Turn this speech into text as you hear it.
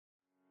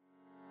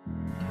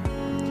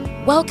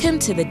Welcome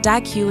to the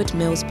Dag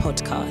Heward-Mills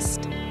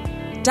podcast.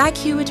 Dag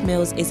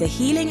Heward-Mills is a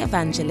healing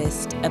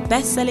evangelist, a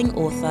best-selling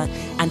author,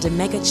 and a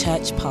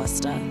mega-church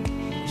pastor.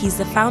 He's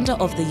the founder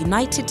of the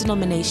United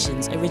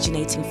Denominations,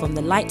 originating from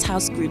the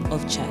Lighthouse Group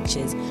of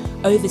churches,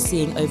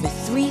 overseeing over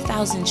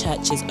 3,000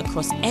 churches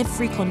across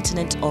every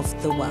continent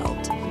of the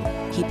world.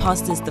 He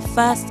pastors the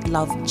First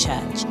Love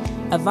Church,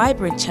 a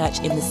vibrant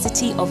church in the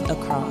city of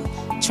Accra,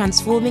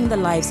 transforming the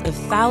lives of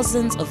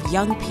thousands of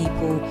young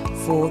people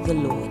for the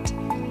Lord.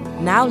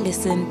 Now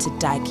listen to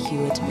Dag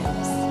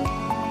Heward-Mills.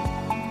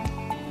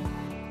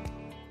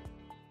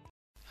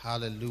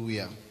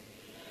 Hallelujah.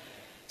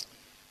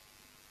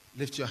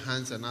 Lift your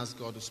hands and ask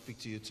God to speak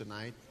to you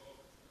tonight.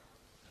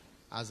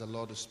 Ask the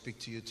Lord to speak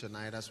to you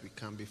tonight as we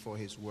come before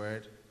His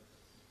Word.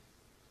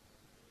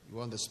 You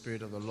want the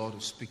Spirit of the Lord to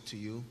speak to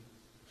you.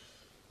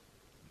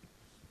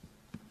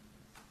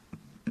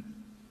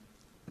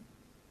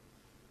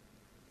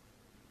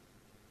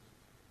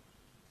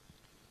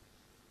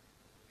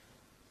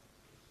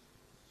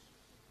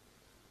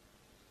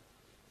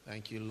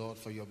 Thank you, Lord,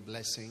 for your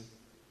blessing.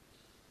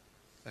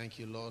 Thank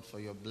you, Lord, for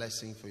your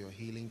blessing, for your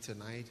healing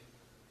tonight.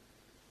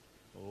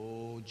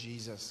 Oh,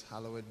 Jesus,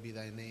 hallowed be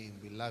thy name.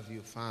 We love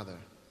you, Father.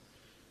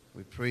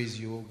 We praise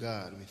you, oh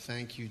God. We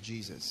thank you,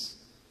 Jesus.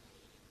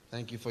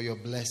 Thank you for your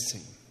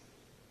blessing.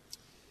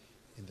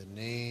 In the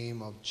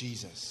name of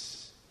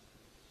Jesus.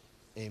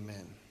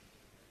 Amen.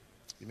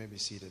 You may be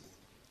seated.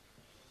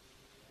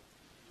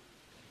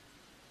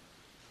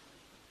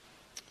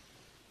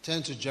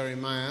 Turn to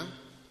Jeremiah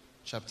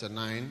chapter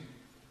 9.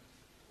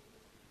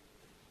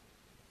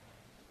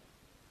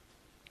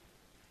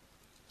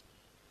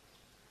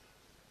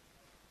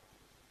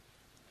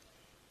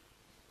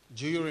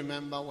 Do you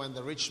remember when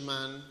the rich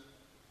man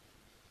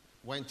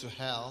went to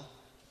hell?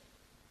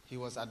 He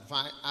was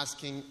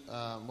asking,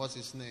 what's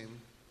his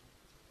name?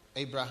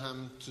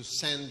 Abraham, to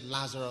send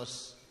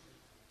Lazarus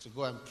to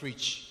go and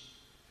preach.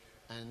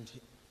 And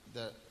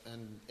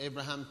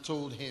Abraham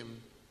told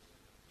him,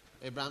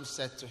 Abraham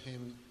said to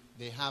him,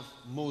 they have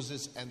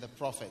Moses and the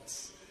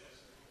prophets.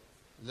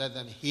 Let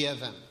them hear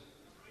them.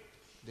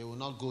 They will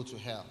not go to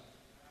hell.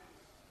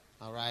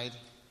 All right?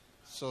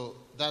 So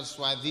that's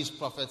why these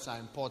prophets are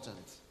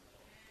important.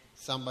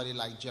 Somebody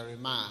like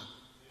Jeremiah,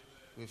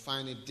 we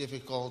find it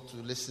difficult to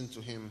listen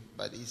to him,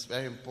 but he's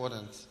very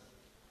important.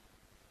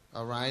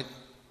 All right?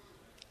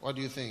 What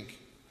do you think?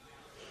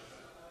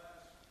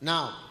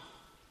 Now,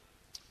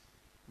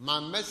 my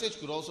message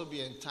could also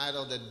be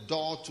entitled The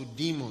Door to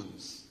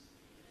Demons.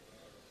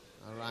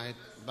 All right?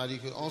 But you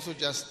could also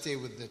just stay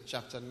with the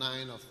chapter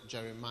 9 of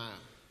Jeremiah.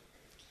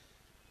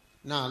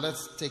 Now,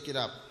 let's take it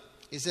up.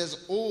 It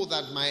says, "Oh,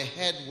 that my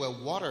head were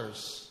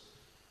waters,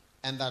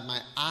 and that my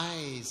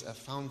eyes a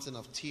fountain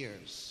of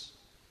tears,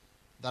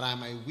 that I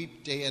might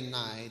weep day and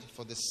night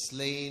for the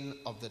slain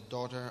of the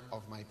daughter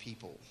of my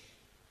people.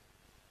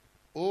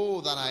 Oh,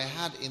 that I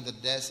had in the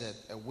desert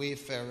a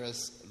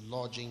wayfarer's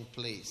lodging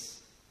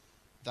place,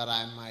 that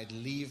I might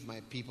leave my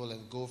people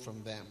and go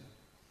from them.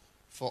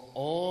 For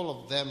all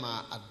of them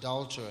are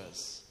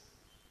adulterers,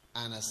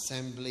 an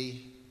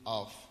assembly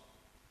of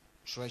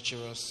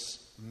treacherous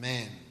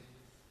men."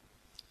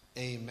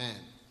 Amen.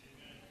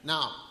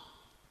 Now,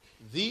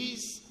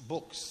 these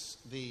books,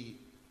 the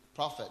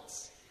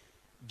prophets,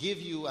 give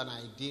you an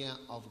idea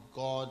of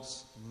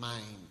God's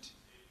mind.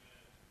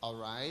 All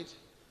right?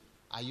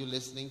 Are you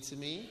listening to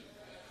me?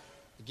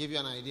 They give you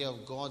an idea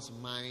of God's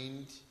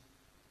mind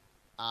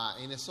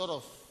in a sort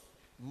of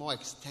more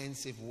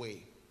extensive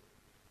way.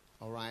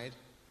 All right?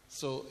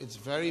 So it's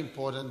very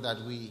important that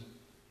we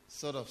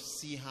sort of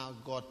see how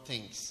God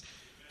thinks.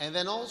 And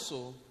then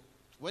also,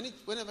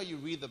 whenever you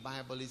read the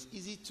Bible, it's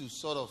easy to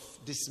sort of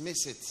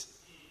dismiss it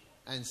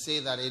and say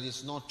that it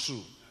is not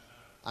true.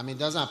 I mean, it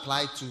doesn't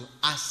apply to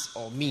us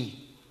or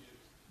me.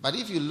 But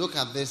if you look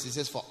at this, it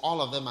says, for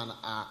all of them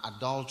are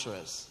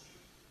adulterers.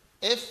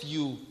 If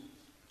you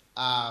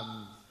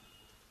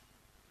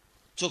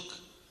took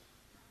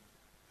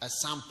a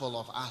sample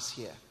of us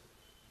here,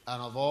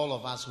 and of all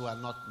of us who are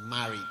not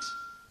married,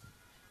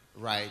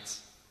 right?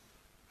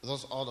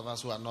 All of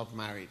us who are not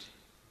married,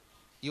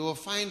 you will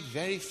find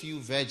very few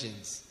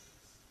virgins.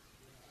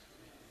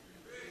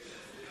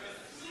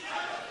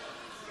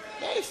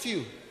 Very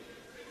few.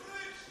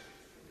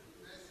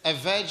 A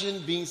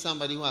virgin being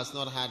somebody who has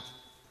not had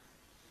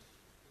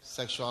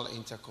sexual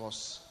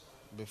intercourse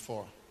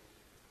before.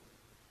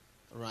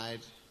 Right?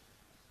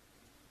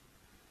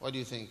 What do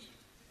you think?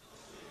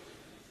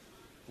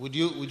 Would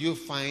you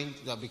find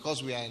that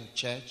because we are in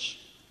church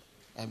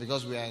and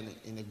because we are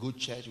in a good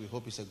church, we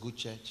hope it's a good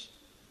church,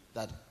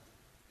 that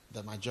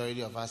the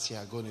majority of us here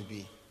are going to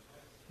be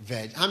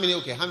virgin? How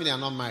many are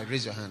not married?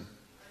 Raise your hand.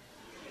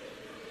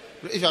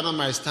 If you are not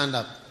married, stand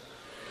up.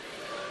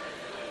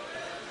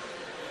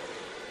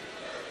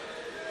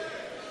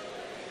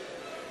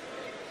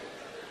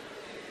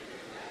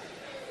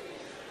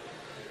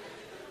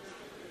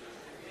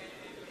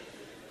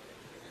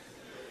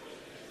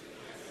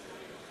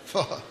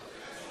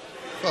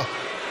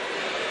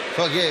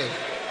 Forgive.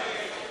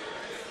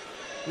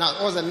 Now,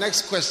 what was the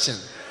next question?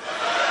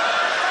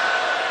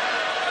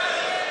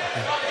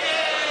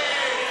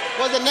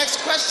 What's the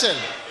next question?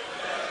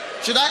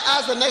 Should I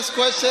ask the next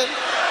question?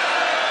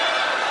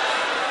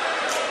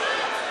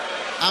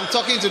 I'm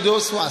talking to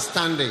those who are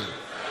standing.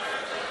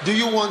 Do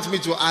you want me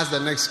to ask the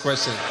next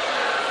question?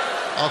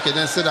 Okay,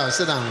 then sit down.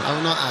 I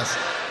will not ask.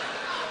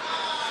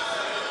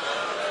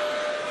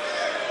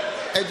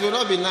 It will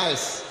not be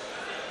nice.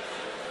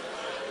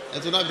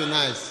 It will not be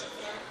nice.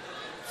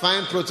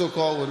 Fine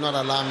protocol will not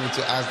allow me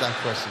to ask that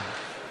question.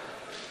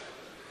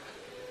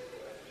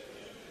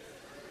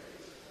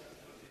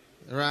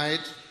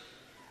 Right?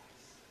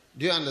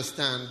 Do you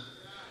understand?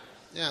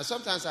 Yeah,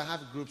 sometimes I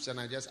have groups and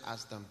I just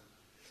ask them.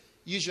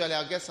 Usually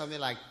I'll get something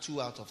like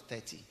 2 out of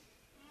 30.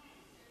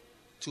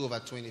 2 over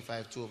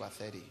 25, 2 over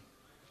 30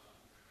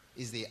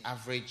 is the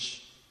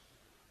average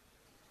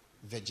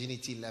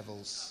virginity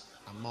levels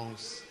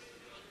amongst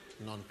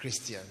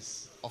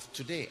non-Christians of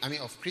today. I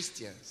mean, of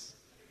Christians.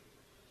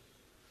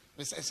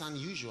 It's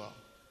unusual.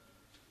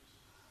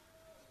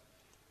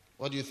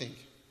 What do you think?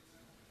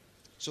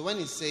 So when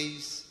it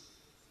says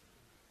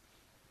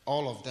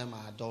all of them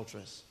are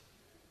adulterous,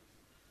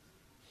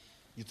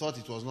 you thought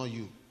it was not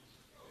you.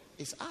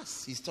 It's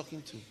us he's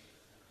talking to.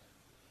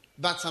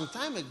 But some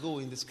time ago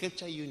in the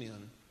Scripture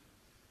Union,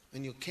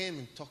 when you came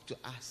and talked to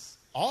us,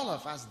 all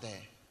of us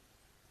there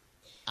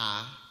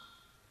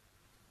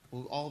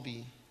will all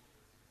be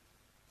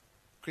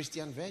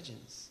Christian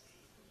virgins.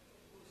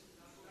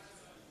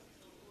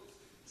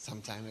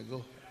 Some time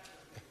ago.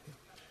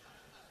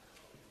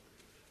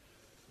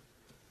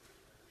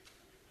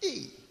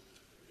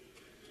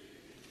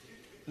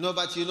 No,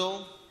 but you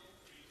know,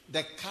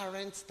 the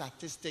current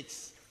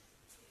statistics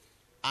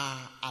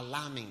are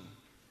alarming,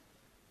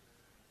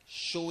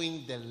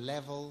 showing the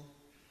level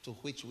to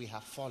which we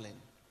have fallen.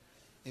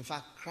 In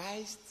fact,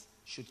 Christ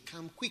should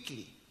come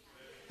quickly.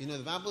 You know,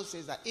 the Bible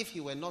says that if he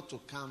were not to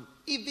come,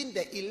 even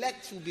the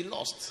elect will be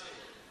lost.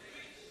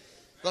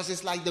 Because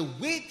it's like the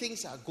way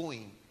things are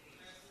going.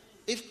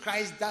 If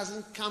Christ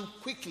doesn't come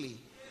quickly,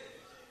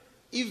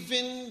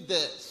 even the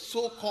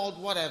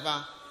so-called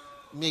whatever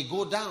may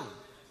go down.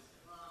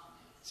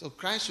 So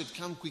Christ should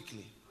come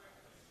quickly.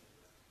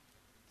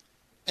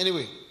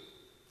 Anyway,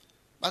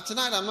 but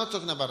tonight I'm not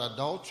talking about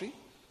adultery.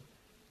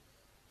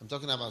 I'm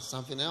talking about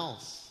something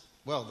else.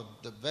 Well,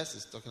 the verse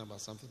is talking about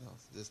something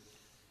else. This,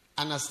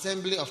 an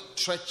assembly of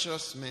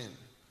treacherous men.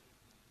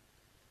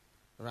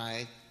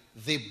 Right?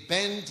 They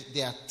bend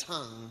their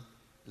tongue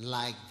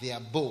like their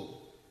bow.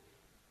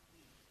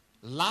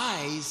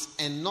 Lies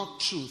and not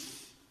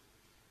truth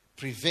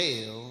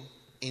prevail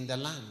in the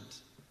land.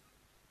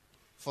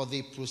 For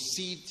they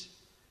proceed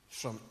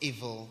from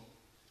evil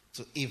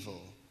to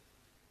evil,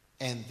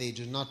 and they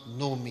do not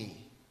know me,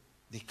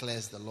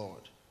 declares the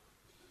Lord.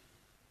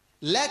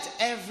 Let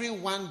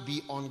everyone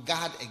be on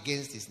guard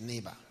against his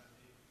neighbor,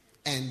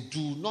 and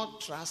do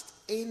not trust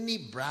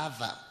any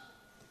brother,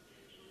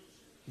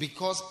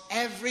 because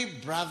every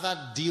brother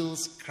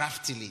deals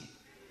craftily,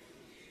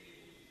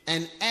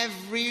 and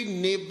every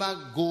neighbor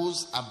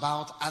goes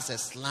about as a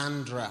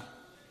slanderer,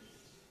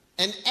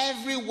 and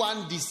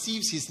everyone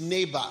deceives his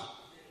neighbor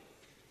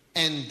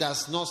and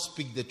does not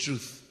speak the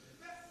truth.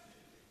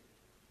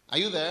 Are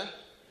you there?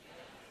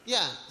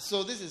 Yeah,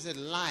 so this is it,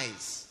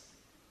 lies.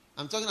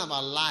 I'm talking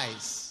about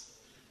lies.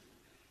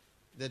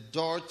 The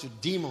door to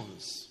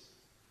demons.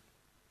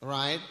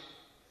 Right?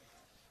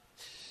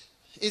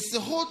 It's the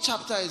whole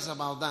chapter is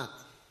about that.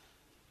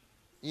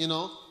 You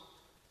know?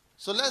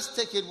 So let's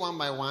take it one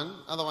by one.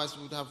 Otherwise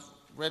we would have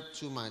read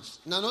too much.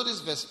 Now notice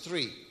verse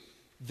 3.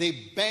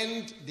 They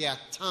bend their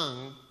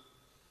tongue.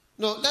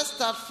 No, let's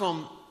start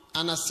from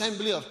an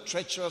assembly of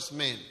treacherous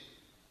men.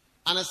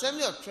 An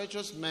assembly of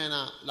treacherous men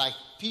are like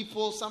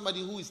people,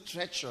 somebody who is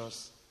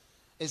treacherous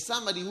is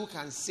somebody who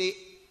can say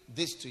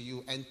this to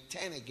you and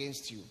turn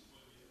against you.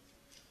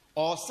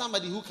 Or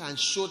somebody who can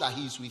show that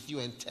he is with you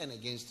and turn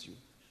against you.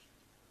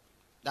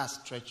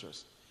 That's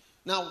treacherous.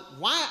 Now,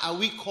 why are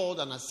we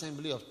called an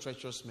assembly of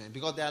treacherous men?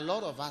 Because there are a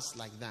lot of us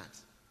like that.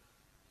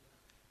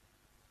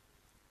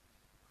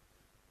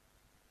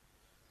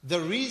 The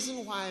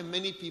reason why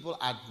many people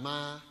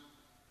admire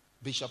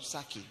Bishop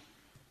Saki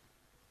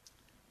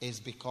is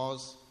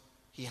because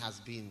he has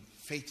been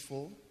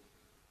faithful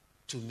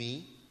to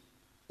me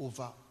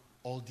over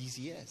all these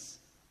years.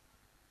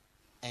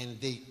 And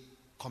they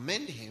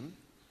commend him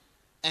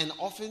and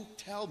often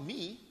tell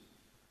me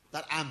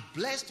that I'm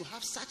blessed to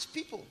have such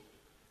people.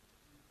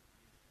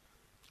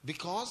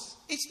 Because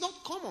it's not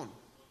common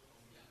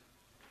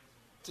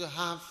to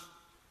have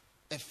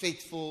a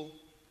faithful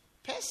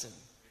person.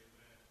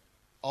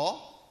 Or,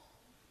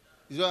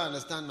 you don't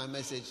understand my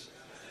message?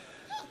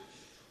 Yeah.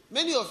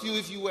 Many of you,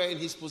 if you were in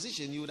his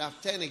position, you would have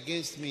turned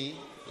against me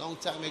long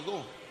time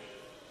ago.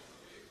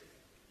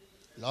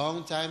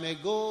 Long time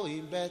ago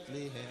in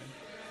Bethlehem,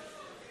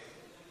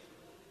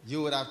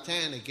 you would have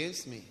turned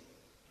against me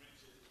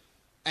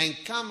and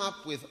come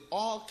up with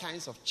all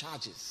kinds of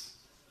charges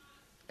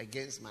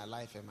against my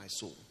life and my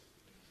soul.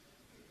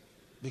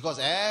 Because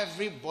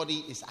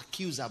everybody is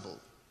accusable.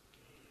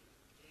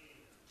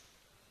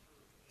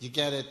 You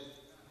get it?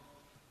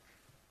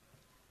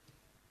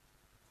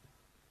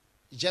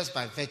 just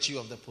by virtue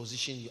of the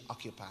position you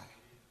occupy,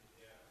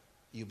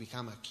 you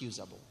become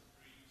accusable.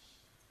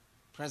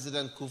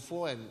 President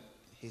Kufuor and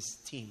his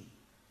team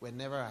were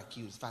never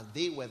accused. In fact,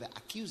 they were the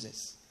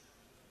accusers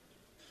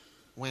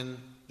when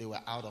they were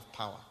out of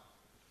power.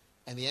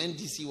 And the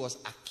NDC was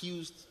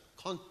accused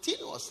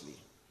continuously.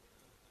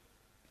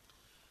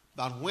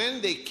 But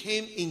when they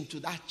came into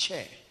that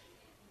chair,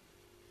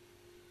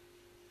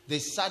 they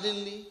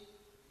suddenly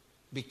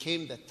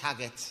became the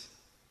target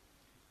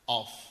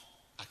of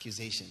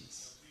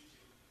accusations.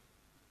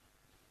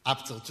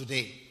 Up till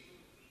today,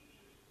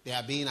 they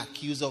are being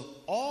accused of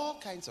all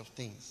kinds of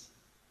things.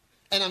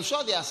 And I'm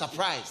sure they are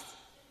surprised.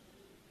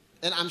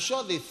 And I'm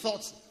sure they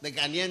thought the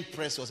Ghanaian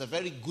press was a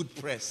very good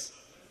press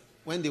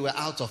when they were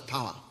out of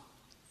power.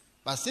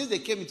 But since they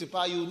came into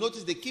power, you will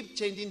notice they keep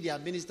changing their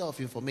Minister of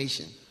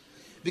Information.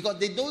 Because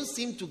they don't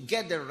seem to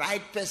get the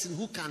right person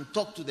who can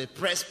talk to the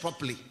press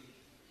properly.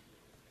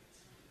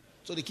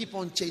 So they keep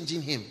on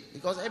changing him.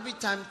 Because every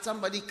time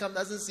somebody comes,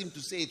 doesn't seem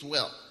to say it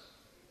well.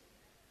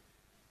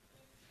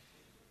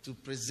 To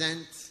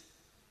present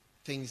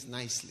things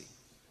nicely.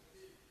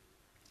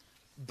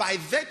 By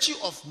virtue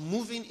of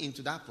moving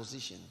into that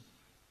position,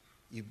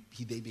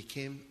 they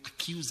became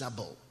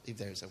accusable, if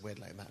there is a word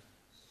like that.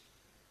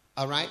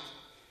 All right?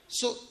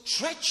 So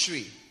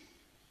treachery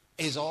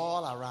is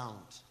all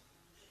around.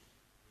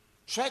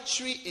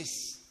 Treachery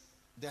is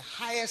the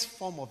highest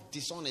form of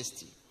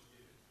dishonesty.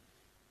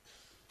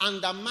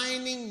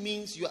 Undermining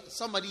means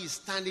somebody is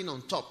standing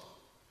on top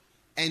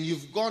and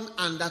you've gone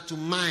under to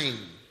mine.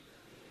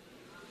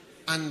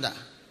 Under.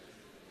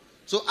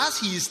 So as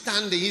he is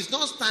standing, he's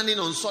not standing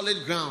on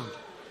solid ground.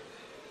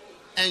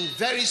 And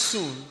very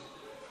soon,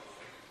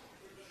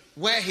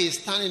 where he is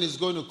standing is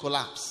going to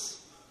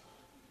collapse.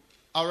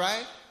 All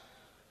right?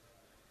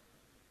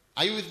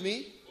 Are you with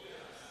me?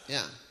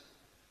 Yeah.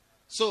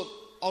 So,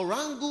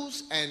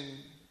 orangus and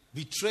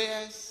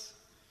betrayers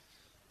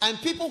and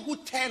people who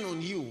turn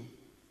on you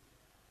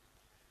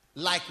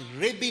like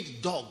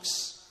rabid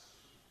dogs.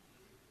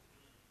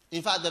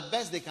 In fact, the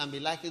best they can be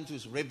likened to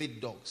is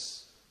rabid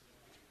dogs.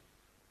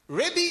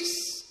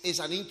 Rabies is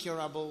an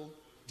incurable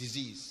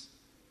disease.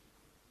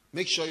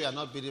 Make sure you are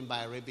not bitten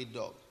by a rabid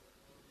dog.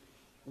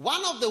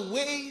 One of the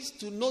ways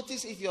to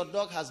notice if your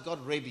dog has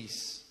got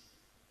rabies,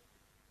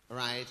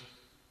 right,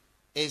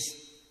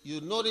 is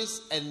you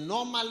notice a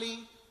normally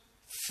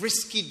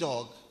frisky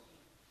dog,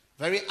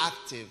 very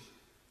active,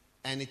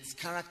 and its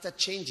character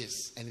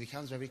changes and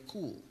becomes very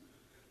cool.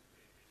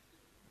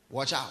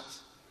 Watch out.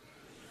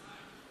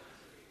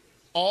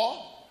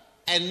 Or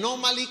a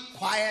normally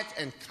quiet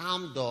and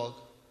calm dog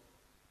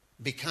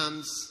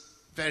becomes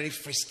very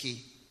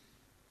frisky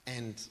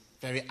and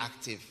very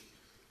active,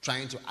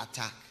 trying to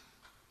attack.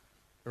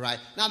 Right?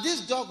 Now,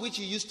 this dog which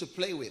you used to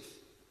play with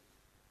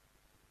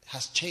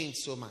has changed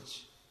so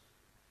much.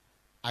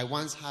 We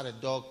once had a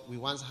dog,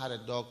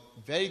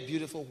 very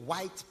beautiful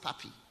white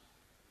puppy,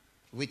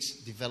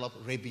 which developed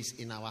rabies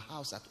in our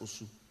house at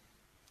Osu.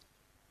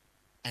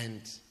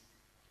 And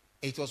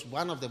it was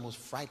one of the most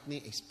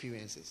frightening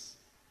experiences.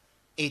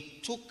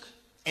 It took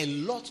a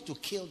lot to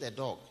kill the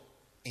dog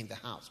in the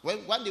house.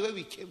 One day when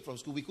we came from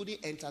school, we couldn't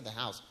enter the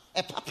house.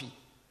 A puppy.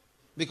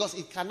 Because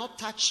it cannot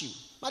touch you.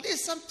 But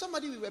there's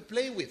somebody we were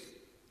playing with.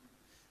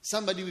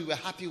 Somebody we were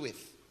happy with.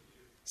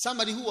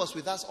 Somebody who was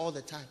with us all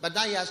the time. But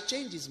now he has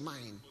changed his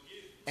mind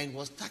and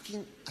was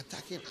attacking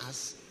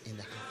us in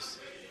the house.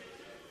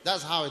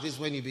 That's how it is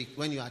when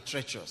you are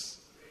treacherous.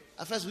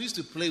 At first, we used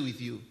to play with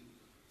you.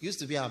 You used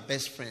to be our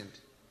best friend.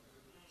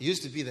 You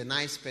used to be the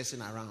nice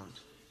person around.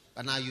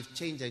 But now you've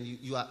changed and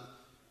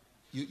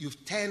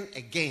you've turned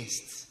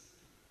against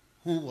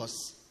who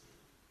was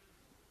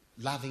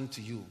loving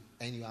to you.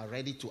 And you are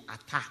ready to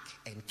attack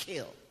and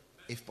kill,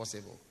 if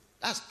possible.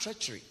 That's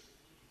treachery.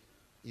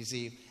 You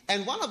see.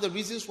 And one of the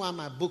reasons why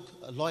my book,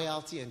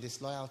 Loyalty and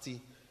Disloyalty,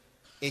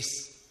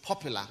 is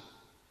popular,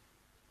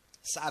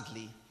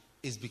 sadly,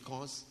 is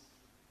because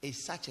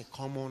it's such a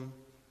common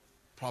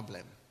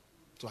problem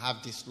to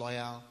have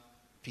disloyal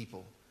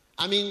people.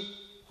 I mean,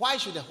 why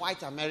should a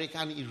white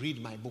American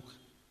read my book?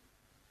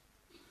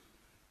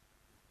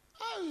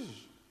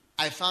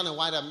 I found a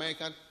white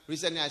American.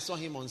 Recently, I saw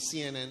him on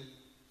CNN.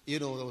 You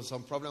know, there was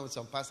some problem with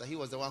some pastor. He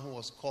was the one who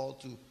was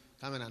called to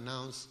come and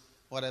announce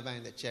whatever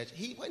in the church.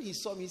 When he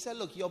saw me, he said,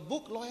 look, your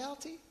book,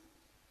 Loyalty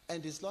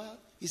and Disloyal,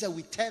 he said,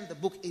 we turned the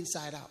book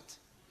inside out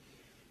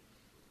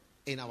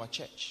in our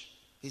church.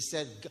 He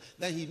said,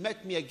 then he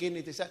met me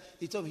again.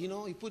 He told me,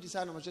 he put his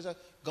hand on my chest and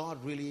said,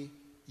 God really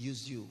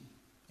used you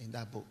in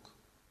that book.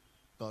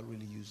 God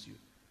really used you.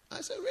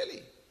 I said,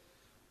 really?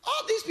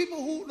 All these people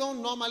who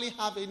don't normally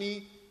have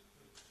any,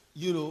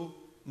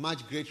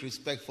 much great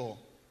respect for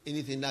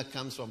anything that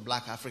comes from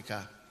black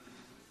Africa,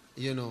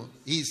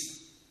 he's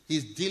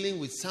dealing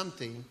with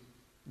something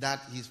that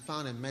he's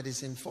found a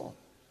medicine for.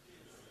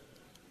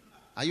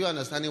 Are you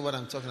understanding what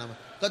I'm talking about?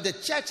 Because the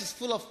church is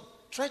full of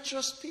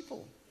treacherous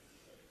people.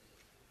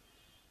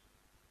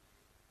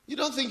 You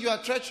don't think you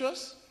are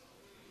treacherous?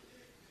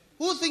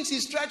 Who thinks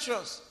he's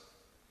treacherous?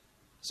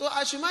 So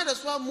you might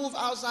as well move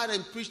outside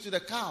and preach to the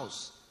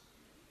cows.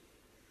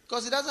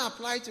 Because it doesn't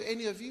apply to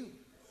any of you.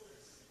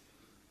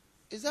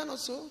 Is that not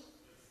so?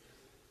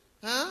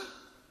 Huh?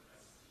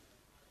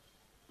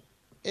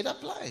 It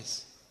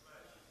applies.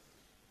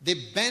 They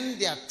bend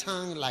their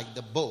tongue like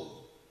the bow.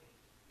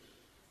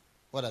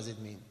 What does it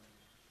mean?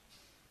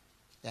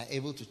 They are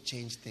able to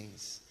change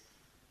things.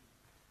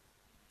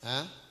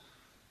 Huh?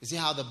 You see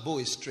how the bow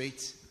is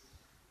straight?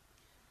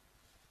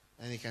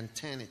 And you can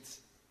turn it.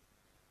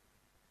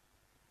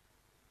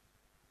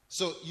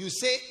 So you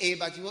say A,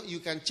 but you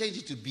can change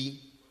it to B.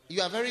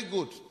 You are very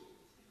good.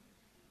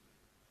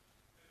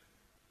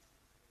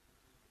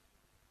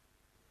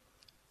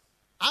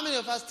 How many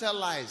of us tell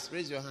lies?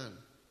 Raise your hand.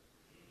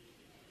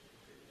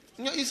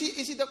 You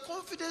see, the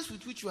confidence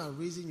with which you are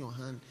raising your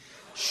hand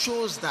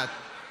shows that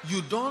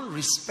you don't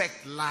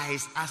respect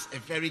lies as a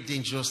very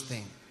dangerous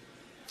thing.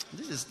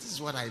 This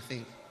is what I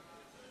think.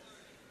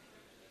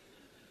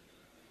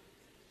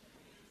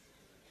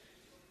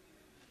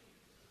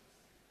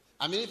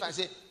 I mean, if I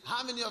say,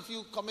 how many of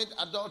you commit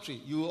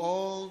adultery? You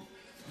all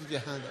put your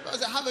hand up. I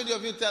say, how many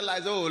of you tell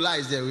lies? Oh,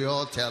 lies there. We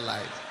all tell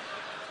lies.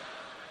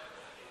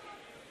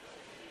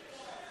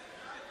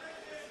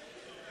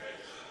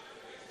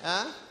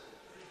 Huh?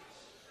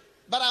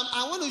 But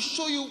I want to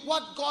show you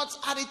what God's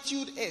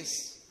attitude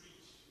is.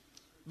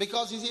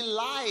 Because you see,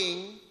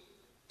 lying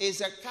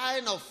is a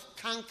kind of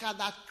canker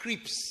that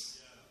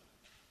creeps.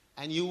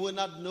 And you will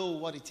not know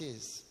what it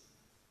is.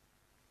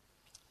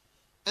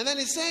 And then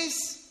it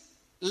says,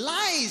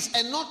 lies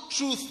and not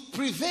truth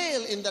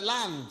prevail in the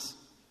land.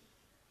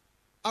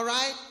 All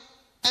right?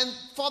 And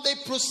for they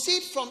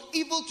proceed from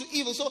evil to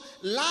evil. So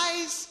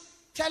lies,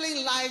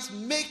 telling lies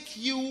make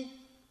you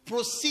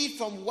proceed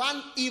from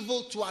one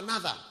evil to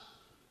another.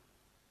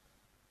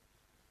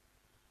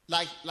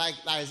 Like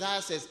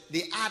Isaiah says,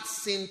 they add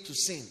sin to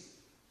sin.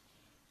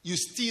 You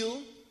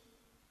steal,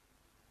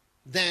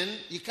 then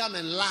you come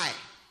and lie.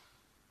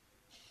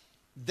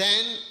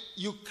 Then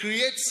you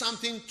create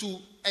something to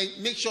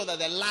make sure that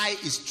the lie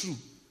is true.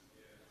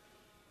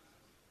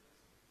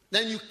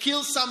 Then you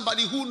kill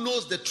somebody who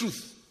knows the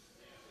truth.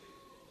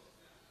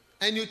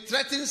 And you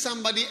threaten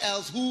somebody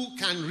else who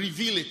can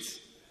reveal it.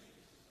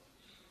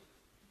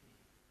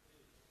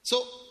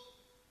 So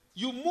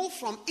you move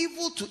from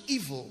evil to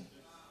evil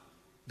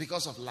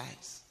because of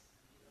lies.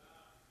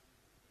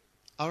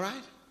 All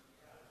right?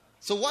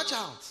 So watch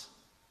out.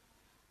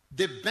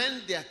 They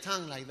bend their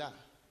tongue like that.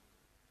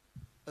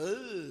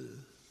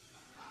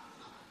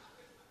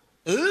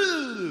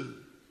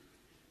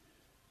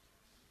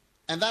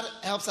 And that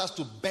helps us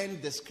to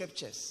bend the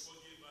scriptures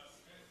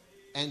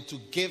and to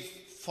give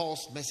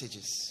false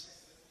messages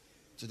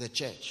to the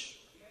church.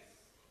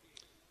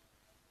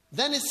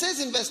 Then it says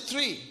in verse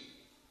 3,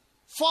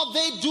 for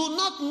they do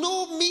not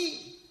know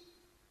me.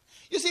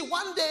 You see,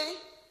 one day,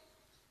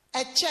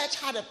 a church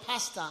had a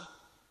pastor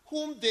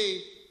whom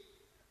they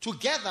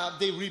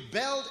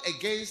rebelled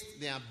against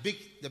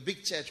the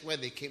big church where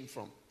they came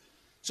from.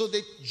 So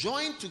they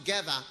joined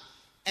together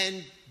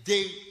and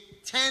they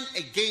turned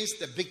against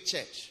the big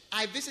church.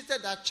 I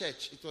visited that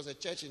church. It was a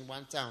church in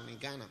one town in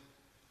Ghana.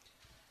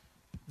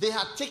 They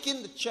had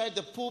taken the church,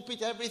 the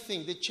pulpit,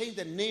 everything. They changed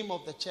the name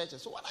of the church.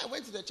 So when I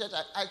went to the church,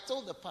 I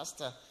told the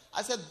pastor,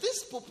 I said,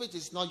 this pulpit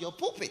is not your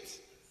pulpit.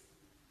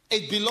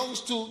 It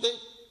belongs to the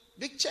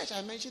big church.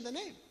 I mentioned the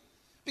name.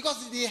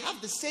 Because they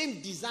have the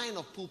same design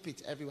of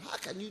pulpit everywhere. How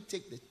can you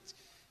take the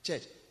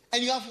church?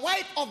 And you have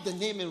wiped off the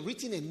name and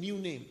written a new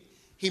name.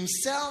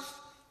 Himself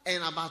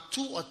and about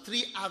 2 or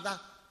 3 other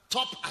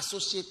top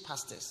associate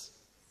pastors.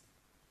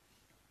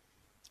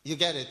 You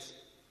get it?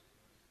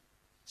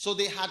 So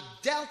they had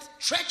dealt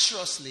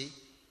treacherously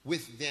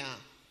with their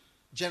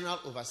general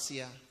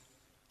overseer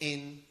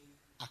in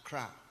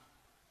Accra.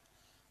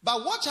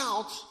 But watch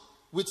out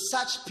with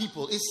such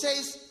people. It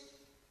says,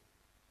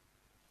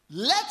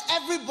 let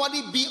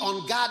everybody be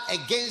on guard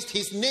against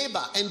his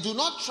neighbor and do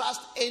not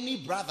trust any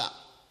brother.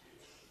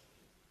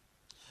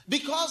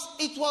 Because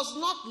it was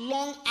not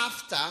long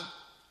after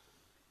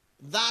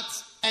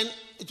that,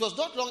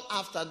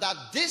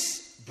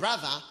 this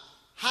brother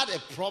had a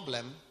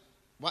problem.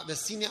 The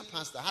senior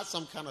pastor had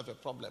some kind of a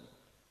problem.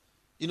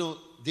 You know,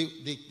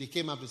 they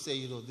came up to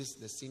say,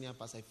 the senior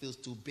pastor feels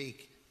too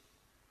big.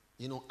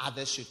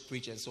 Others should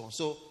preach and so on.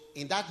 So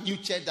in that new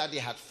church that they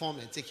had formed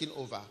and taken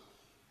over,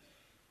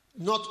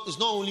 it's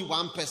not only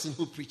one person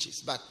who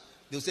preaches, but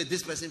they'll say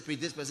this person preach,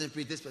 this person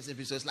preach, this person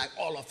preach. So it's like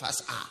all of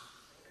us are.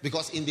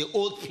 Because in the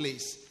old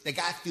place, the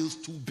guy feels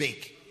too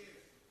big.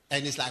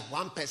 And it's like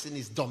one person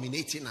is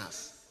dominating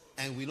us.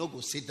 And we don't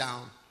go sit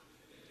down,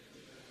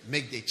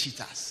 make the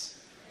cheaters.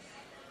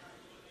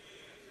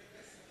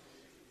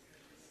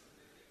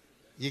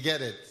 You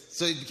get it?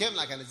 So it became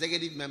like an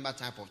executive member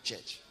type of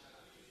church.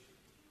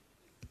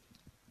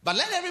 But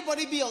let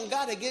everybody be on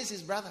guard against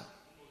his brother.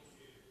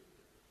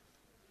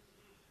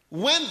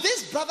 When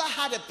this brother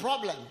had a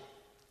problem,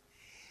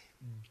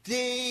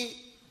 the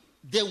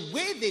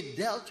way they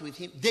dealt with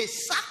him, they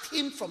sacked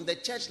him from the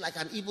church like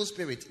an evil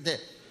spirit. The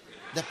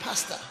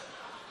pastor.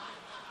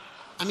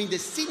 I mean, the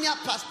senior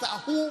pastor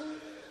who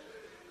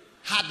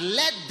had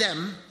led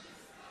them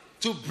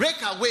to break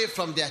away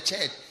from their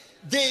church.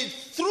 They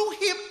threw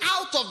him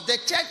out of the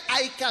church.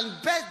 I can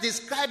best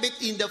describe it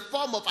in the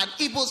form of an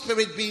evil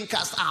spirit being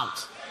cast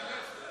out.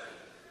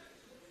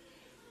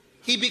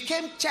 He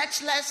became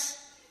churchless,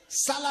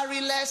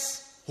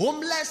 salaryless,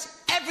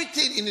 homeless,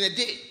 everything in a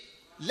day.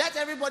 Let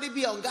everybody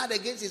be on guard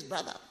against his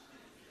brother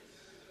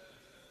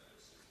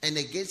and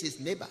against his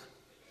neighbor.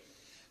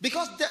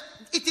 Because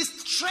it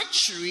is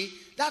treachery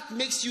that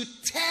makes you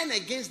turn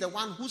against the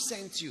one who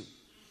sent you.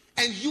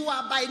 And you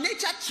are by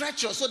nature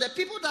treacherous. So the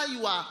people that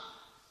you are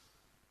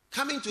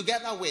coming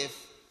together with,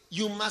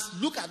 you must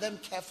look at them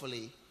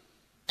carefully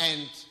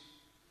and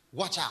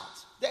watch out.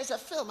 There's a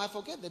film, I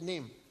forget the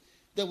name.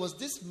 There was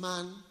this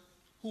man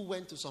who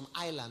went to some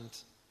island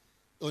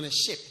on a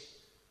ship.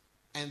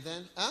 And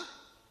then,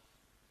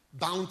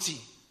 Bounty.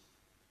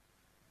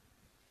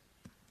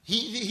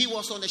 He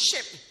was on a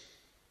ship.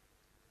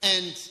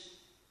 And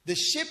the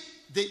ship,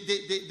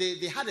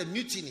 they had a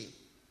mutiny.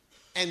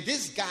 And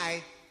this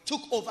guy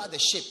took over the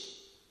ship.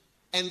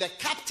 And the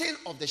captain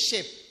of the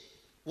ship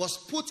was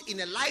put in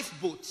a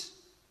lifeboat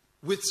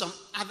with some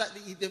other.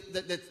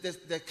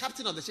 The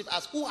captain of the ship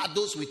asked, who are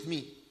those with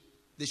me?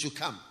 They should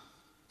come.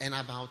 And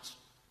about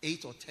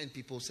 8 or 10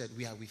 people said,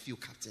 we are with you,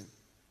 captain.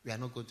 We are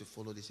not going to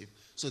follow the ship.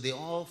 So they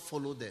all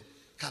followed the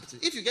captain.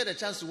 If you get a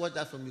chance to watch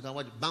that film, you can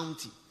watch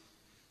Bounty.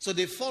 So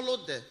they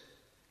followed the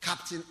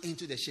captain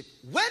into the ship.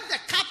 When the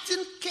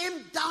captain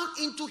came down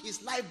into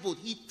his lifeboat,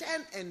 he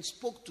turned and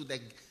spoke to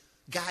the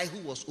guy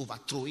who was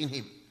overthrowing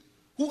him.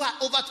 Who had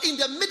in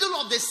the middle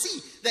of the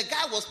sea, the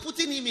guy was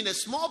putting him in a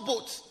small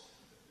boat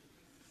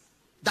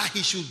that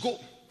he should go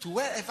to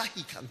wherever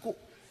he can go.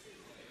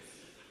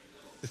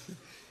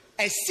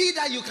 A sea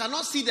that you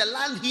cannot see the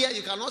land here,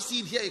 you cannot see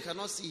it here, you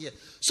cannot see here.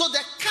 So the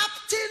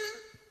captain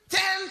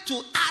turned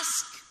to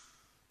ask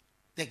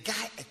the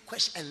guy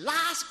a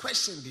last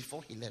question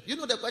before he left. You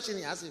know the question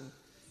he asked him?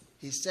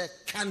 He said,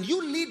 can you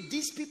lead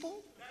these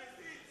people?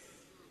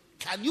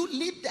 Can you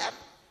lead them?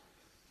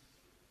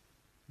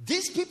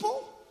 These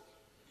people?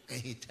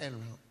 And he turned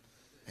around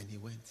and he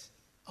went.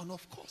 And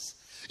of course,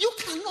 you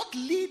cannot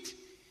lead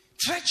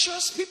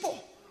treacherous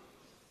people.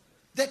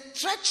 The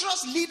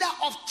treacherous leader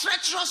of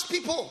treacherous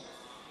people.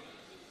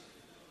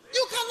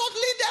 You cannot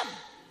lead them.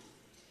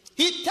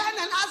 He turned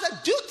and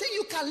asked, do you think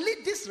you can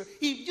lead this?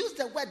 He used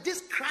the word,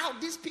 this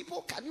crowd, these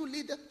people, can you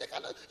lead them?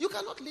 You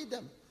cannot lead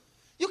them.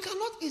 You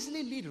cannot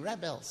easily lead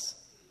rebels.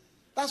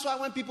 That's why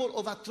when people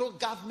overthrow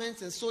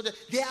governments and so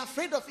they are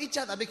afraid of each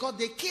other because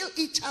they kill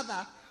each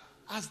other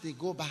as they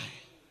go by.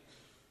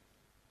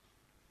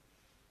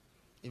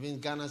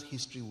 Even Ghana's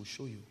history will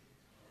show you.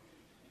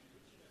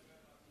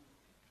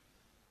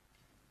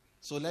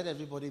 So let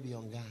everybody be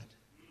on guard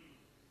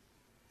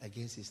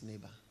against his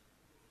neighbor.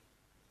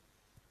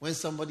 When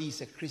somebody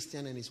is a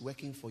Christian and is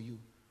working for you,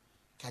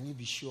 can you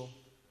be sure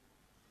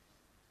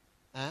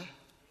that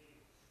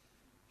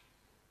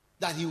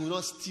he will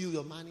not steal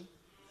your money?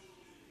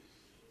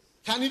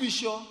 Can you be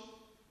sure?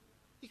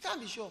 You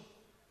can't be sure.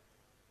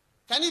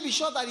 Can you be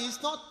sure that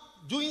he's not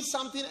doing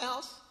something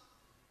else?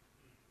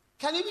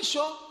 Can you be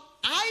sure?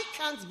 I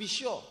can't be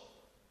sure.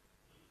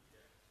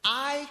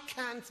 I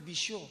can't be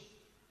sure.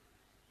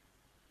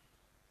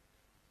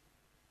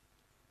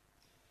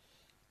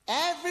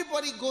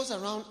 Everybody goes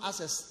around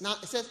as now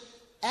it says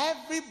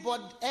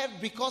everybody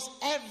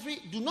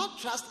do not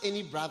trust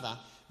any brother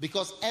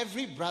because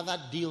every brother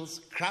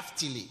deals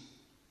craftily.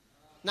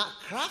 Now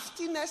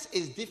craftiness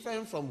is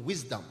different from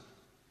wisdom.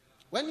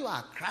 When you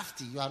are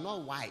crafty, you are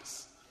not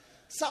wise.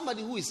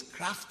 Somebody who is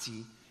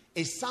crafty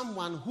is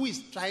someone who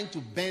is trying to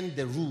bend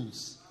the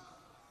rules.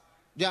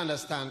 Do you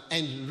understand?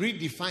 And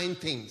redefine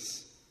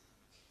things.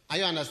 Are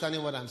you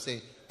understanding what I'm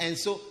saying? And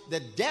so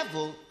the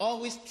devil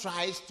always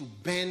tries to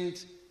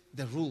bend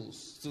the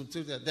rules.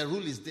 The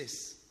rule is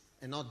this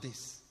and not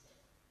this.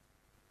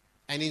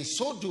 And in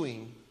so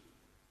doing,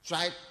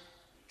 try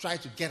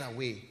to get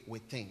away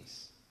with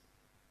things.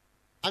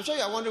 I'm sure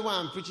you are wondering why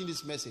I'm preaching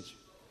this message.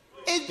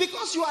 It's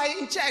because you are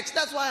in church.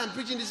 That's why I'm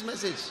preaching this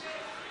message.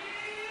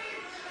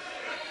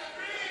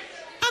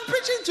 I'm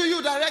preaching to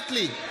you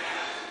directly.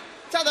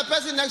 Tell the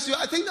person next to you,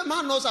 I think the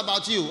man knows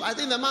about you. I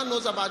think the man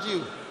knows about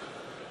you.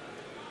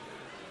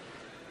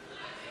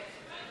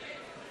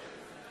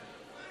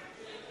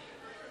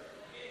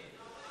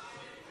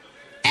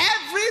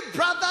 Every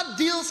brother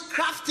deals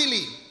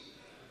craftily.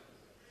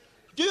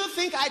 Do you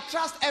think I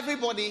trust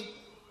everybody?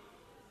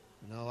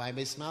 No, I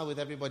may smile with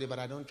everybody, but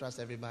I don't trust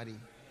everybody.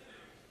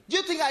 Do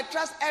you think I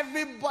trust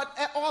everybody,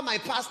 all my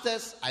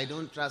pastors? I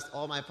don't trust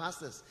all my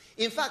pastors.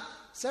 In fact,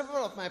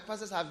 several of my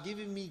pastors have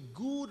given me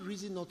good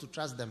reason not to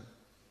trust them.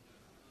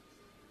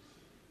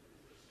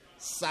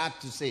 Sad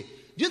to say.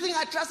 Do you think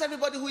I trust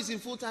everybody who is in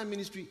full-time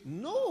ministry?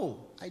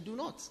 No, I do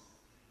not.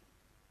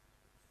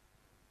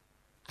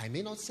 I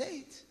may not say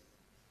it.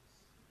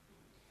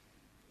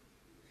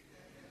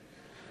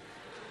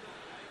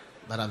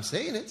 But I'm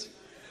saying it.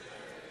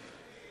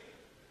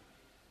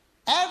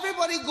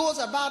 Everybody goes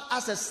about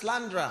as a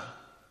slanderer,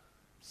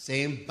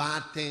 saying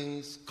bad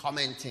things,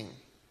 commenting,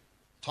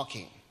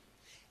 talking.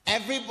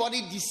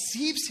 Everybody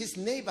deceives his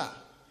neighbor.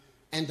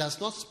 and does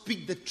not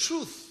speak the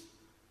truth.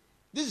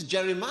 This is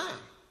Jeremiah.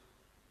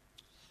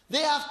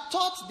 They have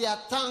taught their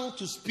tongue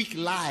to speak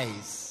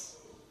lies.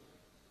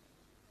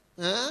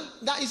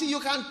 Now, you see, you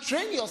can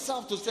train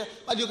yourself to say,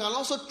 but you can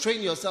also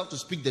train yourself to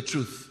speak the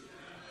truth.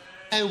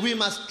 And we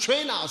must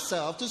train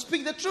ourselves to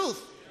speak the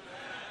truth.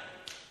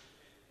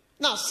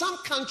 Now, some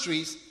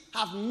countries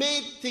have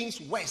made things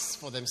worse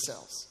for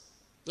themselves.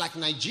 Like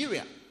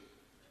Nigeria.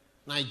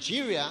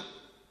 Nigeria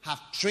have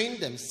trained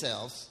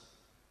themselves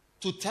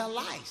to tell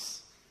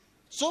lies.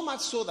 So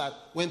much so that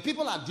when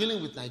people are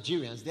dealing with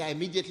Nigerians, they are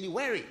immediately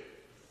wary.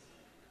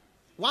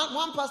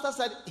 One pastor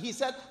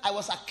said, I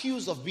was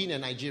accused of being a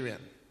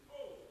Nigerian.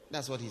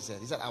 That's what he said.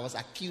 He said, I was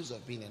accused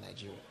of being a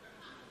Nigerian.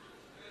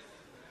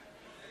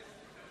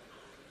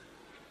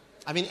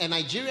 I mean, a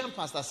Nigerian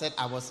pastor said,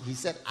 I was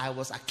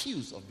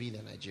accused of being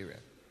a Nigerian.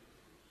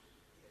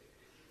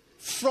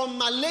 From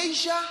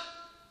Malaysia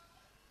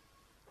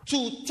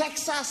to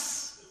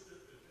Texas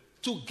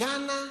to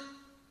Ghana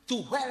to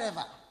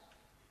wherever,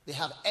 they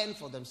have earned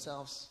for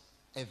themselves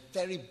a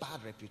very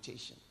bad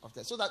reputation of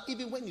that. So that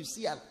even when you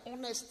see an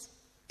honest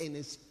and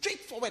a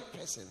straightforward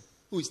person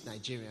who is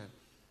Nigerian,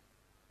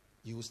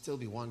 you will still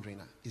be wondering,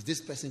 is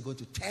this person going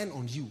to turn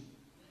on you?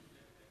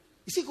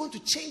 Is he going to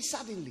change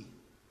suddenly?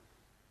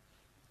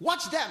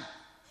 Watch them.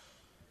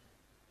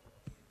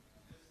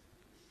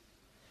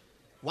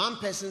 One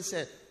person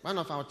said, one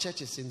of our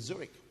churches in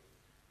Zurich,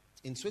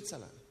 in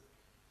Switzerland,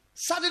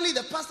 suddenly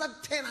the pastor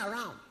turned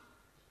around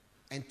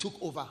and took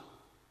over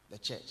the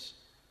church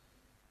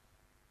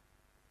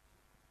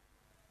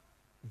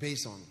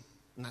based on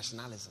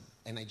nationalism,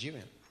 a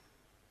Nigerian.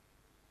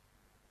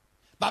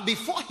 But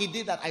before he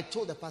did that, I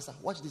told the pastor,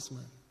 watch this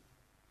man.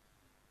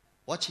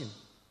 Watch him.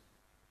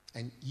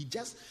 And he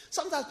just,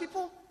 sometimes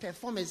people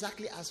perform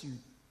exactly as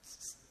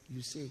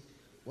you say,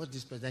 watch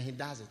this person, he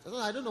does it.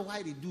 I don't know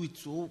why they do it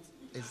so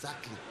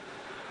exactly.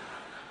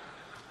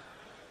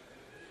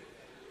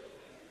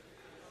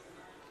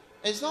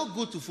 It's not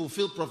good to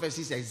fulfill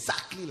prophecies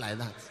exactly like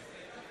that.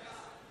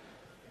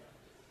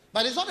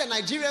 But it's not a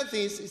Nigerian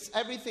thing, it's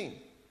everything.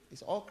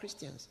 It's all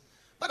Christians.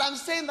 But I'm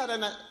saying that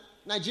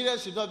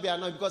Nigerians should not be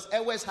annoyed because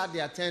Airways had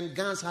their 10,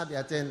 Gans had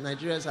their 10,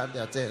 Nigerians had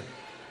their 10.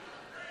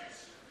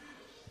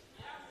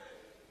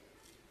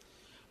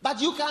 But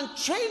you can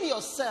train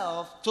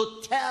yourself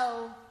to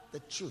tell the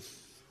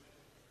truth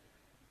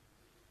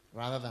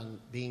rather than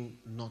being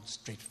not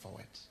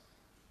straightforward.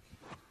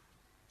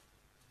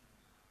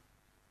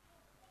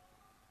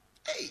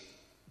 Hey,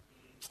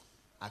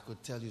 I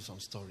could tell you some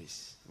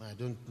stories, but I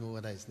don't know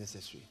whether it's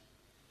necessary.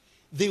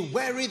 They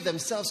worry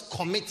themselves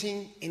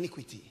committing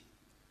iniquity.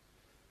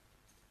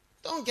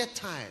 Don't get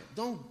tired.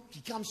 Don't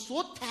become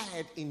so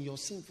tired in your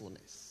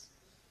sinfulness.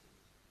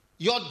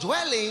 Your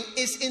dwelling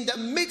is in the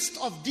midst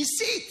of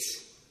deceit.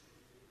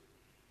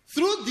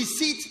 Through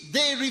deceit,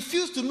 they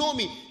refuse to know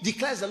me,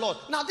 declares the Lord.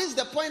 Now, this is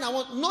the point I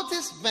want.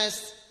 Notice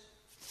verse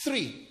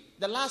 3.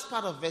 The last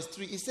part of verse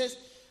 3. It says,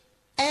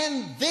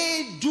 and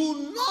they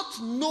do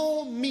not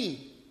know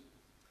me.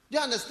 Do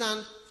you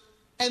understand?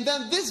 And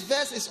then this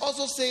verse is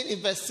also saying in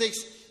verse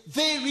 6,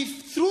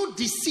 through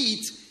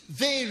deceit,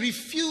 they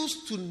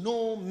refuse to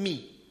know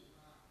me.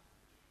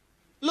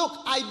 Look,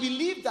 I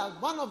believe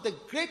that one of the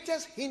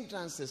greatest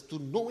hindrances to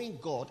knowing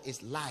God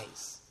is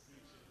lies.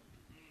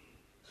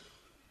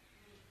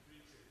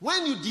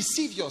 When you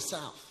deceive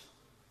yourself,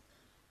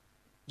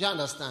 do you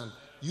understand?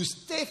 You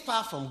stay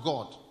far from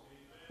God.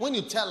 When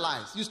you tell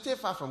lies, you stay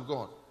far from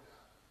God.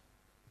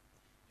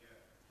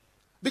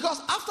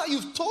 Because after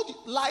you've told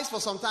lies for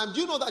some time,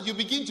 do you know that you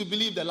begin to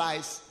believe the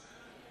lies?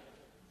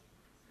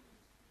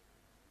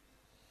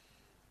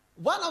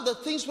 One of the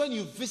things when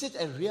you visit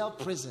a real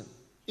prison,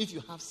 if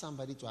you have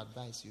somebody to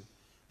advise you,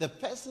 the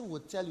person will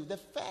tell you, the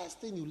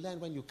first thing you learn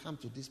when you come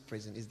to this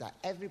prison is that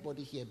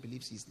everybody here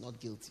believes he's not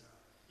guilty.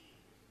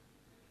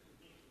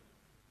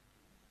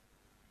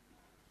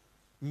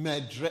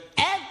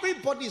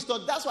 Everybody is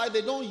not. That's why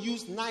they don't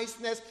use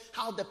niceness,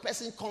 how the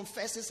person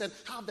confesses and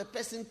how the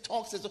person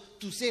talks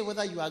to say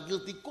whether you are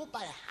guilty. Go by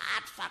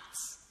hard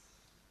facts.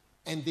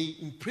 And they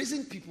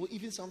imprison people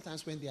even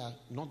sometimes when they are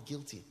not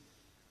guilty.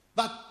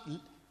 But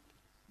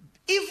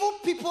evil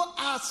people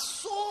are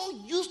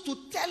so used to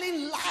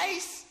telling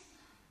lies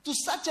to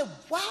such a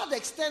wild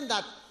extent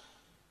that,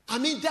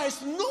 there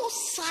is no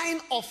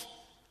sign of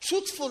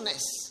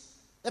truthfulness.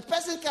 The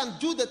person can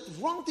do the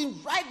wrong thing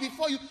right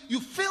before you. You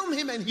film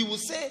him and he will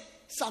say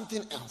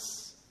something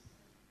else.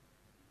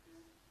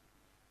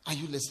 Are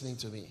you listening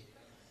to me?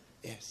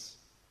 Yes.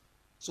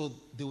 So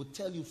they will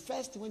tell you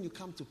first when you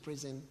come to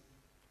prison,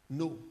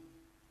 know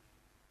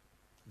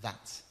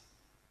that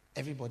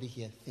everybody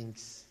here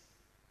thinks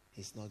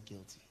he's not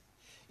guilty.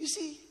 You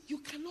see, you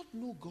cannot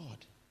know God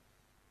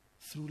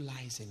through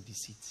lies and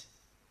deceit.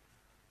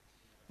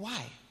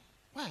 Why?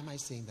 Why am I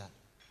saying that?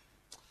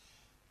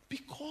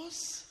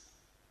 Because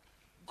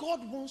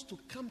God wants to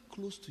come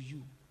close to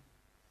you.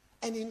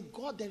 And in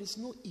God, there is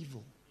no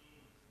evil.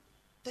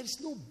 There is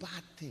no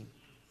bad thing.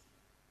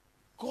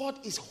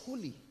 God is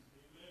holy,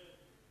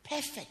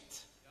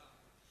 perfect.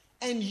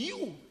 And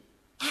you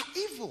are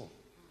evil.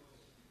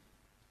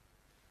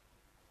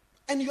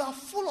 and you are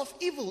full of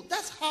evil.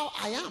 That's how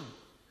I am.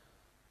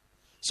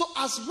 So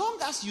as long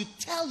as you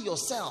tell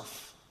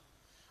yourself,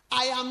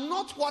 I am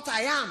not what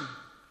I am,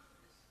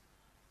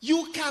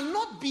 you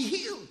cannot be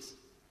healed.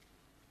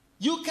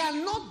 You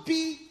cannot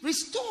be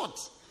restored.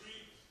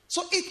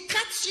 So it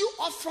cuts you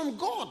off from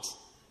God.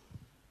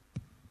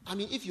 I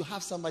mean, if you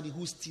have somebody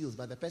who steals,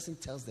 but the person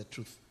tells the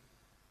truth,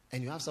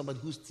 and you have somebody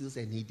who steals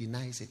and he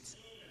denies it,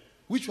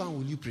 which one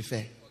will you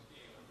prefer?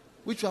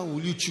 Which one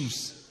will you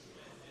choose?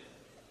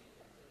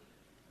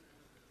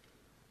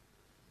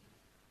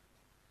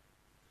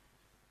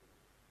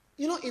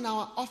 You know, in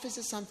our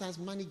offices, sometimes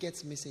money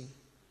gets missing.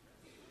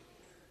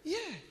 Yeah.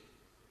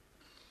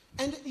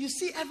 And you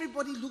see,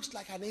 everybody looks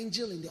like an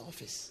angel in the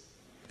office,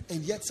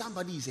 and yet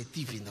somebody is a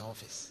thief in the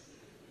office.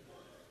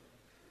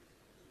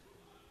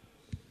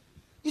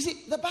 You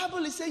see, the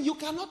Bible is saying you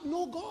cannot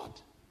know God.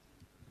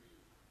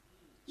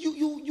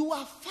 You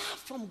are far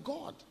from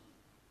God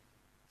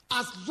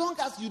as long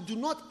as you do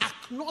not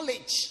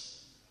acknowledge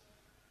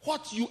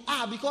what you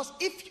are, because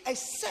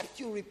except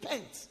you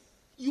repent,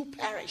 you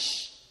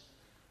perish.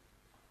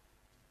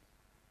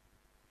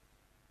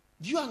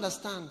 Do you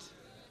understand?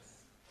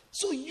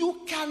 So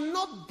you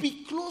cannot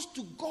be close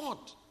to God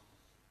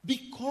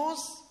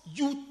because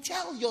you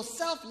tell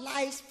yourself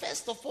lies,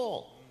 first of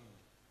all.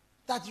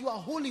 That you are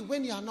holy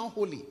when you are not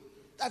holy.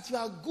 That you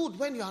are good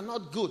when you are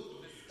not good.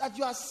 That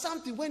you are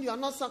something when you are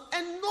not something.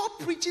 And no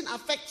preaching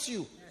affects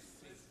you.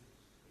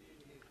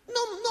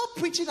 No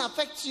preaching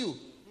affects you.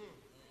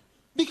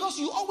 Because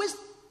you always,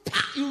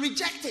 you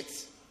reject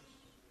it.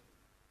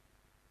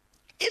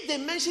 If they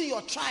mention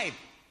your tribe,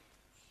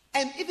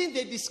 and even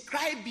they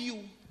describe you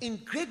in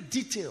great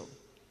detail,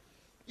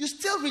 you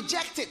still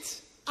reject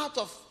it out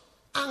of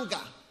anger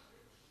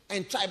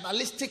and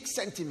tribalistic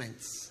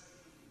sentiments.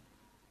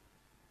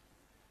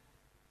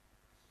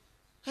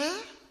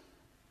 Huh?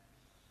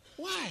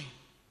 Why?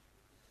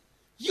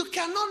 You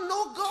cannot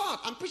know God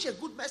and preach a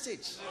good message.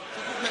 It's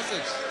a good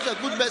message. It's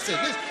a good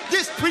message.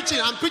 This preaching,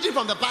 I'm preaching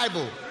from the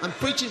Bible. I'm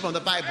preaching from the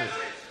Bible.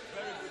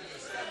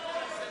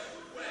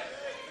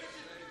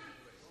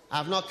 I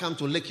have not come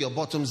to lick your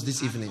bottoms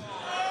this evening.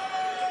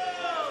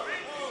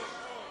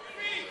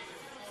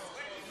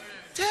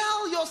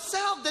 Tell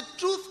yourself the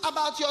truth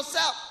about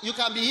yourself. You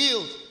can be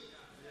healed.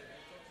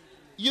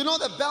 You know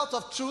the belt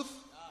of truth?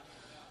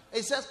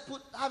 It says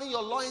having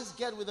your loins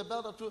girded with the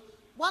belt of truth.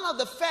 One of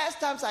the first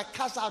times I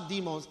cast out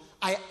demons,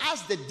 I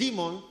asked the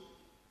demon,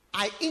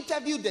 I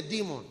interviewed the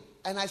demon,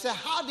 and I said,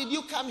 how did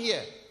you come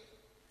here?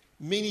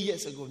 Many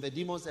years ago, the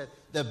demon said,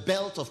 the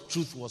belt of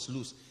truth was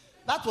loose.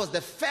 That was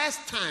the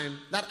first time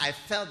that I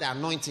felt the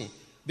anointing,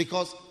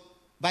 because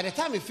by the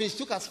time we finished, it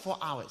took us 4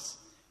 hours.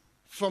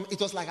 It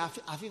was like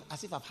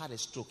as if I've had a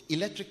stroke.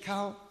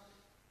 Electrical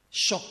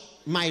shock.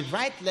 My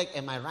right leg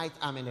and my right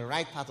arm and the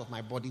right part of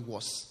my body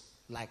was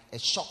like a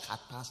shock had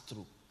passed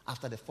through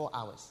after the 4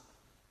 hours.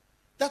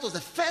 That was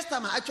the first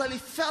time I actually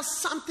felt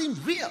something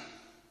real.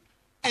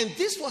 And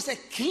this was a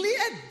clear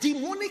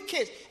demonic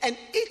case. And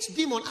each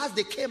demon, as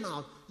they came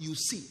out, you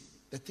see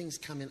the things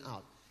coming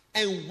out.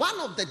 And one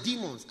of the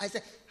demons, I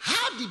said,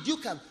 how did you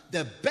come?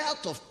 The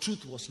belt of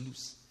truth was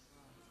loose.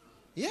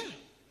 Yeah.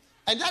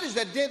 And that is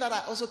the day that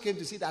I also came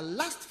to see that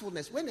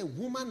lustfulness, when a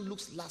woman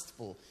looks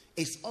lustful,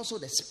 it's also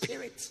the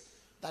spirit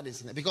that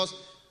is in it. Because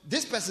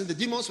this person, the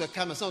demons were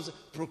coming, some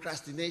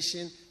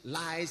procrastination,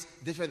 lies,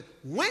 different.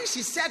 When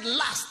she said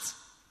lust,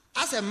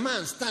 as a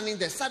man standing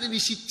there, suddenly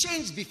she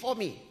changed before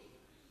me.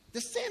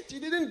 The same, she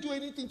didn't do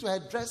anything to her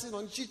dressing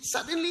on. She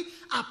suddenly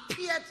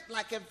appeared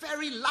like a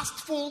very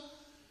lustful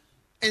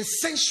and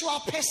sensual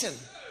person.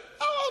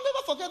 Oh, I'll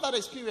never forget that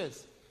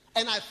experience.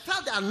 And I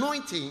felt the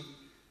anointing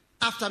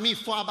after me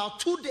for about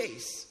 2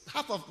 days.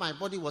 Half of my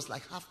body was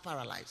like half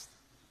paralyzed.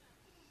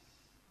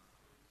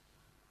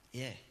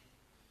 Yeah.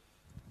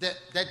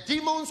 The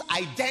demons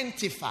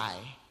identify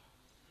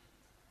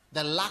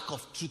the lack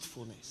of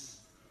truthfulness.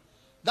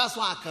 That's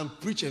why I can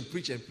preach and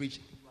preach and preach.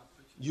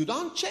 You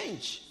don't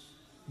change.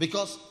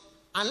 Because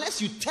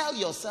unless you tell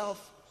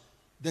yourself,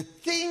 the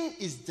thing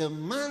is the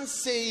man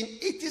saying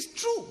it is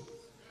true.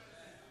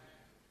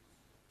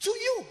 To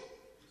you.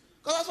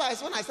 Because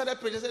that's why when I started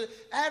preaching, I said,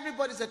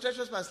 everybody's a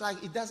treacherous man. It's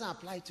like, it doesn't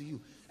apply to you.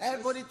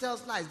 Everybody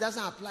tells lies, it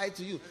doesn't apply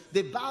to you.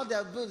 They bow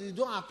their bills, it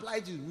don't apply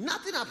to you.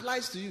 Nothing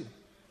applies to you.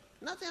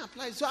 Nothing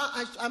applies. So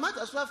I might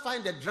as well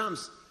find the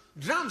drums.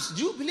 Drums,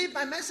 do you believe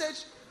my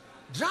message?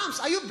 Drums,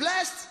 are you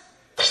blessed?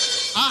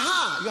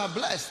 Aha, you are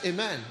blessed.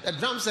 Amen. The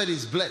drum said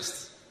he's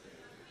blessed.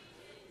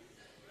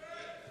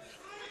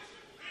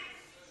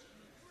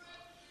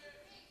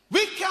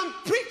 We can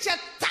preach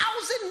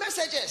 1,000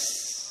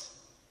 messages.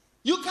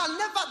 You can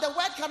never, the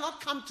word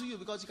cannot come to you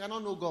because you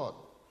cannot know God.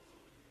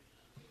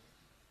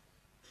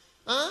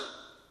 Huh?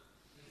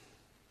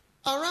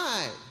 All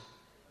right.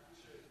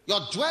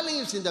 Your dwelling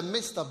is in the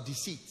midst of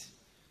deceit.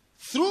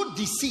 Through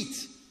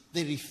deceit,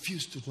 they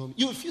refuse to know me.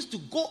 You refuse to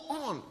go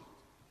on.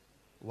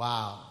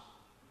 Wow.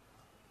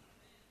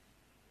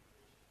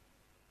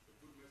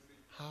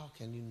 How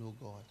can you know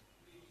God?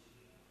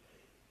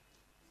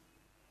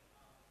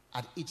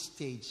 At each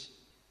stage,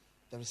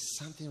 there is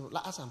something,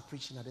 as I'm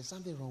preaching, there's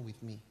something wrong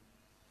with me.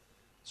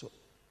 So,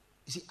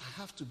 you see, I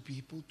have to be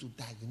able to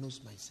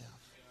diagnose myself.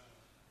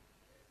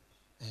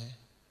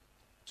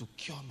 To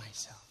cure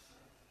myself.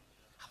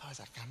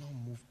 Otherwise, I cannot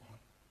move on.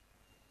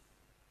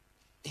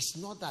 It's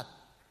not that.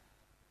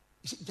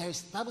 You see,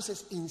 the Bible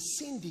says, in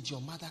sin did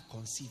your mother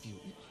conceive you.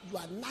 You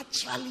are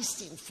naturally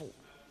sinful.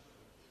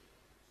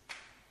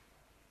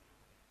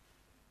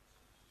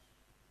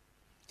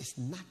 It's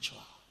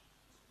natural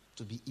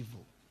to be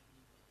evil.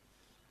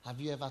 Have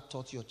you ever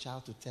taught your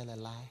child to tell a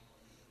lie?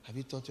 Have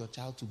you taught your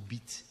child to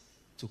beat,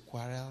 to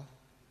quarrel?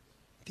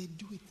 They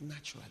do it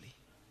naturally.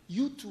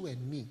 You too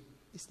and me.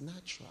 It's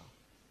natural.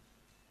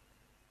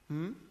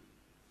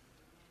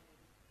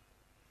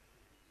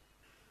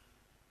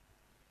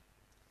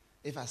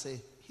 If I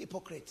say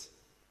hypocrite,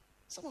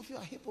 some of you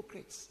are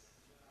hypocrites.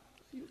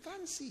 You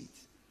can't see it.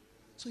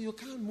 So you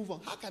can't move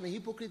on. How can a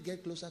hypocrite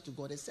get closer to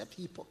God except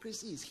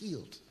hypocrisy is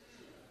healed?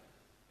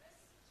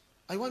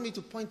 I want me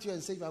to point to you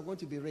and say you are going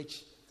to be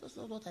rich. That's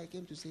not what I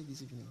came to say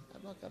this evening.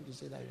 I've not come to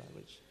say that you are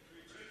rich.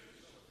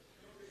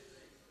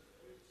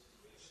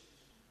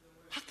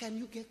 How can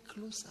you get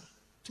closer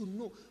to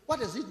know? What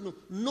does it know?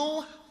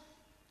 Know,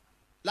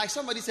 like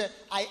somebody said,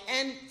 I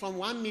earn from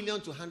 1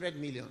 million to 100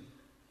 million.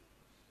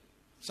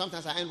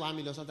 Sometimes I earn 1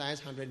 million, sometimes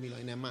I earn 100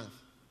 million in a month.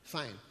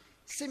 Fine.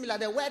 Similar,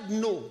 the word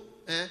know,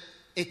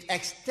 it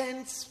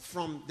extends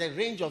from the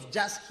range of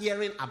just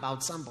hearing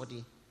about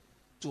somebody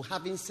to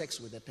having sex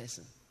with a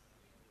person.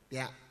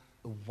 There are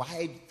a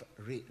wide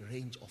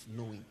range of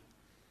knowing.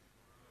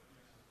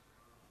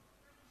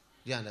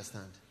 Do you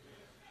understand?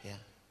 Yeah.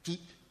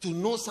 To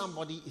know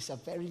somebody is a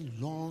very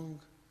long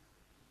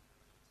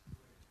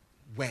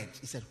word.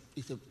 It's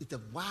a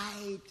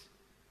wide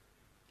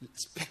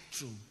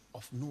spectrum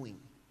of knowing.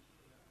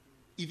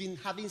 Even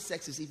having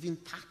sex is even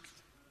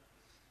packed.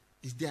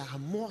 There are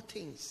more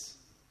things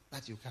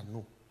that you can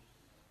know.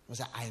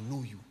 I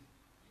know you.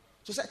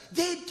 So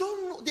they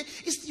don't know.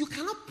 You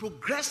cannot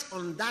progress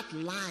on that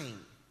line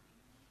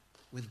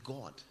with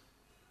God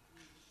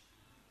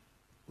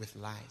with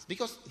lies.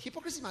 Because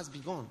hypocrisy must be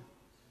gone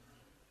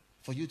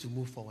for you to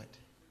move forward.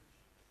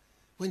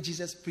 When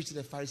Jesus preached to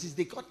the Pharisees,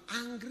 they got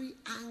angry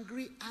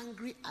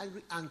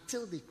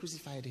until they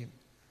crucified him.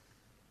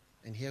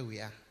 And here we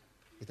are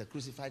with a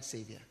crucified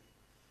Savior.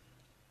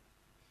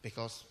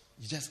 Because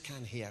you just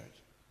can't hear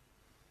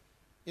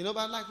it.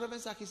 But like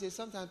Reverend Saki says,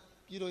 sometimes,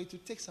 it will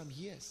take some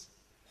years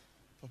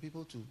for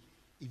people to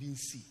even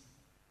see.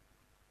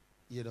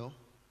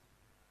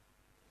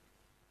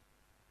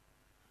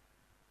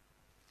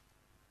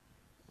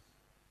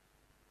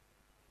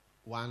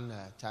 One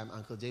time,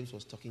 Uncle James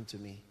was talking to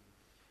me,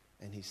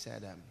 and he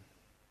said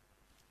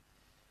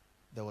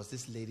there was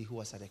this lady who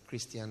was at a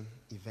Christian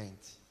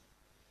event,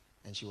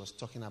 and she was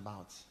talking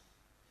about,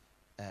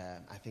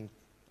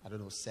 I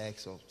don't know,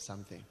 sex or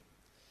something.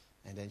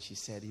 And then she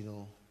said,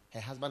 her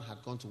husband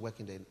had gone to work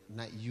in the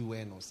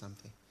UN or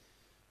something.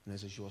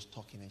 So she was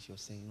talking and she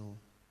was saying,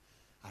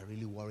 I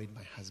really worried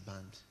my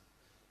husband.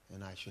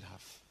 I should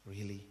have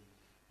really,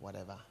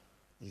 whatever.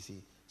 You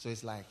see. So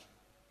it's like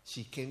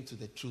she came to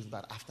the truth,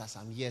 but after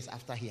some years,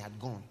 after he had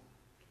gone.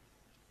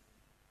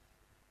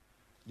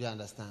 Do you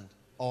understand?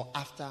 Or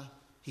after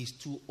he's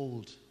too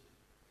old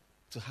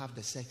to have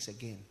the sex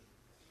again.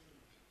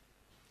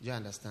 Do you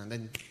understand?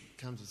 Then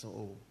comes to say,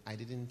 I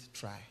didn't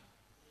try.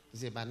 You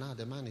say, but now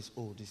the man is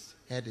old. His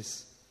head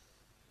is,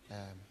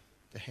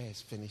 the hair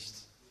is finished.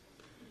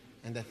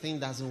 And the thing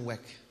doesn't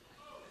work.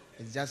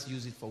 It's just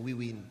use it for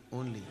wee-wee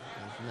only.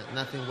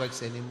 Nothing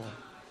works anymore.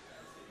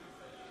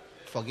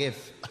 Forgive.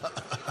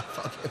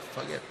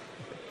 Forgive.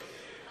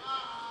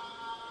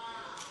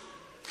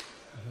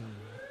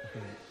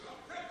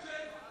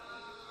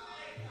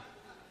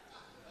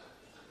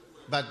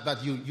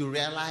 But you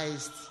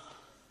realized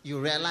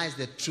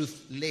the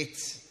truth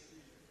late.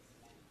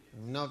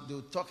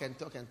 You talk and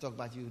talk and talk,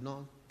 but you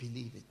not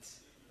believe it.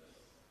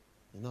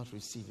 You not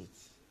receive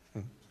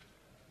it.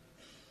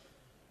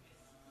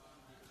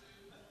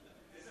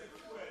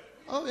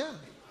 Oh yeah.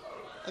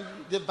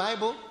 The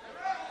Bible.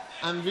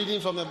 I'm reading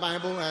from the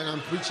Bible and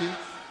I'm preaching.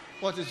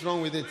 What is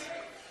wrong with it?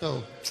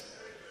 Oh.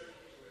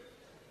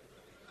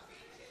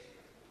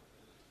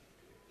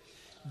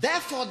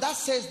 Therefore, that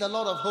says the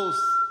Lord of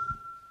hosts,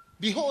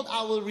 behold,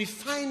 I will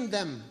refine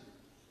them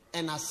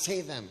and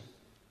assay them.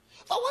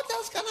 But what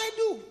else can I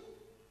do?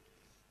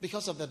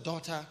 Because of the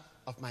daughter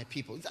of my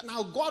people.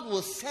 Now God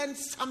will send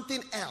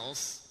something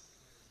else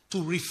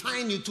to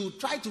refine you, to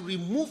try to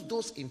remove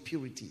those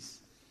impurities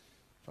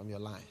from your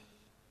life.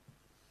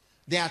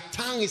 Their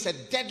tongue is a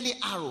deadly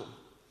arrow.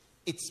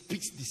 It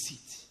speaks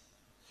deceit.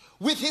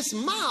 With his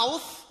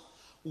mouth,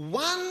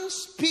 one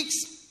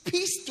speaks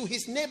peace to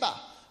his neighbor,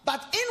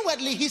 but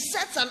inwardly he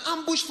sets an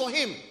ambush for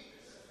him.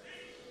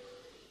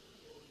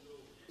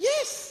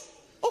 Yes.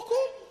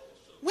 Okay.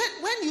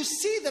 When you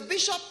see the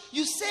bishop,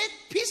 you say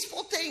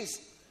peaceful things,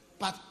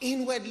 but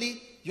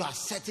inwardly you are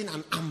setting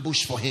an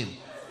ambush for him.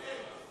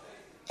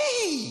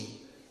 Hey,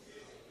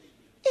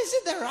 is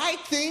it the right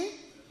thing?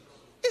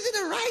 Is it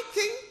the right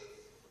thing?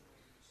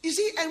 You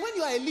see, and when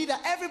you are a leader,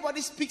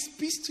 everybody speaks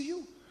peace to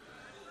you.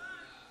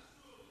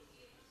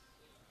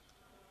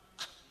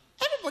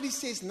 Everybody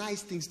says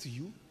nice things to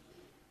you.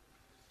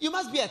 You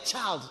must be a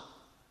child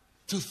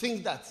to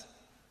think that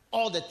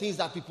all the things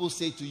that people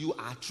say to you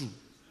are true.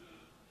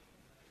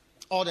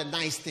 All the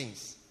nice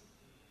things.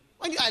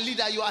 When you are a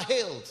leader, you are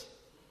hailed.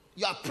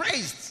 You are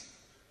praised.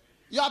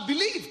 You are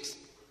believed.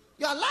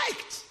 You are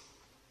liked.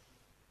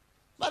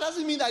 But that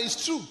doesn't mean that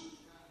it's true.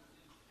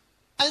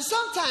 And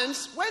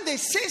sometimes when they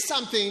say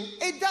something,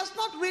 it does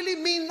not really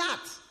mean that.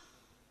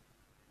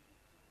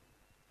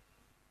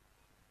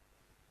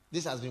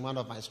 This has been one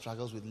of my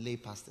struggles with lay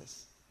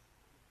pastors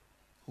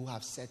who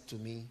have said to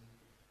me,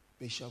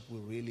 Bishop, we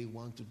really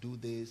want to do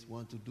this,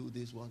 want to do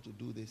this,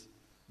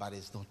 but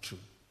it's not true.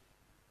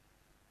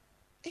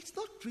 It's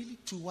not really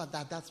true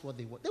that's what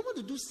they want. They want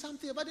to do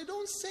something, but they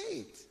don't say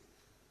it.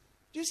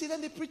 Do you see?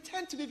 Then they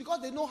pretend to be,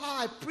 because they know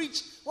how I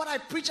preach, what I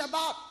preach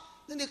about.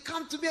 Then they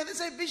come to me and they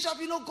say, Bishop,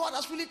 God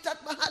has really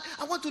touched my heart.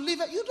 I want to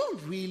leave it. You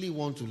don't really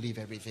want to leave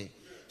everything.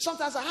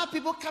 Sometimes I have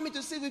people coming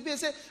to sit with me and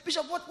say,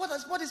 Bishop,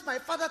 what is my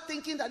father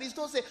thinking that he's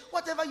not saying?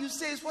 Whatever you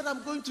say is what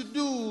I'm going to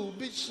do,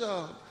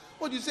 Bishop.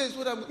 What you say is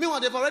what I'm... Meanwhile,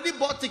 they've already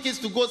bought tickets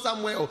to go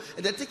somewhere,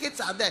 and the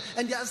tickets are there,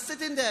 and they are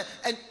sitting there,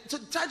 and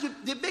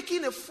they're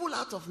making a fool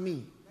out of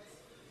me.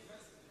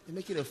 They're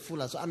making a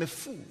fool out of me. So I'm a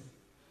fool.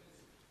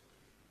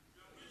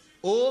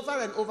 Over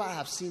and over, I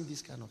have seen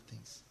these kind of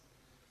things.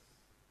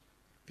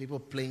 People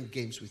playing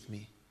games with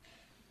me.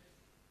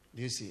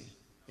 Do you see?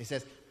 It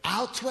says,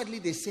 outwardly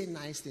they say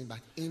nice things, but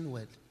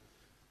inward,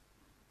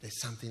 there's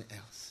something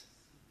else.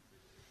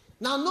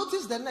 Now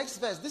notice the next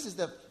verse. This is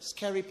the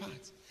scary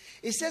part.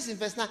 It says in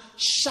verse 9,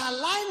 shall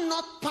I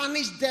not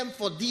punish them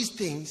for these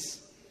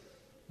things,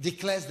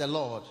 declares the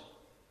Lord.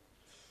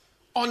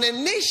 On a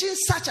nation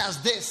such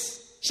as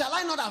this, shall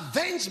I not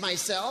avenge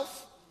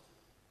myself?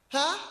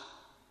 Huh?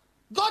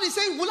 God is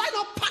saying, will I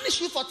not punish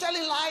you for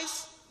telling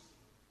lies?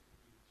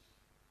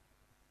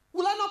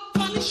 Will I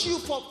not punish you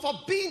for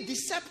being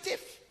deceptive?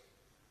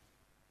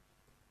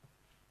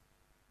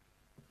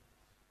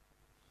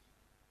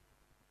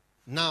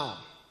 Now,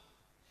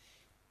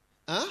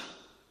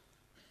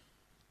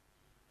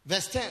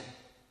 verse 10.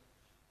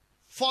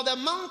 For the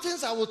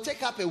mountains I will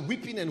take up a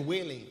weeping and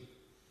wailing,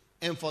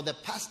 and for the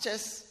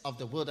pastures of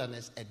the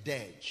wilderness a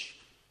dirge.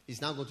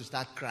 He's now going to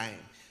start crying,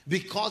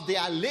 because they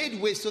are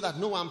laid waste so that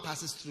no one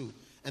passes through,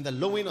 and the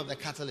lowing of the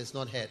cattle is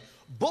not heard.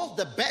 Both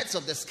the birds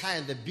of the sky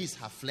and the beasts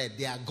have fled.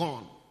 They are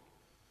gone.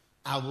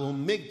 I will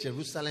make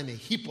Jerusalem a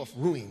heap of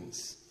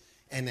ruins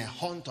and a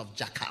haunt of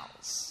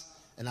jackals.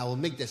 And I will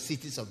make the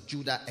cities of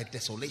Judah a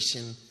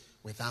desolation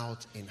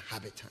without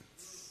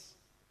inhabitants.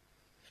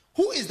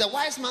 Who is the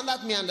wise man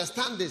that may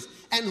understand this?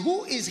 And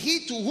who is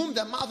he to whom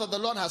the mouth of the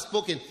Lord has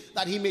spoken,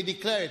 that he may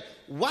declare it?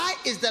 Why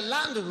is the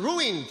land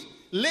ruined,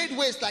 laid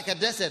waste like a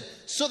desert,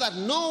 so that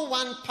no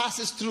one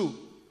passes through?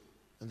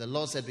 And the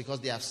Lord said,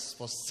 because they have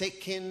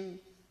forsaken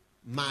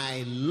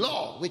my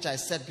law, which I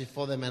set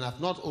before them, and have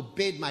not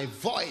obeyed my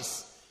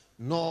voice,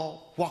 nor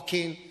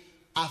walking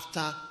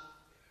after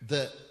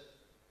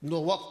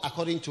nor walk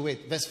according to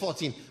it. Verse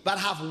 14. But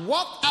have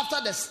walked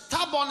after the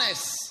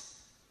stubbornness.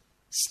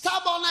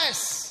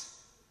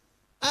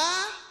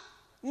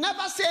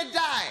 Never say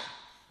die.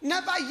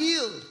 Never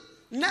yield.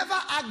 Never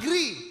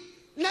agree.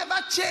 Never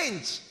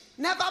change.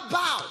 Never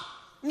bow.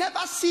 Never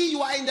see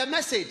you are in the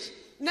message.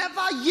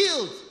 Never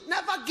yield.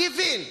 Never give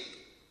in.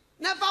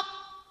 Never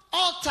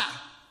alter.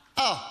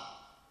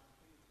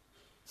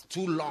 It's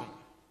too long.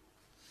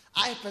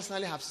 I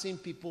personally have seen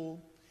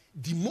people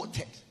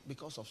demoted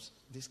because of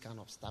this kind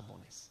of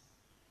stubbornness.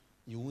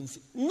 You won't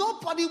see.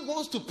 Nobody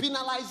wants to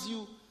penalize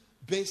you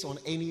based on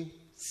any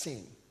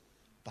sin,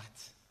 but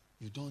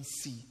you don't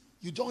see,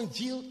 you don't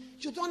yield,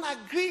 you don't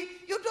agree,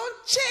 you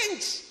don't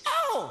change.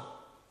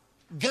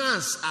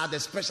 Guns are the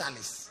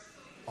specialists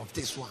of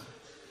this one.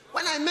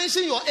 When I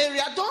mention your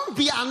area, don't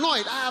be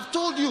annoyed. I have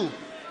told you.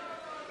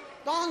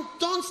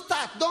 Don't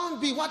start.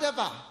 Don't be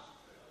whatever.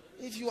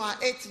 If you are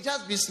 8,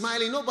 just be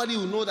smiling. Nobody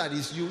will know that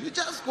it's you. You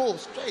just go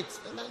straight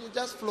and then you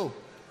just flow.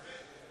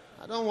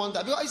 I don't want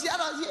that. Because you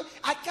see,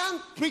 I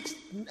can't preach.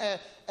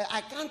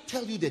 I can't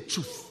tell you the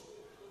truth.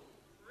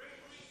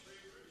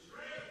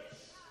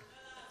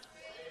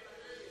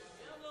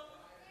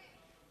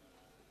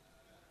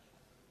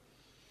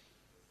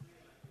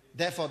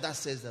 Therefore, that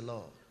says the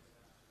Lord.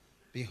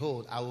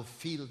 Behold, I will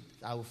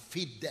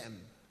feed them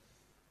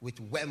with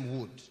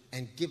wormwood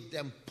and give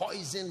them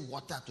poison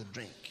water to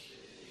drink.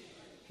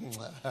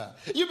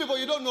 You people,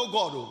 you don't know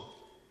God.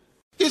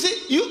 You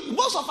see,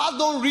 most of us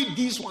don't read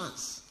these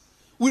ones.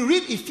 We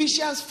read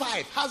Ephesians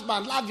 5.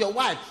 Husband, love your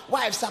wife.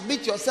 Wife,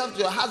 submit yourself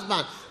to your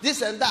husband.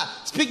 This and that.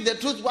 Speak the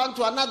truth one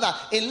to another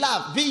in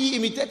love. Be ye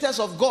imitators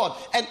of God.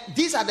 And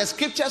these are the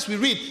scriptures we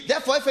read.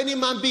 Therefore, if any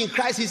man be in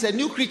Christ, he is a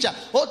new creature.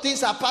 All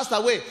things are passed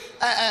away.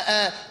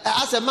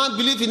 As a man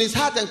believes in his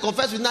heart and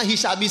confess with his mouth, he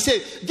shall be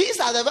saved. These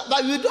are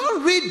but we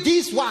don't read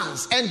these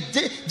ones. And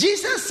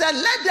Jesus said,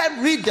 let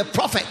them read the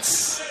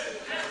prophets,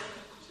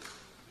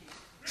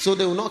 so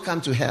they will not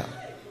come to hell.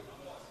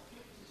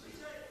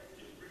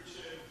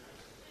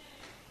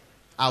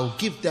 I'll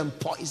give them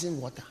poison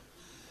water.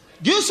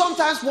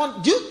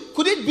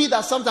 Could it be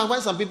that sometimes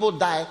when some people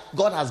die,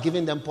 God has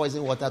given them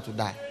poison water to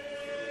die?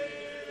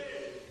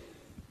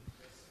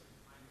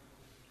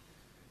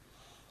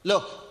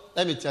 Look,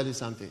 let me tell you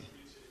something.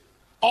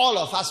 All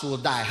of us will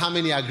die. How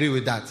many agree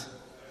with that?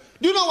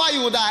 Do you know why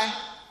you will die?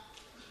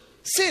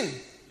 Sin.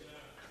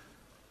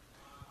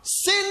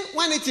 Sin,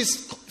 when it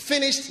is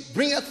finished,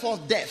 bringeth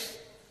forth death.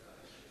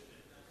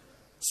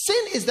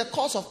 Sin is the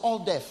cause of all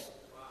death.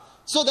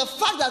 So the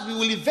fact that we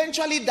will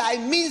eventually die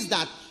means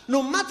that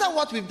no matter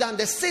what we've done,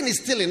 the sin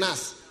is still in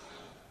us.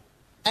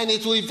 And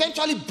it will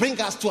eventually bring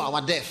us to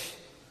our death.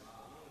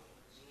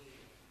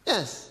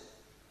 Yes.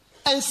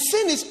 And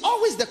sin is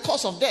always the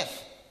cause of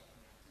death.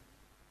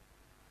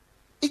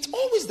 It's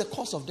always the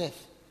cause of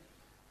death.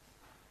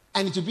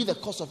 And it will be the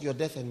cause of your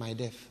death and my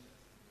death.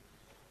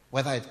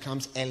 Whether it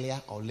comes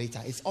earlier or later,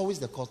 it's always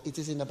the cause. It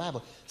is in the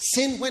Bible.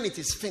 Sin, when it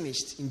is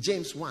finished, in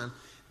James 1,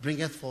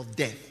 bringeth forth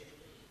death.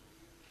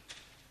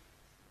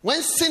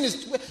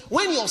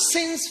 When your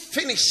sins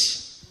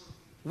finish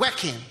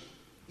working,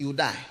 you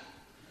die.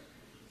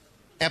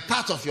 A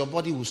part of your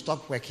body will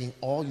stop working,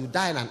 or you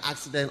die in an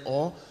accident,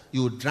 or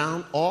you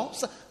drown,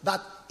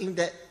 but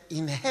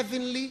in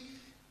heavenly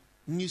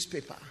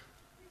newspaper,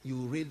 you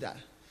read that.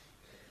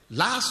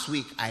 Last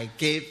week I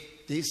gave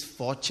these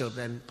 4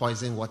 children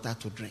poison water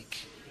to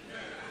drink.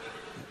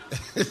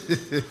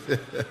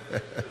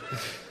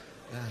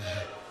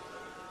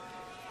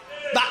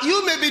 But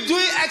you may be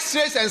doing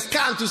x-rays and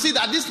scans to see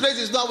that this place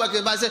is not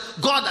working. But I say,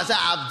 God has said,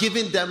 I've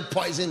given them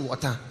poison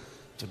water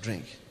to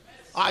drink.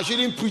 I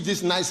shouldn't preach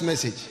this nice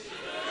message.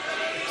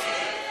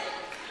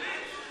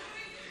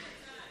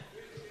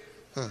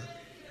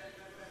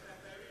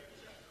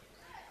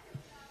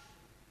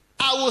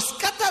 I will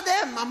scatter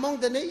them among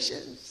the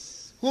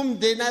nations, whom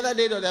they neither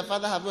did nor their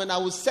father have known. I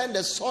will send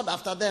a sword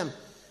after them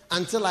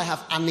until I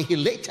have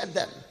annihilated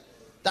them.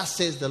 That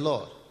says the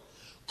Lord.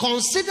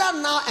 Consider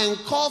now and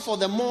call for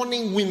the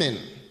mourning women,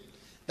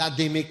 that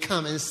they may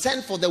come, and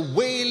send for the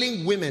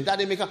wailing women, that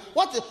they may come.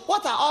 What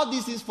are all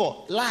these things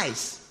for?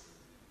 Lies.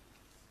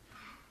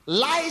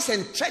 Lies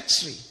and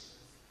treachery.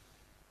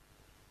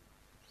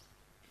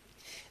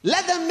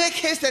 Let them make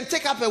haste and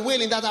take up a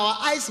wailing, that our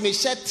eyes may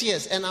shed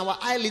tears and our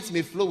eyelids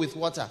may flow with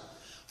water.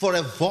 For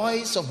a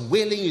voice of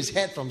wailing is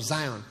heard from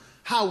Zion.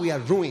 How we are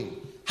ruined.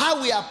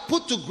 How we are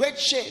put to great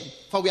shame,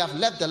 for we have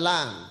left the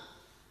land.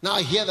 Now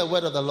hear the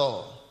word of the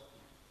Lord.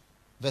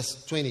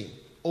 Verse 20.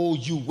 Oh,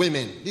 you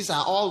women. These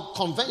are all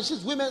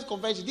conventions, women's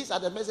conventions. These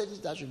are the messages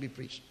that should be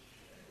preached.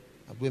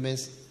 Women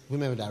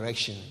with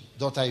direction.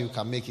 Daughter, you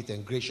can make it,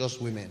 and gracious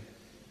women.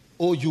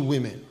 Oh, you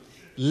women.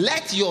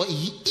 Let your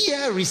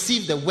ear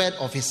receive the word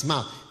of his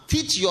mouth.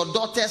 Teach your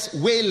daughters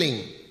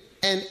wailing,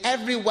 and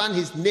everyone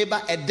his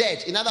neighbor a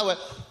dirge. In other words,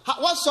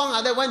 what song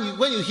are there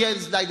when you hear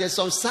this, like there's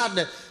some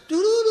sadness?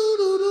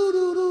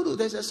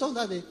 There's a song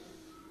that they...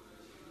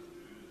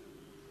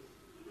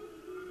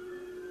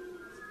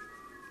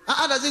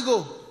 How does it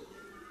go?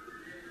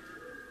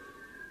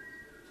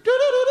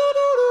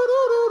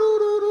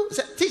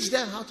 Teach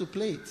them how to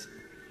play it.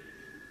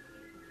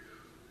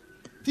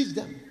 Teach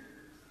them.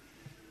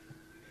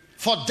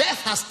 For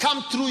death has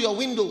come through your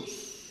windows.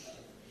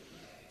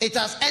 It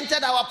has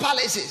entered our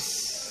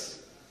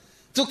palaces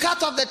to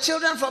cut off the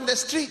children from the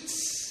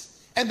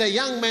streets and the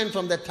young men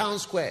from the town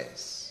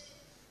squares.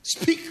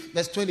 Speak,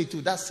 verse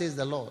 22, that says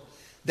the Lord.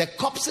 The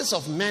corpses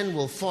of men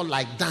will fall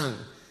like dung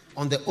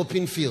on the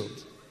open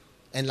field,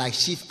 and like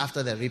sheep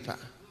after the reaper.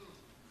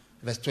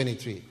 Verse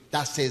 23,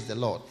 that says the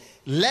Lord.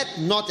 Let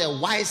not a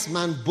wise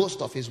man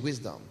boast of his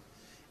wisdom,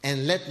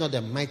 and let not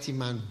a mighty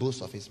man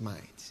boast of his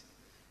might,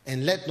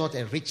 and let not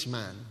a rich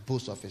man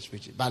boast of his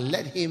riches, but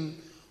let him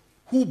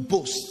who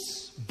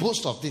boasts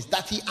boast of this,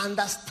 that he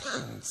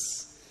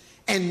understands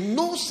and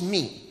knows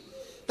me,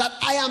 that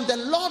I am the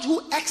Lord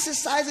who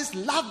exercises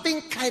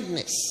loving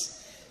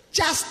kindness,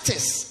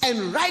 justice,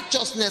 and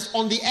righteousness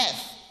on the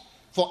earth,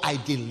 for I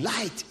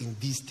delight in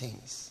these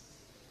things.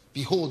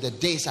 Behold, the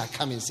days are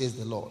coming, says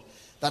the Lord,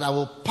 that I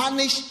will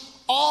punish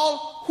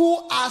all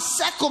who are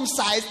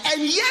circumcised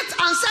and yet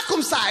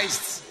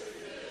uncircumcised.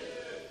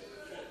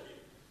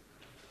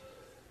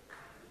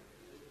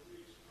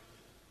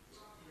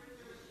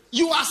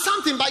 You are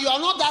something, but you are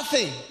not that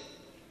thing.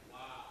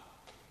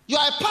 You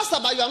are a pastor,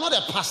 but you are not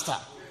a pastor.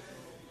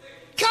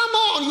 Come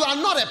on, you are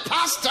not a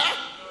pastor.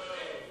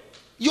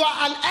 You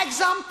are an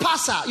exam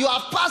passer. You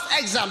have passed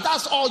exam.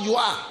 That's all you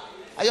are.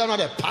 And you are not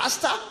a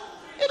pastor.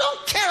 You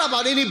don't care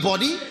about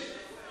anybody. You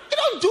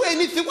don't do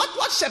anything.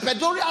 What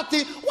shepherdorial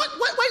thing?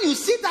 When you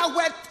see that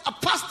word, a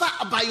pastor,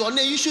 by your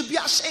name, you should be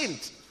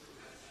ashamed.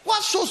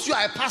 What shows you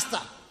are a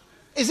pastor?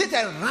 Is it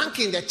a rank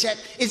in the church?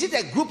 Is it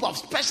a group of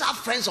special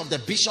friends of the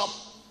bishop?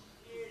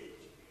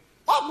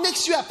 What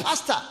makes you a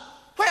pastor?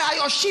 Where are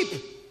your sheep?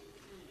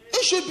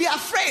 You should be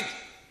afraid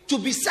to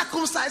be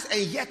circumcised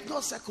and yet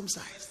not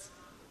circumcised.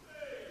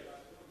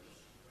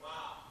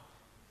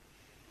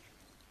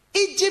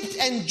 Egypt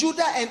and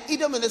Judah and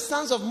Edom and the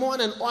sons of Moab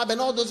and Moab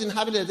and all those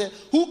inhabitants there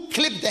who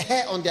clip the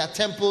hair on their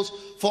temples,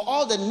 for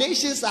all the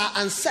nations are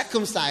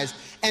uncircumcised,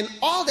 and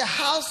all the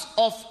house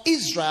of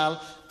Israel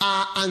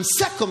are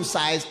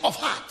uncircumcised of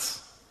heart.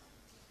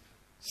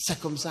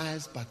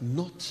 Circumcised but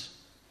not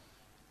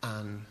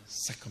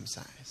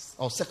uncircumcised.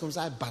 Or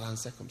circumcised but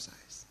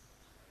uncircumcised.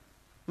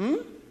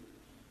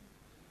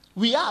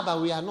 We are,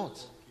 but we are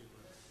not.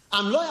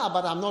 I'm loyal,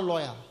 but I'm not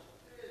loyal.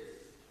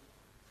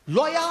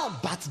 Loyal,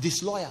 but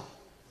disloyal.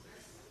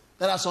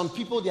 There are some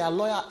people, they are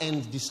loyal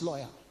and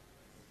disloyal.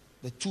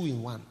 The two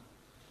in one.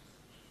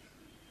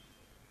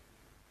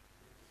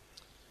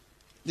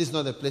 This is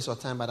not the place or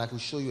time, but I could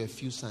show you a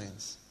few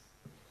signs.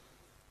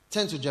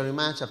 Turn to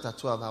Jeremiah chapter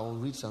 12. I will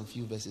read some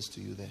few verses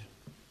to you there.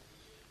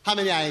 How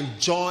many are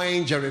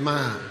enjoying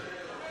Jeremiah?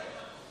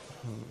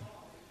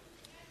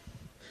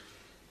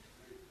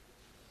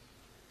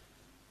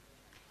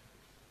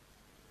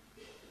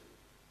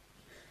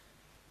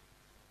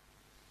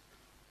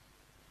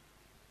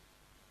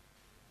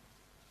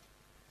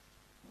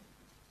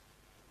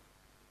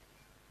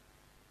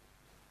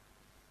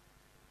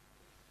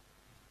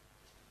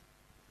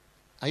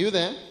 Are you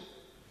there?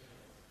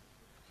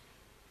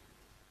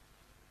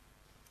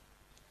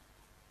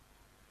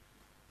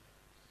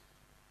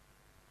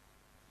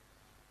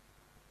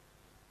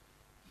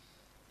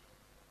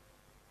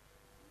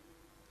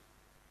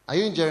 Are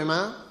you in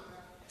Jeremiah?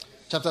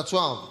 Chapter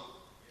 12.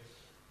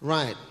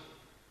 Right.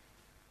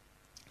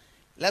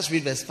 Let's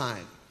read verse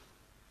 5.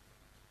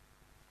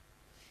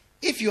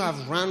 If you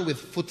have run with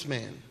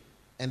footmen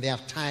and they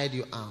have tired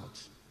you out,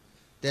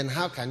 then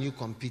how can you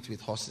compete with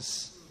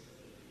horses?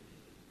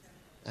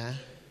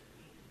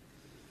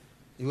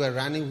 You were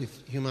running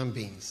with human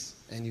beings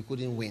and you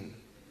couldn't win.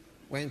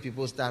 When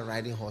people start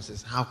riding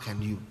horses, how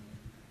can you?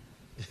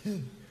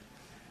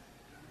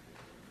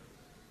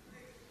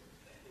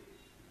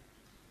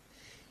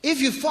 If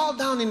you fall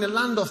down in the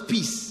land of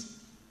peace,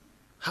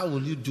 how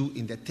will you do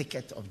in the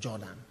thicket of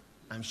Jordan?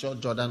 I'm sure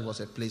Jordan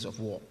was a place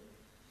of war.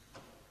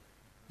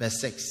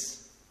 Verse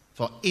 6.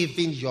 For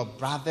even your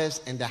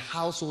brothers and the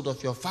household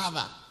of your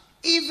father,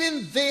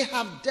 even they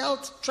have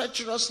dealt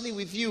treacherously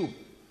with you.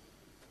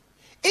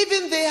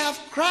 Even they have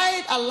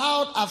cried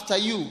aloud after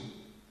you.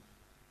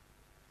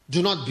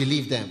 Do not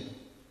believe them,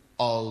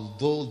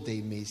 although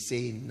they may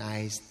say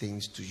nice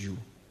things to you.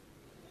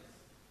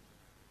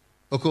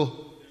 Okay?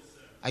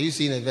 Are you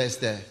seeing a verse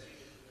there?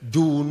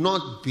 Do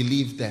not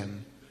believe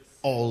them,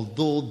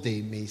 although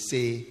they may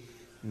say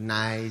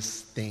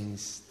nice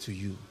things to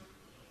you.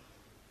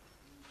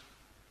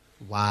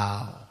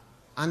 Wow.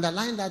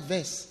 Underline that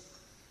verse.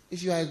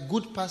 If you are a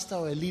good pastor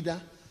or a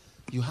leader,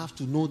 you have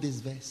to know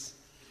this verse.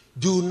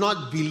 Do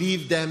not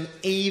believe them,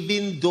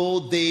 even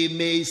though they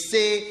may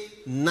say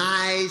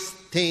nice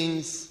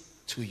things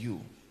to you.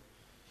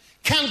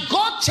 Can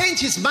God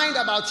change his mind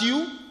about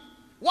you?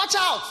 Watch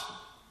out.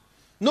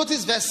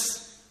 Notice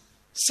verse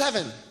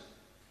 7.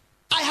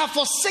 I have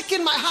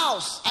forsaken my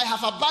house. I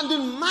have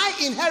abandoned my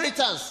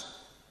inheritance.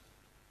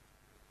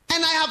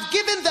 And I have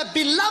given the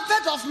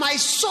beloved of my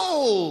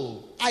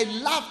soul. I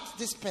loved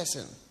this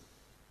person.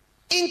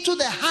 Into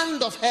the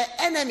hand of her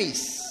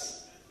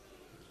enemies.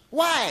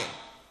 Why?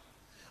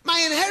 My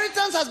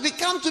inheritance has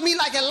become to me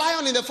like a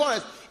lion in the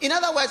forest. In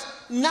other words,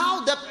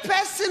 now the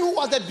person who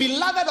was the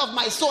beloved of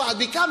my soul has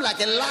become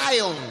like a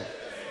lion.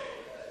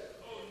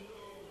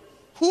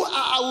 Who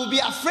I will be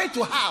afraid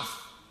to have.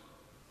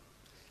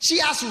 She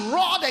has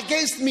roared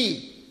against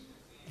me.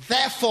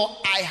 Therefore,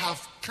 I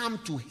have come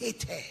to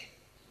hate her.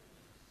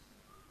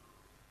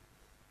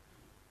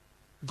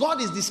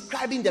 God is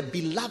describing the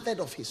beloved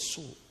of his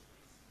soul.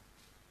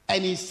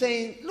 And he's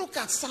saying, look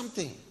at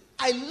something.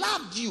 I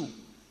loved you.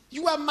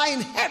 You are my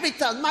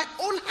inheritance, my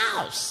own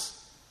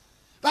house.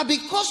 But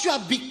because you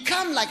have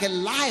become like a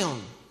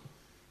lion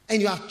and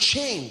you have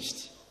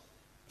changed,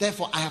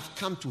 therefore I have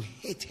come to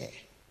hate her.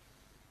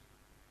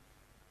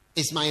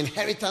 Is my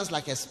inheritance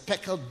like a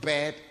speckled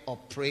bird of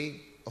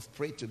prey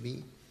to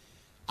me?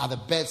 Are the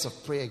birds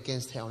of prey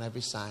against her on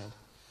every side?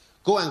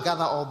 Go and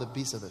gather all the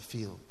beasts of the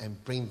field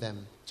and bring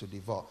them to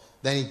devour.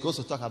 Then he goes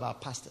to talk about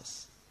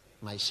pastors,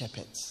 my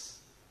shepherds.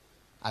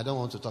 I don't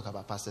want to talk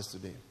about pastors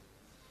today.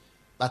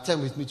 But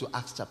turn with me to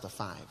Acts chapter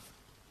 5.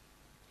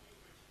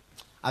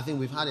 I think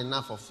we've had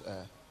enough of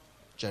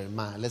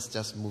Jeremiah. Let's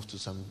just move to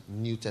some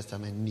New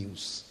Testament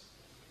news.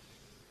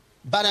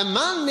 But a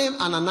man named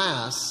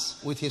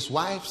Ananias, with his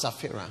wife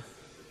Sapphira,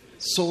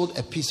 sold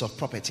a piece of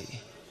property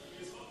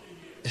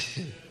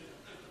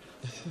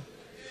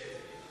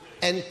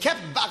and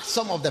kept back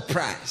some of the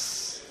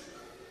price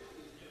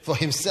for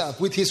himself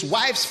with his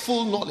wife's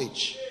full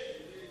knowledge.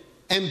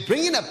 And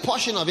bringing a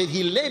portion of it,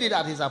 he laid it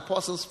at his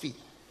apostles' feet.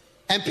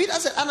 And Peter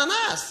said,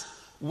 Ananias,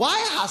 why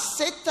has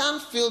Satan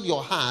filled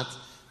your heart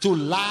to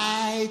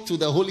lie to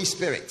the Holy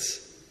Spirit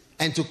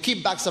and to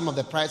keep back some of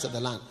the price of the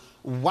land?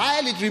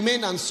 While it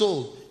remained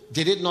unsold,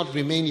 did it not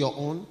remain your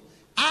own?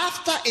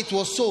 After it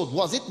was sold,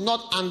 was it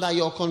not under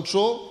your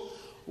control?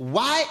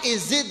 Why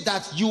is it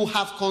that you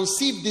have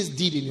conceived this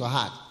deed in your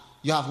heart?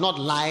 You have not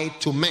lied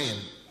to men,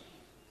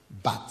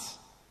 but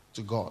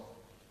to God.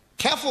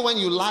 Careful when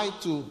you lie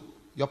to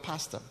your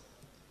pastor.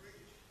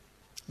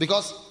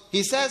 Because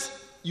he says,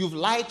 you've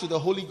lied to the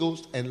Holy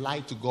Ghost and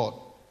lied to God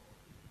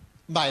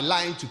by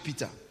lying to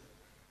Peter.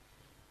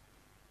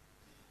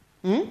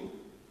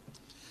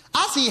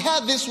 As he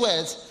heard these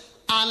words,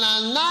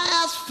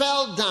 Ananias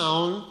fell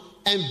down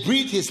and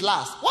breathed his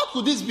last. What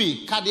could this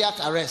be? Cardiac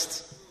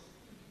arrest.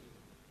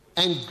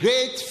 And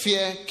great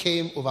fear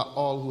came over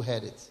all who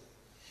heard it.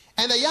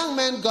 And the young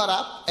man got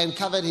up and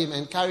covered him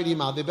and carried him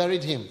out. They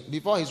buried him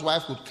before his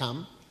wife could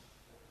come.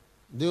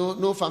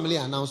 No family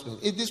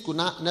announcement. This could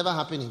never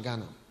happen in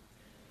Ghana.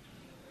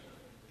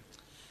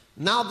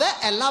 Now there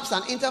elapsed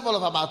an interval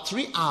of about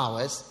 3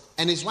 hours,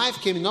 and his wife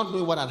came not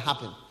knowing what had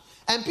happened.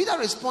 And Peter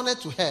responded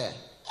to her,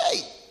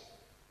 "Hey,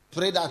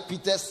 pray that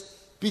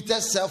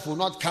Peter's self will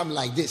not come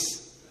like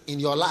this in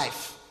your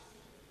life.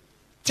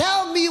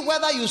 Tell me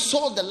whether you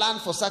sold the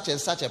land for such and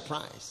such a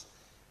price."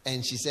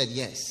 And she said,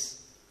 "Yes,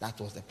 that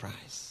was the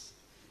price."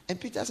 And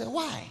Peter said,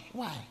 Why?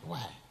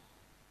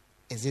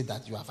 Is it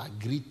that you have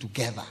agreed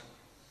together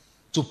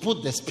to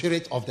put the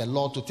Spirit of the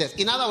Lord to test?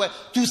 In other words,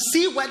 to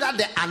see whether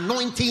the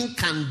anointing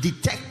can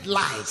detect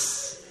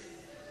lies.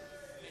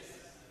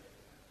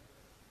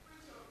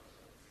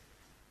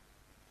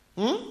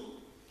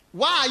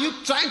 Why are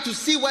you trying to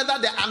see whether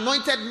the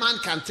anointed man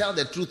can tell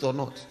the truth or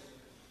not?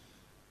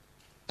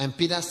 And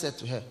Peter said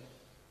to her,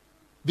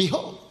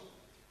 "Behold,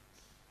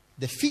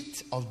 the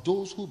feet of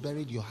those who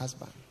buried your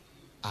husband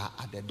are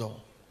at the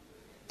door,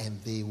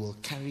 and they will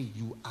carry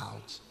you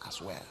out as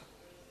well."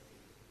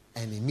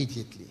 And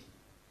immediately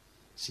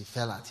she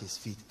fell at his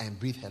feet and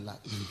breathed her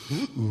last.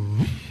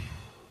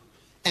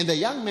 And the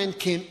young men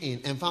came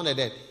in and found her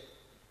dead.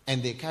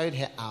 And they carried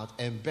her out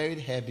and buried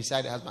her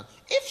beside her husband.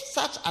 If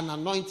such an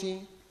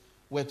anointing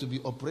were to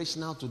be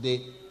operational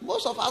today,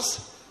 most of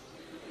us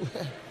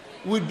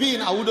would be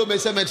in Awudome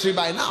Cemetery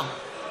by now.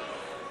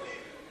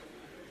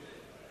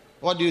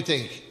 What do you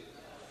think?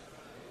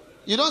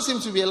 You don't seem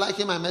to be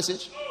liking my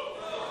message.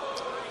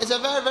 It's a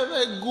very, very,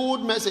 very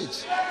good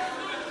message.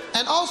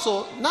 And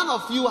also, none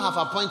of you have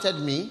appointed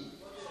me.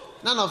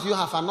 None of you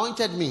have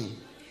anointed me.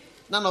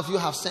 None of you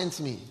have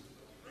sent me.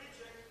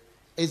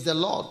 It's the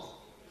Lord.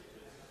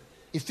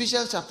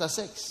 Ephesians chapter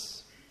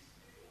 6,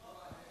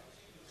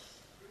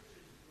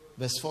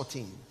 verse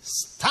 14.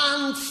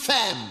 Stand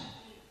firm,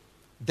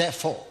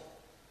 therefore.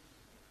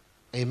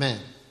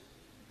 Amen.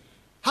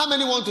 How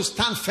many want to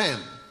stand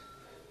firm?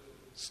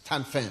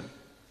 Stand firm.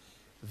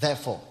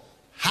 Therefore,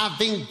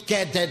 having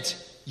girded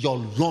your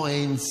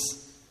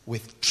loins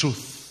with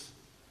truth,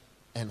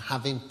 and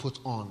having put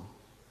on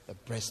the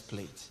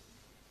breastplate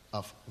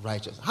of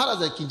righteousness. How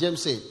does the King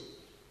James say?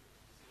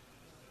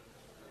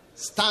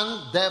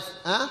 Stand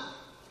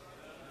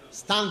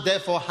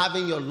therefore,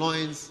 having your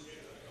loins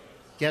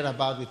girded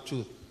about with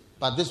truth.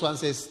 But this one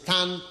says,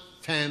 stand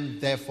firm,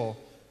 therefore,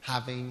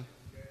 having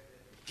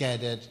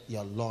girded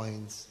your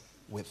loins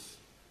with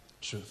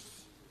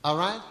truth. All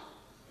right?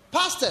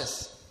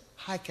 Pastors,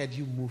 how can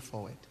you move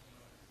forward?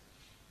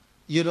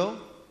 You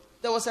know,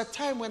 there was a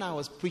time when I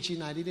was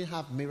preaching, I didn't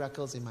have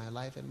miracles in my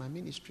life and my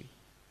ministry.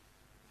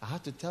 I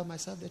had to tell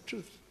myself the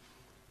truth.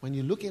 When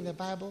you look in the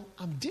Bible,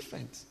 I'm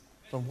different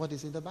from what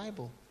is in the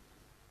Bible.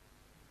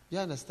 You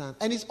understand?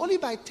 And it's only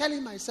by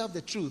telling myself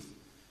the truth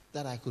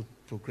that I could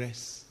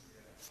progress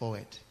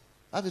forward.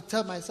 I have to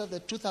tell myself the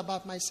truth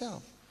about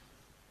myself.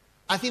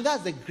 I think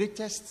that's the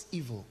greatest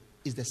evil,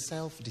 is the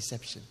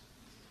self-deception.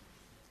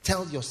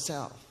 Tell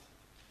yourself.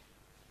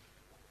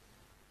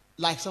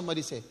 Like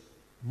somebody said,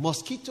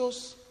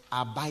 mosquitoes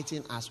are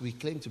biting us. We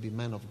claim to be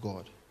men of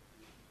God.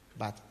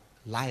 But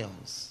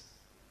lions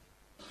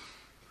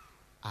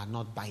are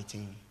not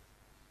biting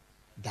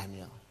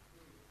Daniel.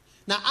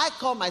 Now, I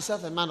call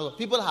myself a man of God.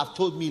 People have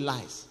told me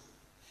lies.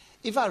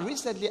 In fact,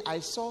 recently I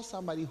saw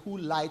somebody who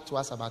lied to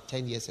us about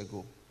 10 years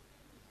ago.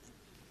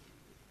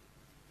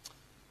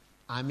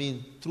 I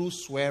mean, through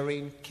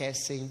swearing,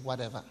 cursing,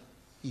 whatever.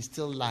 He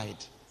still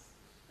lied.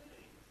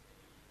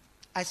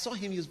 I saw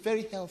him, he was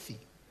very healthy.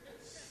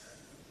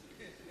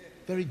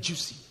 Very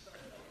juicy.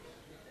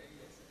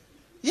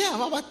 Yeah,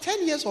 about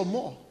 10 years or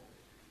more.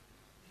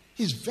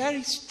 He's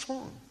very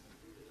strong.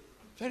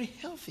 Very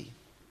healthy.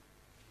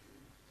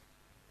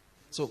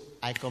 So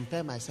I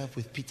compare myself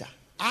with Peter.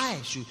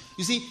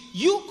 You see,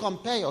 you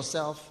compare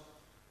yourself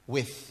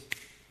with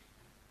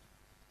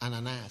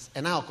Ananias,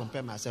 and I'll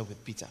compare myself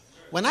with Peter.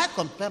 When I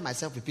compare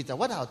myself with Peter,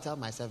 what I'll tell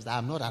myself is that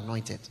I'm not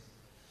anointed.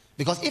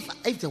 Because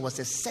if there was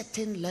a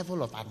certain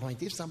level of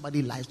anointing, if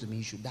somebody lies to me,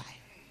 you should die.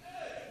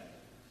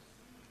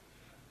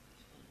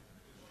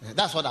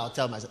 That's what I'll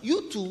tell myself.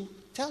 You too,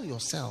 tell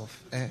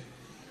yourself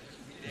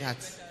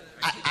that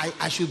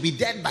I should be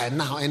dead by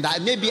now, and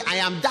maybe I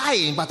am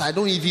dying, but I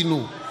don't even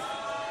know.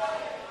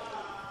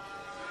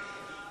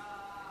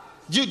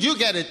 Do you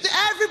get it?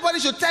 Everybody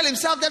should tell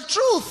himself the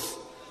truth.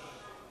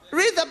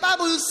 Read the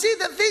Bible, you see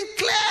the thing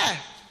clear.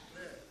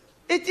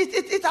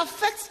 It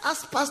affects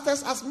us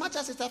pastors as much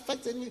as it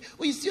affects anyone.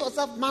 When you see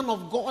yourself man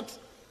of God,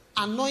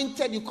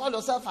 anointed, you call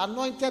yourself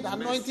anointed,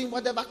 anointing,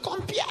 whatever,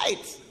 compare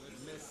it.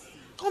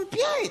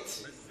 Compare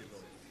it.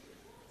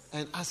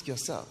 And ask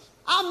yourself,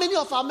 how many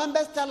of our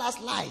members tell us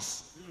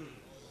lies?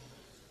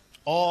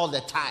 All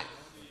the time.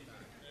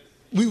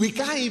 We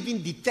can't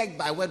even detect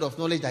by word of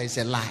knowledge that it's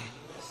a lie.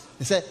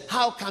 He said,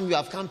 how come you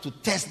have come to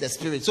test the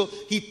Spirit? So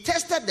he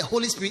tested the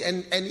Holy Spirit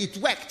and it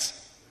worked.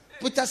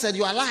 Peter said,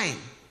 you are lying.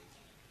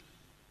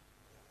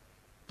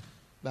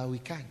 But we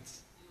can't.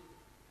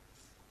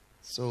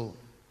 So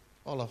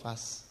all of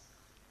us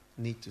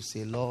need to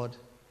say, Lord,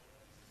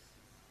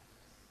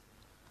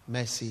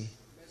 mercy,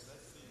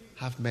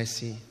 have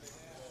mercy.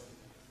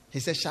 He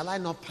said, shall I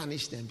not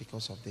punish them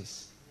because of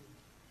this?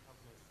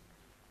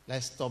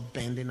 Let's stop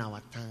bending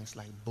our tongues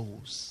like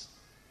bows,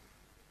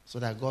 so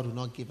that God will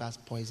not give us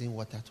poison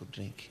water to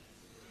drink.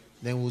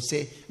 Then we'll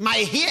say, my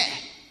hair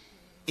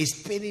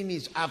is paining me.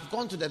 I've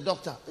gone to the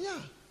doctor. Yeah.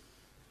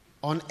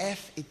 On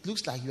earth, it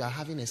looks like you are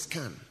having a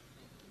scan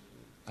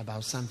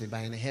about something,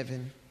 but in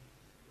heaven,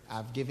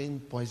 I've given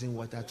poison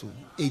water to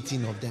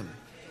 18 of them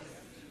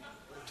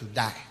to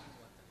die.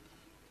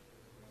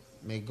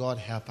 May God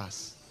help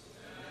us.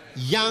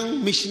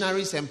 Young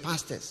missionaries and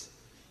pastors,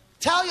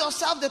 tell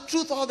yourself the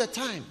truth all the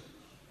time.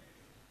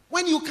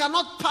 When you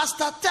cannot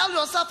pastor, tell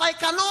yourself, I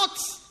cannot.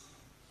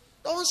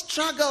 Don't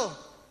struggle.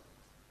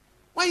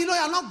 When you know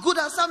you're not good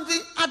at something,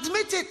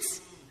 admit it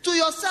to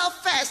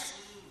yourself first.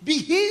 Be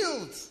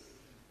healed.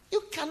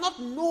 You cannot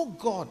know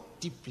God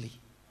deeply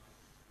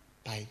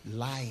by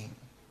lying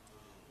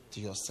to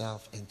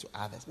yourself and to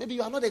others. Maybe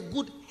you are not a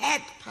good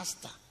head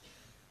pastor,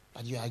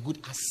 but you are a good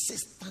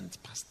assistant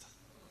pastor.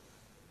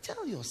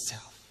 Tell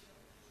yourself.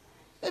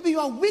 Maybe you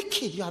are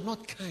wicked, you are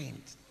not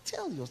kind.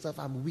 Tell yourself,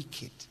 I'm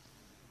wicked.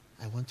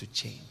 I want to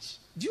change.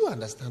 Do you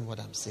understand what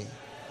I'm saying?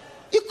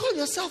 You call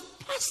yourself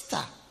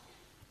pastor.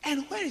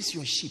 And where is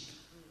your sheep?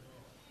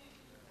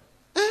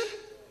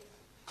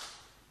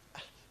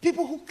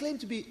 People who claim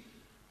to be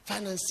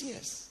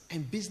financiers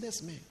and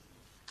businessmen.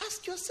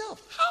 Ask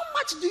yourself, how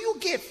much do you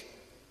give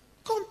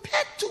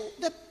compared to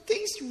the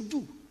things you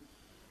do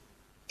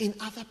in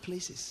other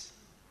places?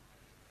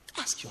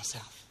 Ask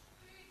yourself.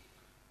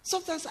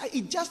 Sometimes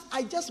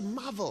I just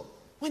marvel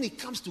when it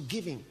comes to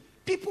giving.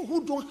 People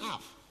who don't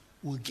have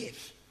will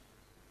give.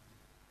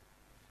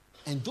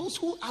 And those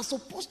who are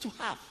supposed to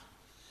have.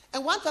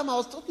 And one time I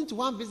was talking to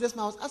one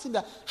businessman, I was asking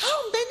that,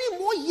 how many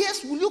more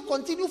years will you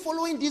continue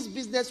following this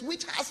business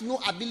which has no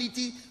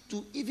ability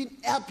to even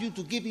help you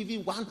to give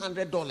even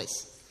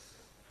 $100?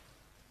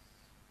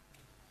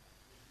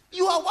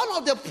 You are one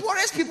of the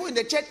poorest people in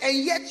the church, and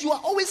yet you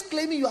are always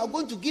claiming you are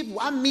going to give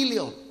 1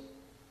 million.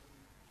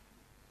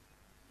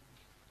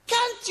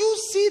 Can't you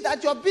see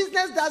that your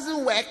business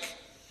doesn't work?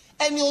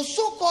 And your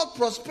so-called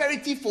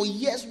prosperity for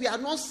years, we are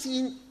not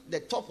seeing the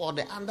top or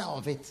the under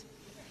of it.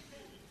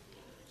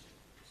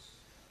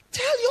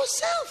 Tell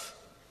yourself.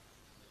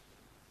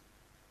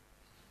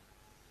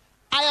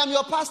 I am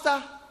your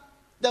pastor.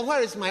 Then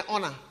where is my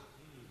honor?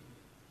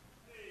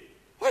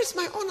 Where is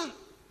my honor?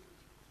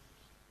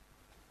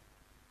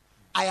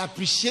 I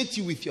appreciate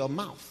you with your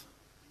mouth.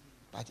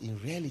 But in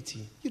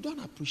reality, you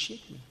don't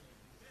appreciate me.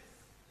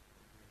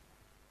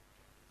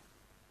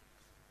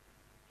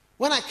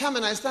 When I come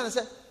and I stand and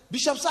say,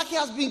 Bishop Saki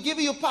has been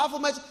giving you powerful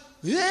message.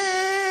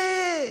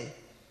 Yay!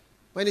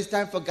 When it's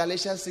time for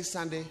Galatians 6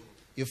 Sunday,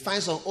 you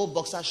find some old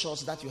boxer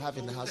shorts that you have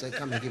in the house and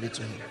come and give it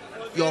to him.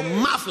 Your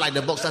mouth like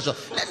the boxer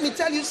shorts. Let me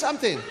tell you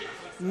something.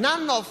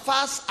 None of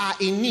us are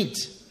in need.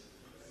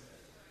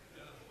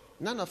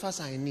 None of us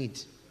are in need.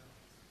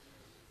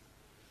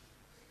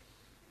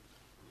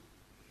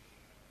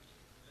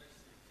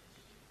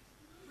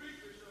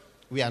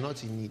 We are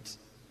not in need.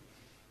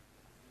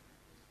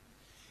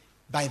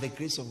 By the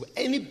grace of God.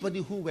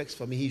 Anybody who works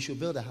for me, he should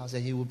build a house,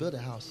 and he will build a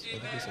house by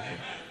the grace of God.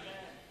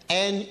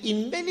 And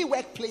in many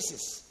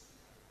workplaces,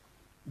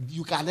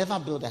 you can never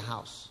build a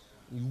house.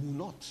 You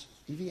will not.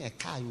 Even a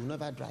car, you will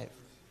never drive.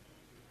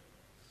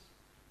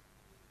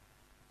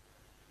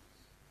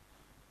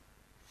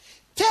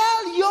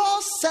 Tell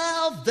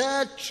yourself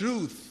the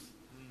truth.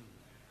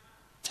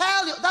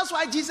 That's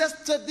why Jesus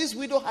said this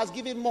widow has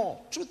given more.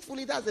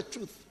 Truthfully, that's the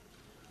truth.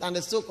 Than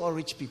the so-called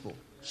rich people.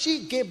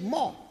 She gave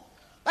more.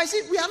 But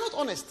see, we are not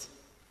honest.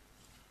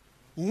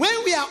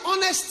 When we are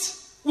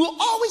honest, we'll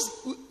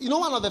always,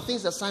 one of the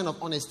things, the sign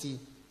of honesty,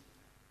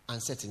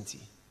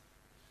 uncertainty.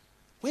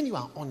 When you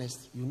are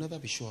honest, you'll never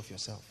be sure of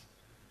yourself.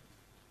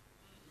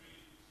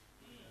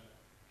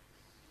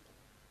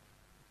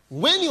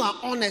 When you are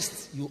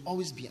honest, you'll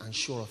always be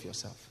unsure of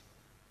yourself.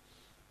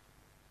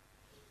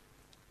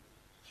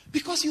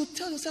 Because you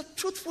tell yourself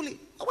truthfully.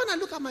 When I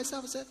look at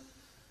myself,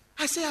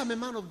 I say I'm a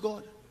man of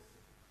God.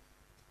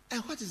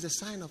 And what is the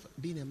sign of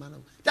being a man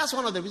of God? That's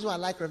one of the reasons why I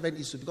like Reverend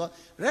Eastwood. Because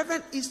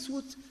Reverend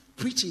Eastwood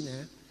preaching,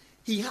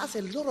 he has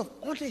a lot of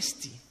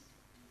honesty.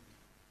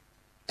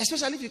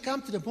 Especially if you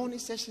come to the morning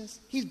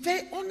sessions. He's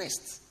very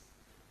honest.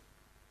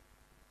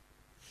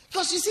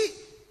 Because you see,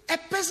 a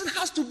person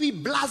has to be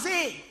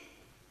blasé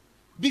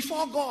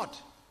before God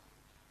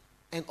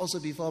and also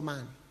before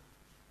man.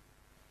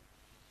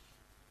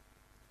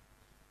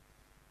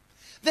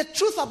 The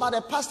truth about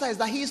a pastor is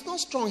that he is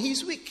not strong, he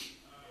is weak.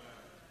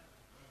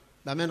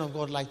 The men of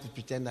God like to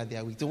pretend that they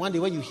are weak. So one day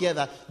when you hear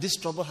that this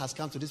trouble has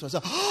come to this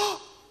person, how?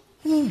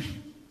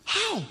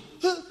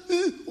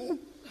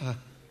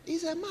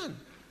 He's a man.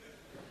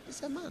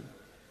 He's a man.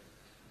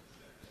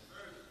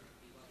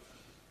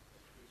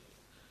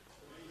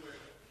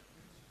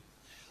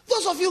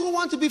 Those of you who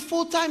want to be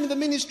full-time in the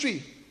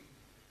ministry,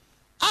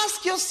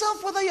 ask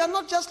yourself whether you are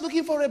not just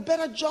looking for a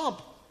better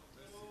job.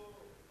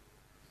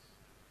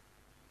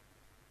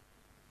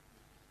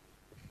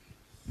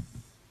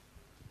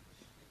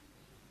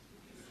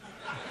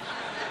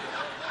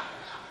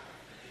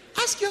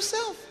 Ask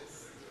yourself,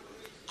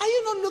 are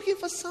you not looking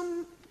for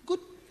some good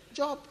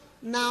job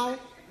now?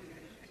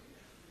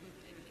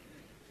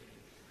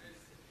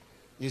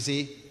 You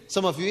see,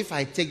 some of you, if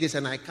I take this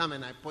and I come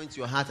and I point to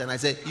your heart and I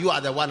say, you are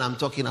the one I'm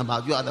talking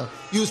about,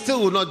 you still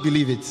will not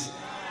believe it.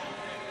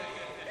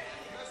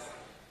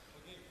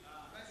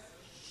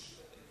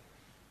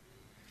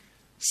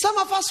 Some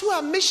of us who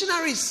are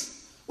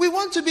missionaries, we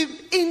want to be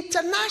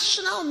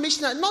international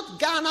missionaries, not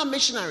Ghana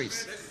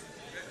missionaries.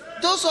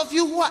 Those of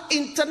you who are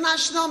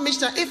international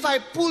missionaries, if I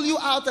pull you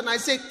out and I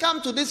say,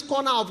 come to this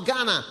corner of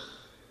Ghana,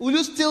 will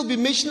you still be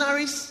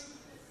missionaries?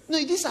 No,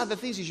 these are the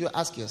things you should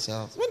ask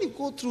yourselves. When you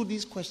go through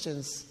these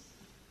questions,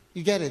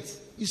 you get it.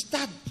 You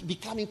start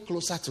becoming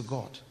closer to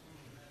God.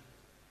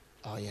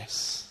 Oh,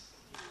 yes.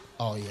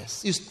 Oh,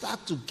 yes. You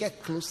start to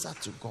get closer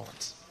to God.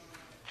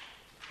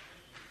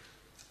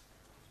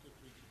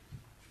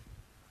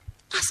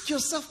 Ask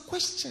yourself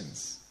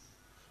questions.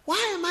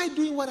 Why am I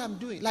doing what I'm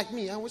doing? Like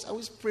me, I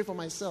always pray for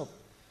myself.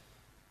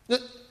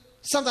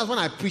 Sometimes when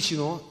I preach,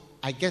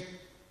 I get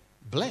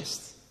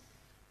blessed.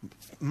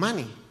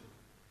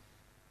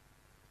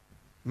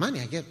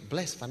 Money, I get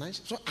blessed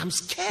financially. So I'm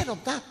scared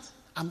of that.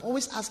 I'm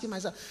always asking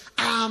myself,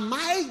 am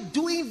I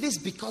doing this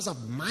because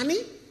of money?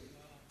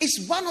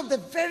 It's one of the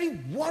very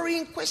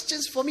worrying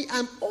questions for me.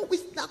 I'm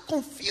always not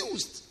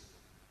confused.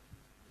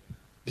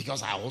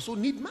 Because I also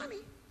need money.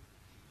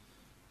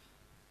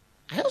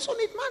 I also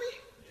need money.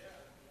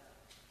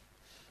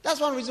 That's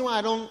one reason why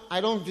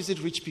I don't visit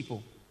rich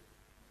people.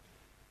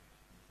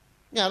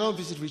 Yeah, I don't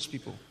visit rich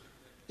people.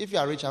 If you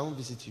are rich, I won't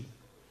visit you.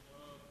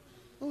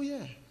 Oh,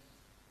 yeah.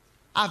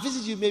 I'll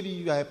visit you, maybe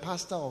you are a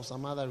pastor or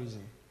some other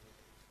reason.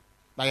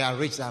 But you are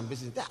rich, I'm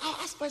visiting. I'll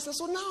ask myself,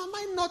 so now am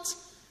I not...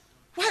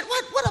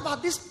 What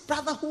about this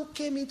brother who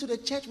came into the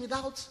church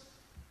without...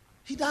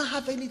 He doesn't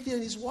have anything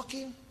and he's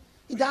walking.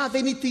 He doesn't have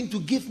anything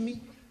to give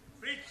me.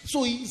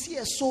 So is he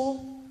a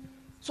soul?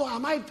 So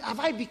have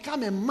I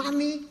become a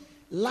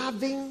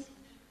money-loving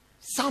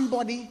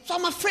somebody? So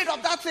I'm afraid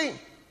of that thing.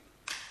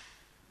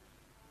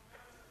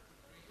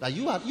 But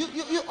you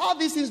all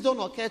these things don't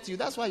occur to you.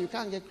 That's why you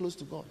can't get close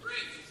to God.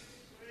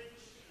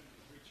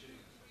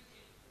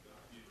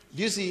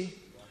 Do you see?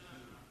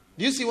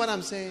 Do you see what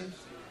I'm saying?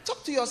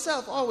 Talk to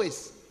yourself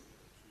always.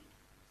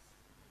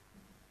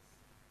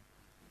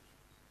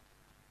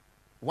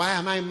 Why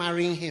am I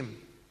marrying him?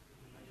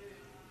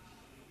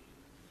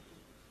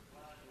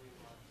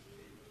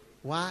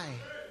 Why?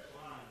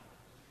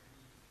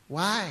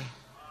 Why?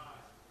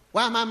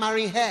 Why am I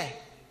marrying her?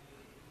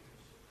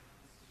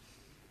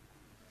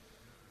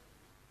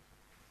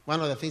 One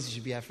of the things you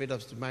should be afraid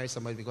of is to marry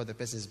somebody because the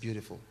person is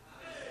beautiful.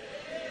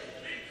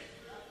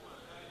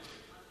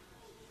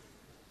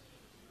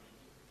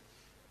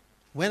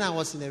 When I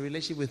was in a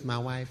relationship with my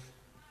wife,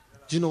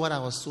 do you know what I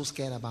was so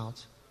scared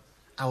about?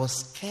 I was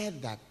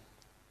scared that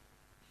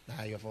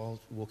you've all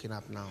woken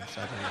up now.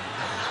 So I don't know.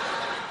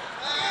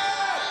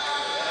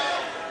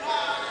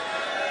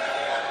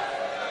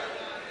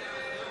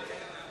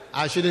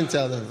 I shouldn't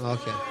tell them.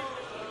 Okay.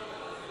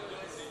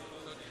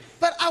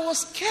 But I was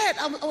scared.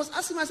 I was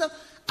asking myself,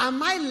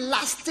 am I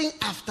lasting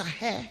after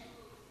her?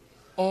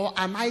 Or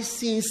am I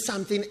seeing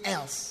something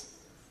else?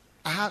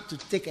 I had to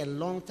take a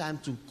long time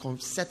to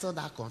settle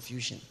that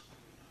confusion.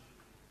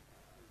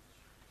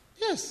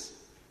 Yes.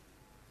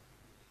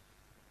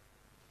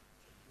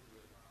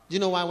 Do you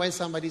know why when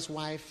somebody's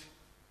wife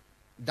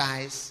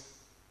dies,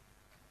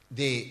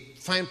 the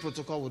fine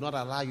protocol will not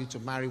allow you to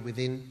marry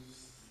within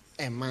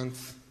a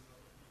month?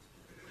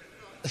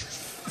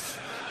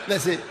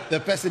 Let's say the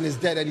person is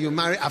dead and you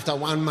marry after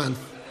 1 month.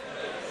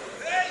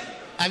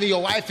 I mean,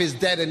 your wife is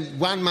dead and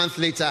 1 month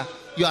later,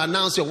 you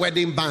announce your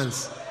wedding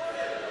banns.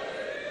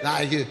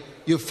 Like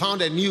you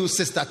found a new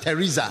sister,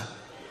 Teresa.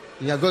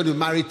 You are going to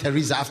marry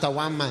Teresa after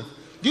 1 month.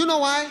 Do you know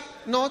why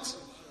not?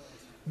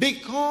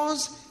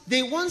 Because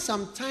they want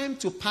some time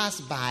to pass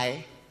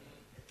by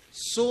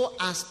so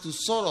as to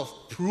sort of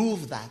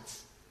prove that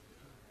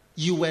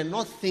you were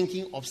not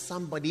thinking of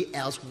somebody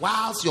else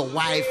whilst your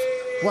wife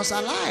was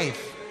alive.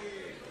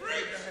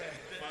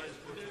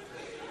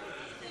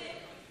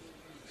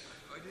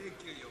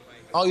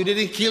 Oh, you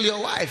didn't kill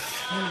your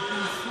wife.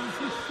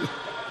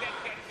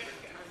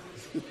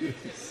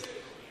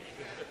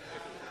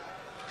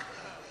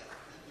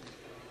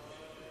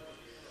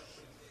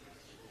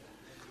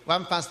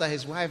 One pastor,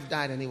 his wife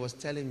died, and he was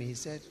telling me, he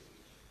said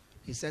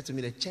to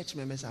me, the church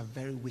members are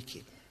very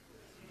wicked.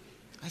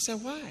 I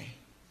said, why?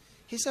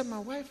 He said, my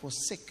wife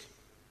was sick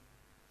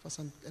for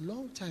a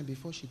long time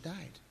before she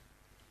died.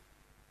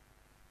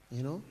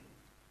 You know?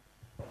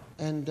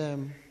 And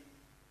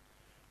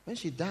when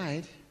she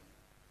died,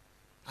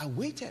 I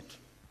waited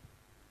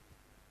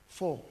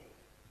 4.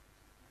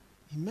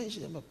 He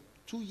mentioned about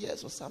 2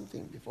 years or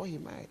something before he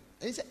married.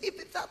 And he said,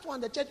 even that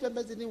one, the church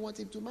members didn't want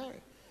him to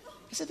marry.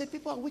 He said, the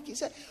people are wicked. He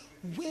said,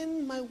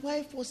 when my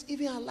wife was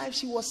even alive,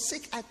 she was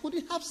sick. I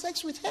couldn't have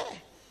sex with her.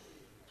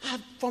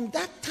 And from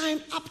that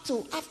time up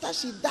to after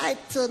she died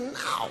till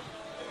now.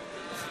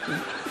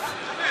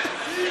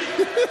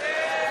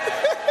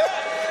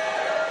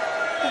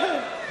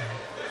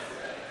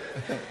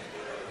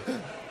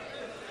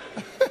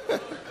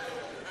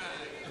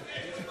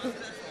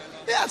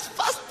 He has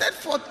fasted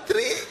for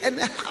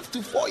 3.5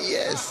 to 4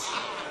 years.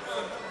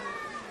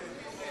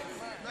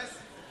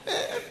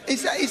 He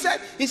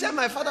said,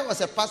 my father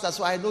was a pastor,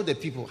 so I know the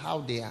people, how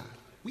they are.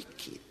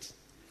 Wicked.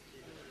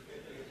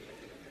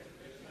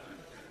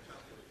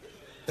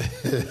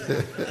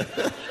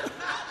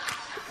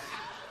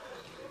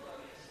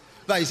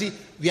 But you see,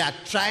 we are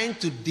trying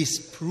to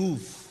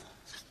disprove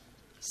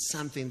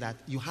something, that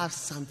you have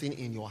something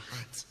in your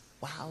heart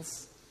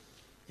whilst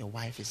your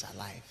wife is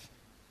alive.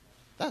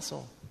 That's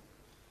all.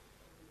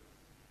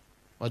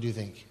 What do you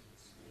think?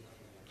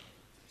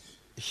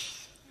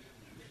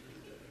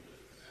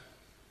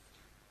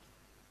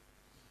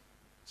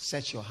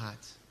 Search your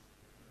heart.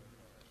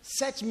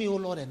 Search me, O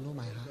Lord, and know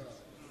my heart.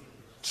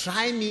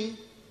 Try me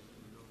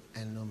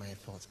and know my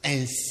thoughts.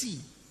 And see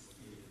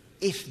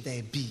if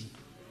there be.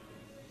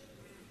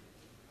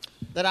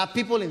 There are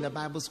people in the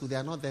Bible school, they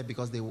are not there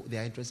because they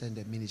are interested in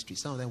the ministry.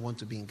 Some of them want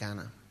to be in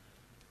Ghana.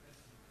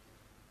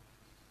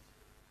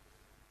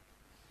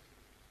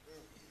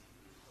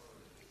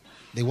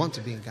 They want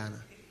to be in Ghana,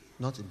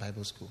 not in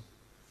Bible school.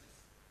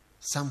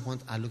 Some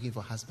are looking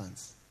for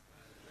husbands.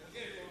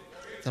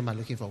 Some are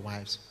looking for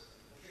wives.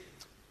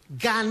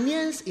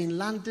 Ghanaians in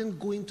London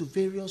going to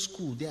various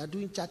schools, they are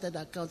doing chartered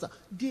accounts.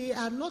 They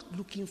are not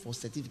looking for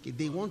certificate.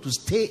 They want to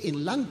stay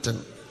in London.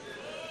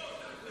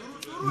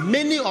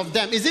 Many of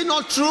them. Is it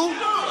not true?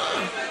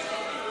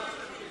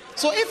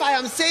 So if I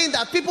am saying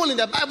that people in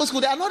the Bible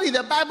school, they are not in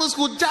the Bible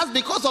school just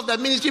because of the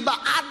ministry, but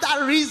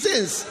other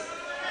reasons.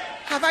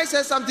 Have I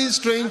said something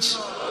strange?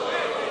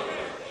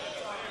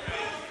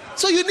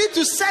 So you need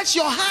to search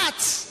your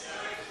heart.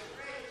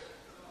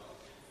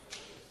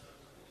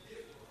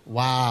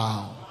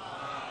 Wow.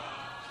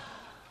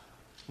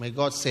 May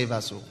God save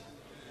us all.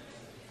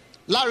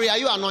 Larry, are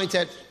you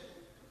anointed?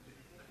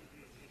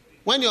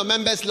 When your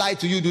members lie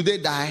to you, do they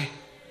die?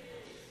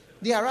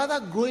 They are rather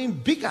growing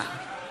bigger.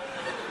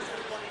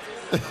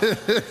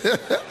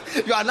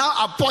 You are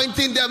now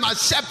appointing them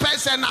as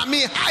shepherds and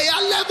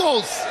higher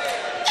levels.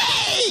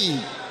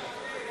 Hey!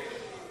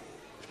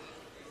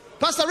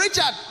 Pastor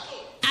Richard,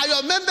 are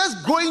your members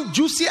growing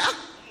juicier?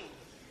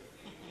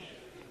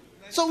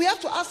 So we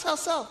have to ask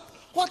ourselves,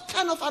 what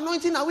kind of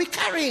anointing are we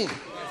carrying?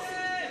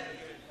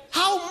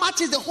 How much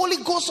is the Holy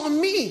Ghost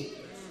on me?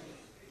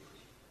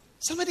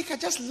 Somebody can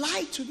just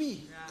lie to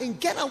me and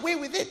get away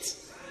with it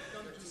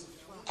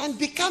and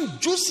become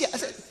juicier. I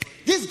said,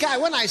 this guy,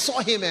 when I saw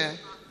him,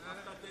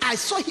 I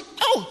saw him.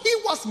 Oh, he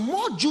was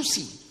more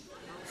juicy,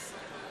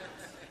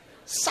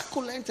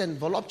 succulent and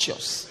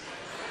voluptuous.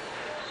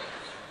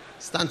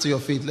 Stand to your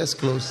feet. Let's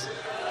close.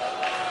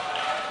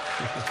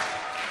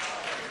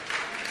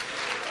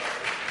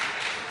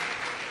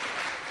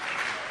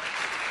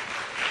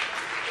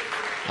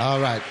 All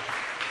right.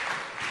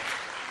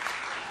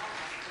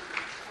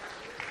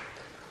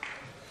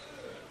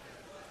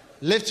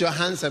 Lift your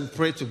hands and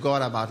pray to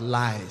God about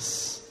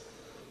lies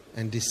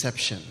and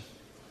deception.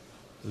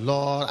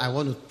 Lord, I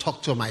want to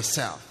talk to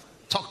myself.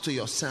 Talk to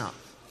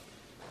yourself.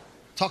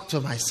 Talk to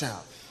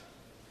myself.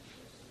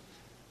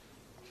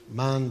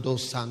 Mando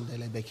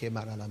sandele beke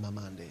marala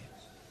mamande.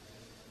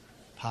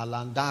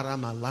 Palandara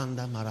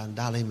malanda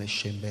marandale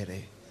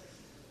meshembere.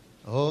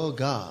 Oh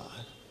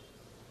God,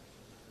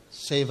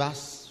 save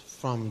us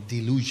from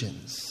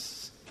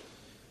delusions,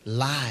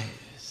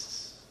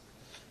 lies.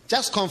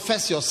 Just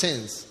confess your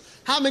sins.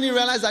 How many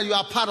realize that you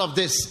are part of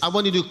this? I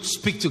want you to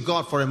speak to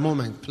God for a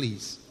moment,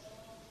 please.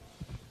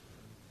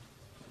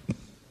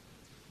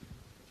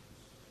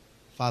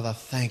 Father,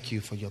 thank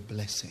you for your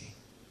blessing.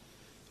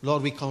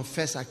 Lord, I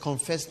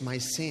confess my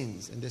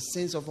sins and the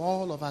sins of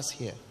all of us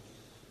here.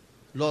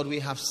 Lord, we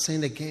have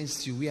sinned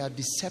against you. We are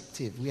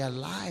deceptive. We are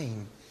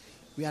lying.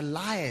 We are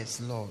liars,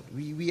 Lord.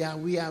 We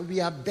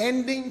are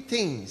bending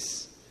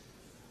things.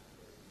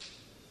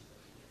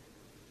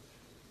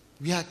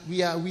 We are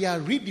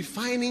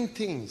redefining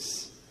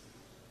things.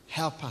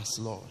 Help us,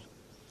 Lord,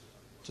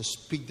 to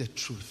speak the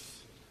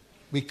truth.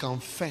 We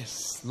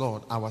confess,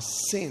 Lord, our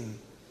sin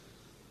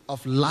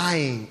of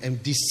lying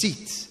and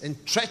deceit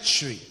and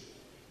treachery.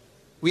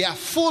 We are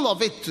full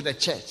of it to the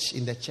church,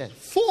 in the church,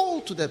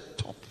 full to the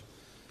top.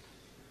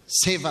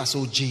 Save us,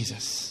 O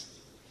Jesus,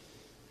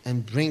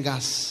 and bring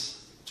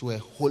us to a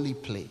holy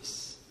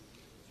place.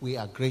 We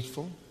are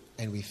grateful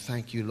and we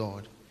thank you,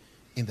 Lord,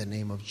 in the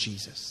name of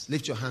Jesus.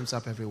 Lift your hands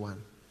up,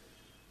 everyone.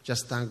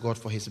 Just thank God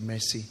for his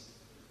mercy,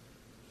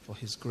 for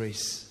his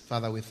grace.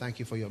 Father, we thank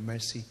you for your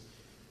mercy,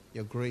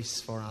 your grace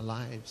for our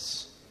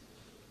lives.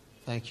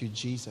 Thank you,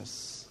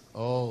 Jesus.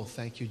 Oh,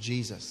 thank you,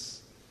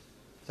 Jesus.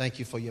 Thank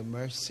you for your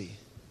mercy.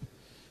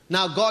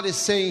 Now God is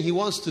saying He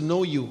wants to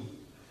know you.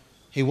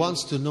 He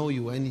wants to know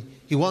you, and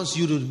He wants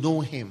you to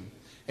know Him.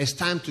 It's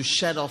time to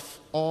shed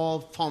off all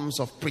forms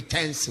of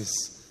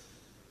pretenses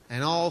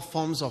and all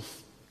forms of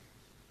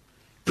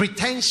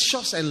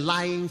pretentious and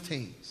lying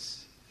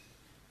things.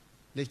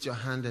 Lift your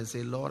hand and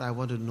say, Lord, I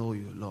want to know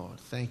you, Lord.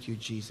 Thank you,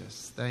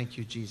 Jesus. Thank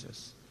you,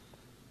 Jesus.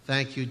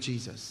 Thank you,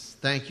 Jesus.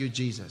 Thank you,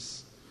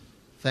 Jesus.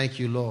 Thank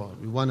you, Lord.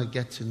 We want to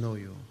get to know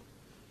you.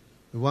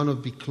 We want to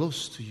be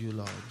close to you,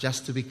 Lord.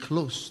 Just to be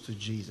close to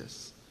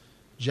Jesus.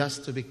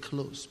 Just to be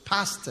close.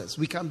 Pastors,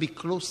 we can be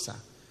closer.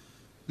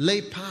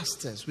 Lay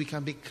pastors, we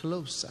can be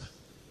closer.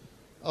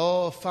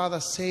 Oh, Father,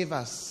 save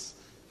us.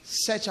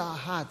 Search our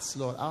hearts,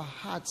 Lord. Our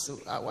hearts,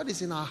 what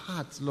is in our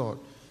hearts, Lord?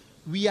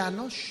 We are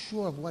not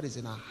sure of what is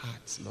in our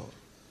hearts, Lord.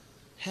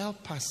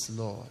 Help us,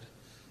 Lord.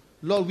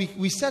 Lord,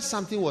 we said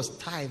something was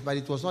tithe, but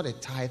it was not a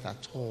tithe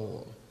at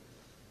all.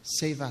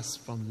 Save us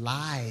from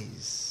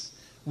lies.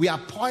 We are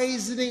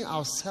poisoning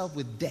ourselves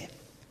with death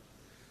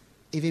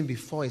even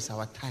before it's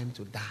our time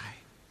to die.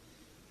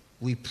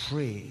 We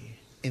pray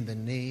in the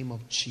name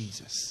of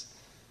Jesus.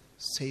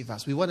 Save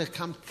us. We want to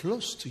come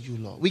close to you,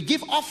 Lord. We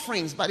give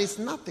offerings, but it's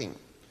nothing.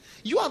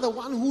 You are the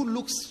one who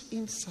looks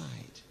inside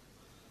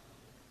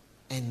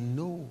and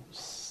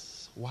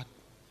knows what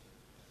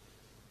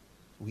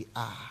we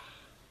are.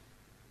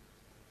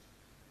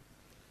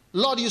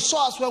 Lord, you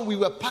saw us when we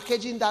were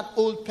packaging that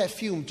old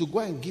perfume to go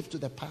and give to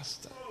the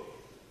pastor.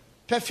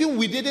 Perfume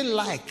we didn't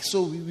like,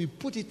 so we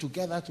put it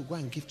together to go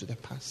and give to the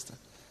pastor.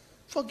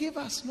 Forgive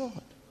us, Lord.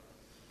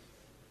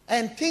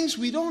 And things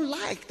we don't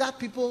like that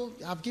people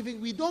have given,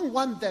 we don't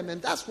want them,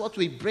 and that's what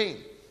we bring.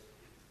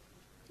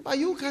 But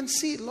you can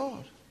see,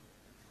 Lord.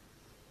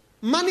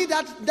 Money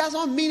that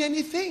doesn't mean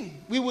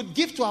anything, we would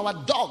give to our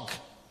dog.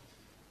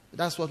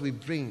 That's what we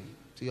bring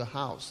to your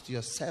house, to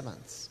your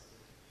servants.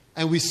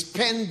 And we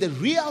spend the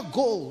real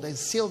gold and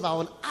silver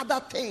on other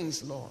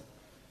things, Lord.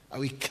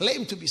 And we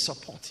claim to be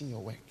supporting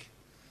your work.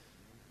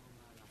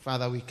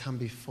 Father, we come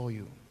before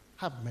you.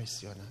 Have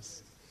mercy on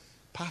us.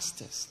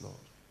 Pastors, Lord.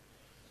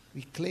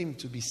 We claim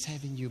to be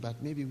serving you,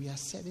 but maybe we are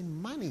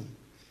serving money.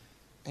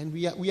 And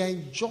we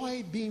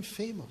enjoy being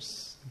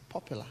famous and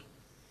popular.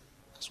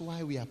 That's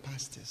why we are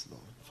pastors,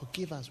 Lord.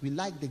 Forgive us. We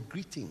like the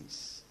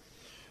greetings.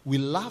 We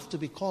love to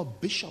be called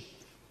bishop,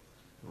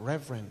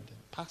 reverend,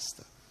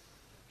 pastor.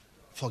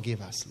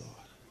 Forgive us,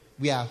 Lord.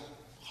 We are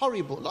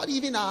horrible. Lord,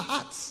 even our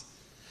hearts.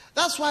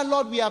 That's why,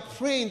 Lord, we are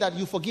praying that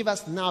you forgive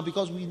us now,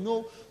 because we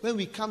know when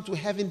we come to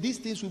heaven, these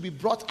things will be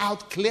brought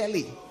out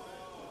clearly.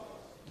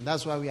 And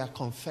that's why we are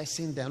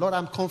confessing them. Lord,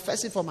 I'm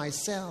confessing for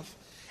myself,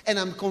 and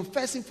I'm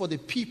confessing for the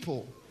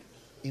people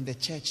in the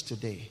church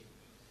today.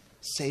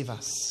 Save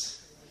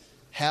us.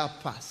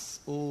 Help us.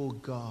 Oh,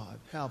 God,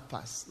 help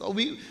us. Lord,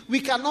 we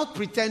cannot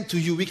pretend to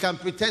you. We can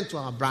pretend to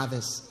our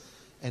brothers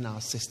and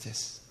our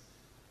sisters.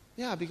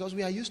 Yeah, because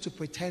we are used to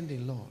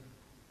pretending, Lord.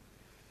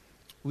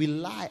 We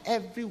lie.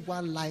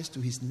 Everyone lies to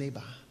his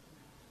neighbor.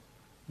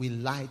 We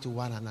lie to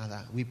one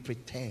another. We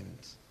pretend.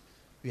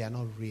 We are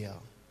not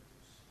real.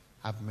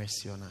 Have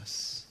mercy on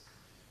us.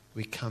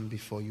 We come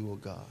before you, O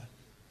God.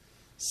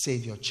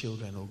 Save your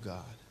children, O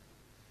God.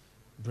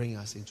 Bring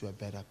us into a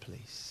better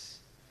place.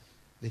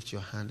 Lift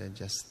your hand and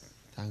just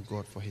thank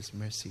God for his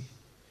mercy,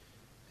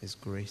 his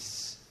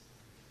grace,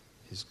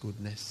 his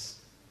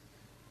goodness.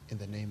 In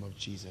the name of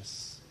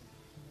Jesus.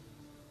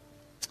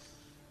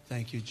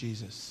 Thank you,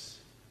 Jesus.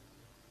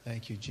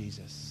 Thank you,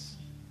 Jesus.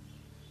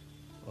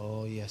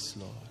 Oh, yes,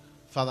 Lord.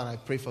 Father, I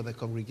pray for the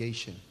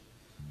congregation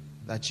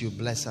that you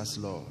bless us,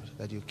 Lord,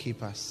 that you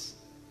keep us,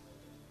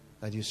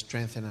 that you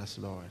strengthen us,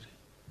 Lord.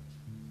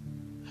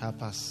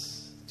 Help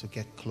us to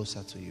get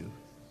closer to you,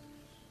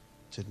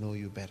 to know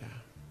you better.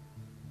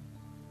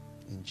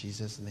 In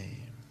Jesus'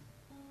 name,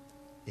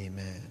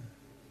 amen.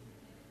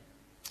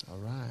 All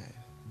right.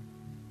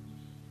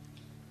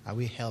 Are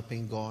we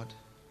helping God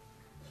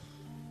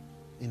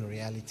in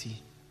reality?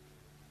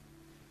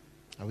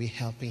 Are we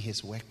helping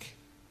his work?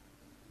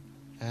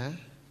 Huh?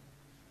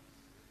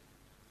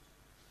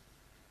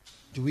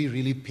 Do we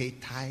really pay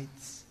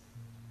tithes?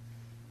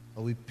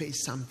 Or we pay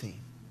something?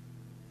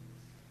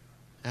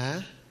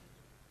 Huh?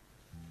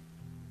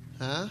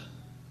 Huh?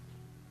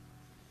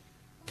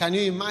 Can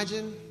you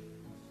imagine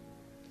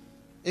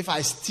if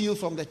I steal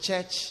from the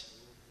church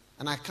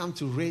and I come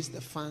to raise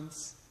the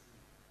funds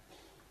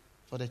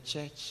for the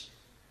church?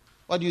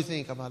 What do you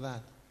think about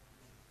that?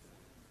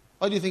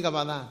 What do you think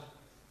about that?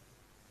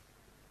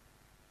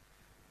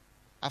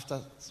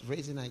 After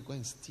raising, I go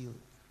and steal.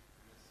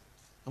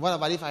 And what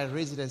about if I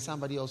raise it and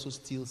somebody also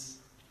steals?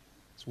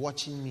 It's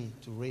watching me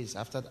to raise.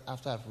 After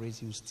I've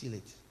raised, you steal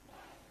it.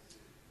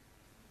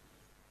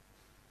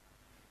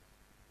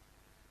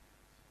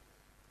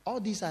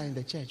 All these are in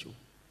the church. Oh.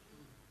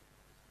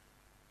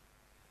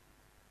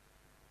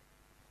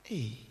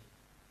 Hey.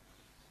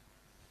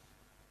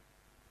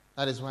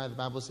 That is why the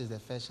Bible says the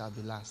first shall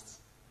be last.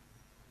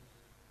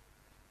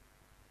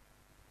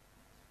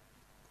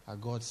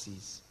 But God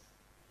sees.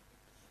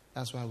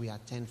 That's why we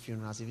attend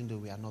funerals, even though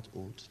we are not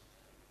old.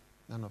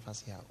 None of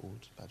us here are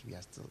old, but we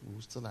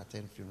will still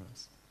attend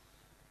funerals.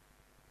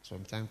 So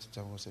from time to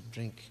time, we'll say,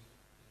 drink.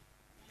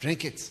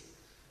 Drink it.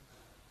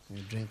 And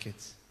you drink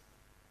it.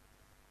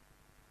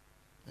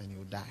 And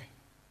you'll die.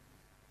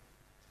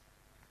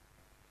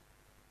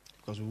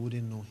 Because we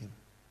wouldn't know him.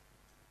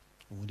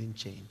 We wouldn't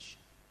change.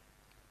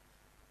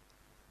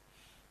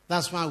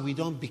 That's why we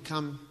don't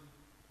become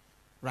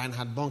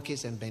Reinhard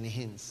Bonnke and Benny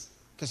Hinn.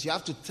 Because you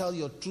have to tell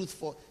your truth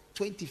for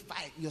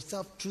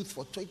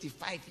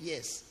 25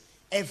 years.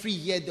 Every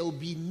year there will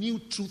be new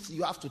truth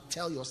you have to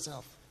tell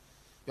yourself.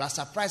 You are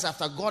surprised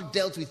after God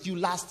dealt with you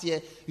last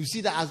year. You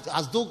see that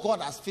as though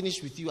God has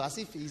finished with you, as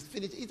if he's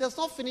finished. It has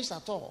not finished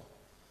at all.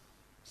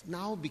 It's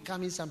now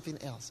becoming something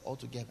else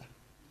altogether.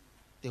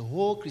 The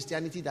whole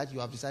Christianity that you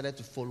have decided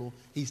to follow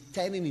is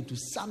turning into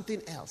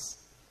something else.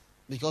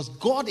 Because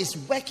God is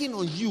working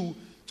on you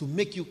to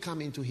make you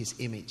come into his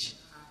image.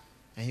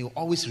 And he will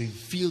always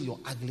reveal your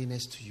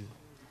ugliness to you.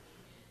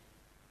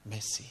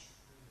 Mercy.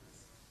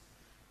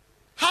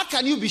 How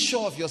can you be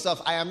sure of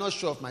yourself? I am not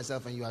sure of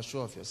myself and you are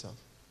sure of yourself.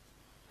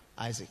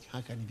 Isaac,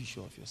 how can you be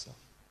sure of yourself?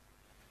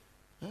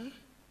 Huh?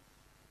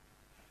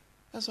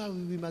 That's why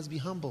we must be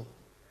humble.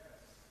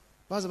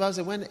 What's the Bible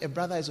say? When a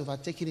brother is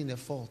overtaken in a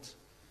fault,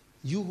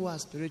 you who are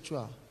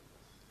spiritual,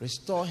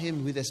 restore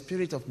him with a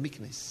spirit of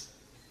meekness,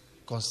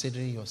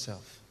 considering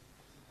yourself.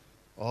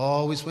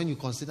 Always when you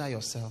consider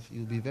yourself,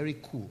 you'll be very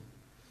cool.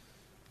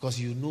 Because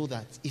you know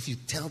that if you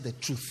tell the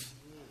truth,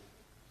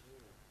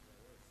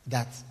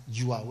 that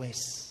you are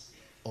worse,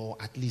 or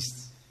at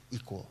least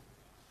equal.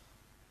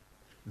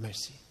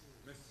 Mercy.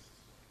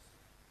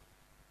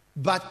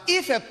 But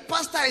if a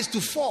pastor is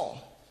to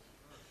fall,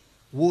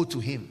 woe to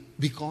him,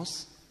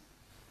 because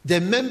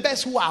the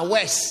members who are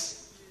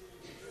worse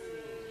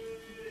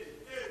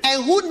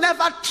and who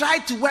never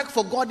tried to work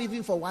for God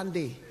even for one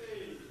day,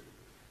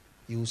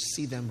 you will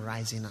see them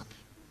rising up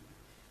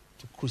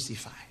to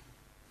crucify,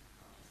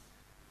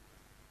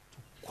 to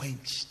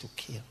quench, to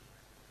kill.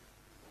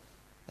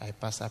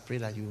 Pastor, I pray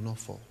that you will not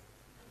fall,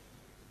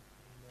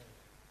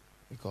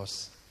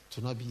 because it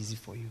will not be easy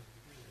for you.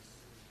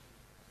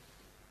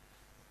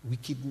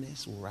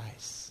 Wickedness will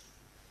rise.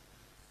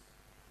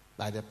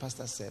 Like the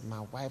pastor said,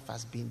 my wife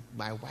has been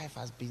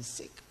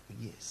sick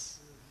for years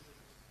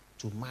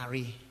to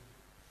marry.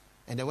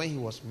 And then when he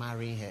was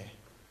marrying her,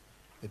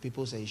 the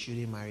people said he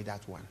shouldn't marry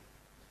that one.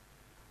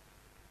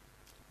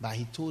 But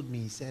he told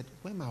me, he said,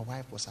 when my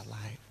wife was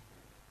alive,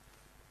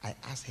 I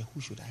asked her, who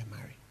should I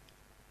marry?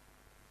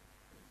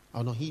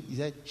 Oh no, he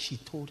said, she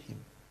told him.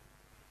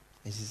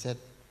 And she said,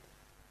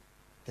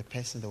 the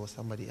person, there was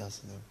somebody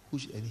else.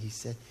 And he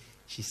said,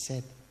 she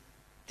said,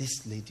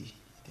 this lady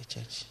in the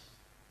church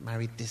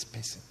married this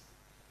person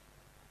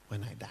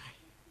when I die.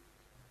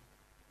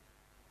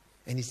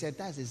 And he said,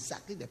 that's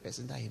exactly the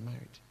person that he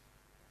married.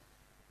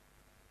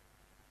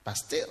 But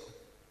still,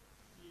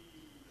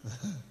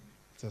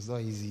 it was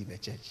not easy in the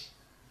church.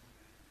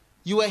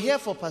 You were here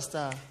for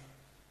Pastor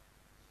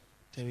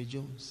Terry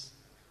Jones.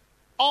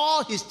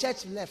 All his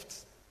church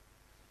left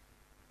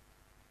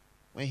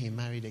when he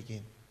married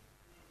again.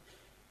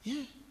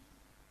 Yeah.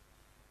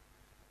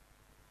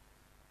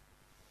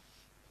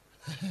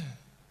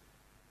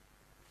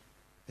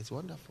 It's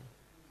wonderful.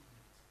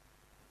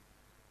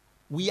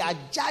 We are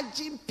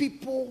judging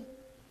people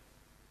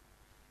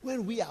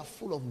when we are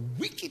full of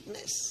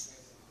wickedness.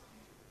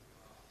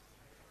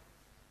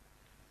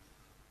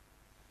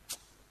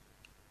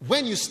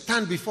 When you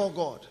stand before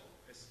God,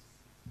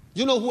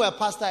 you know who a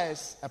pastor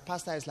is? A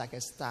pastor is like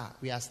a star.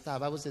 We are star.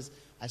 The Bible says,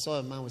 I saw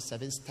a man with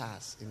 7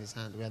 stars in his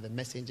hand. We are the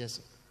messengers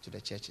to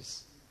the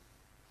churches.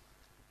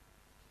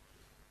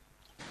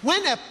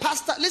 When a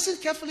pastor,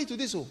 listen carefully to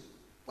this.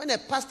 When a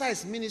pastor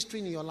is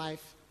ministering in your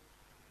life,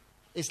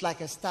 it's like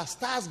a star.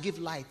 Stars give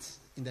light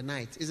in the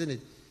night, isn't it?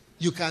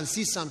 You can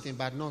see something,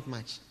 but not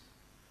much.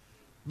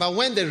 But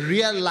when the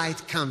real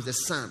light comes, the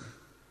sun,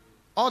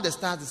 all the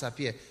stars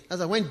disappear. That's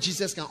why when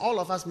Jesus comes, all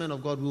of us men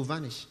of God will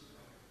vanish.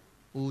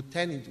 We will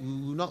turn it, we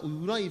will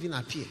not even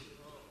appear.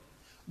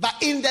 But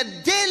in the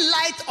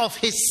daylight of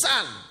his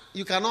sun,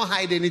 you cannot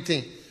hide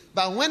anything.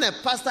 But when a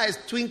pastor is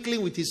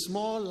twinkling with his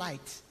small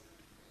light,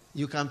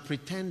 you can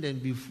pretend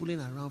and be fooling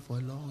around for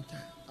a long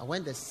time. And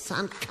when the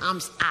sun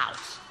comes out,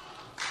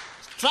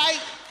 try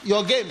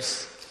your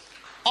games.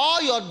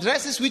 All your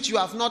dresses which you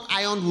have not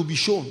ironed will be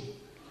shown.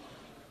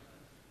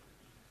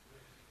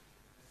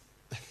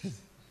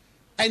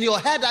 And your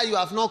hair that you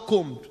have not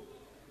combed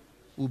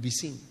will be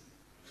seen.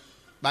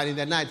 But in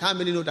the night, how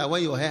many know that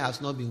when your hair has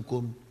not been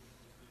combed,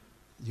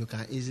 you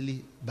can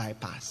easily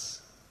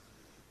bypass?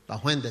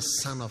 But when the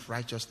sun of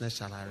righteousness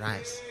shall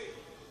arise,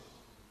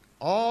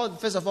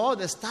 first of all,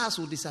 the stars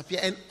will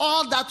disappear, and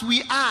all that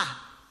we are.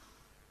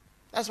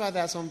 That's why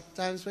there are some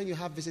times when you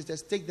have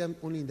visitors, take them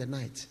only in the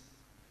night.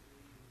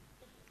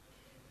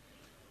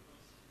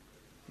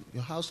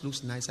 Your house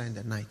looks nicer in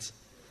the night.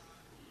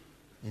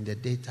 In the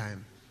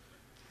daytime,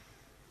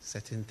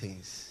 certain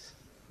things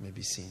may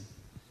be seen.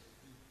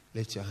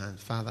 Lift your hand.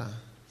 Father,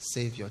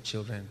 save your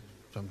children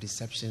from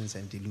deceptions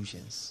and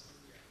delusions.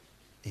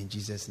 In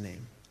Jesus'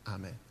 name,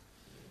 amen.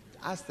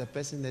 Ask the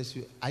person next to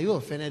you, are you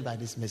offended by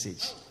this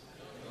message?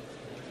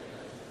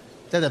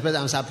 Tell the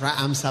person,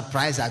 I'm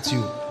surprised at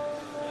you.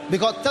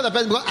 Tell the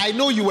person, because I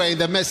know you were in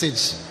the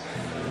message.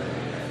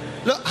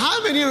 Look,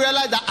 how many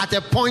realize that at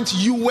a point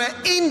you were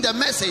in the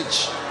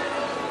message?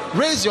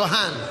 Raise your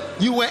hand.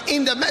 You were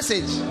in the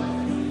message.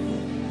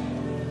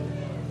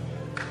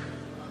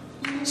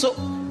 So,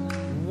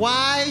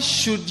 why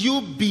should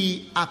you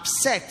be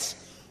upset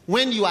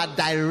when you are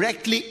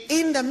directly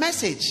in the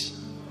message?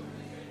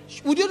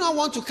 Would you not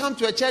want to come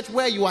to a church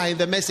where you are in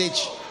the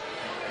message,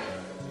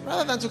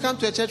 rather than to come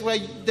to a church where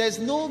there's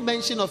no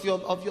mention of you?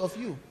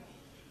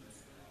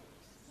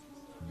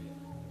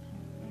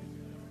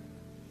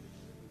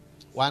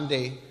 One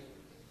day,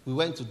 we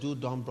went to do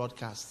dawn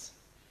broadcasts,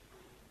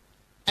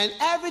 and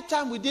every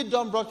time we did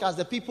dawn broadcasts,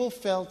 the people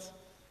felt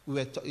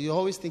you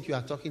always think you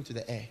are talking to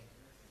the air.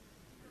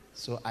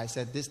 So I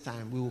said, this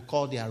time we will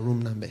call their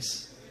room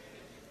numbers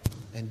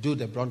and do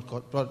the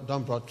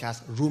dawn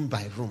broadcast room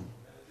by room.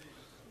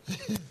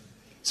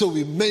 So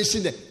we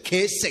mentioned the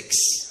K6.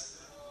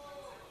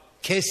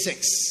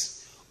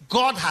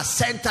 God has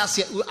sent us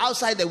here. We're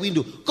outside the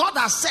window. God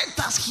has sent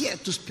us here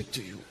to speak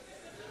to you.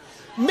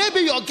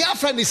 Maybe your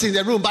girlfriend is in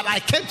the room, but I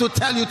came to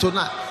tell you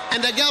tonight.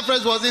 And the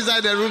girlfriend was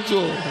inside the room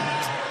too.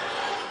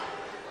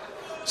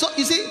 So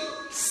you see,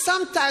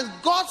 sometimes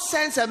God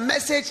sends a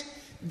message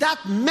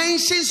that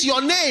mentions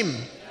your name,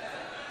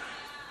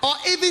 or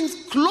even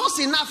close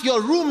enough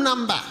your room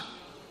number.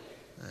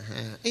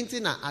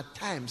 At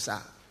times,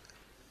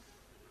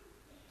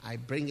 I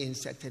bring in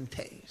certain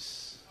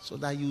things so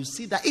that you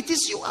see that it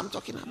is you I'm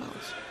talking about.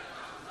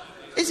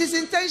 It is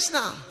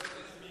intentional,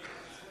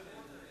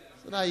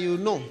 so that you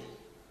know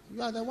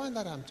you are the one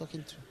that I'm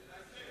talking to.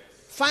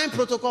 Fine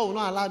protocol will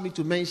not allow me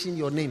to mention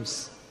your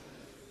names,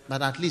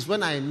 but at least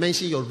when I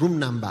mention your room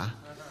number,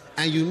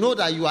 and you know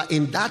that you are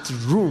in that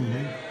room,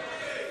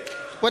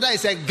 whether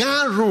it's a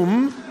Gan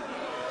room,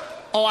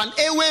 or an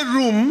Ewe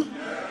room,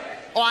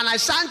 or an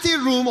Ashanti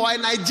room, or a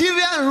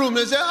Nigerian room,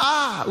 they say,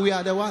 we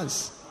are the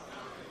ones.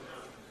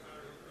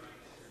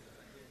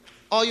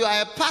 Or you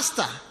are a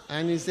pastor,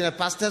 and it's in a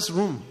pastor's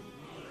room.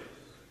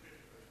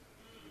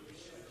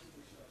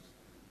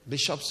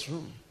 Bishop's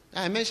room.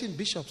 I mentioned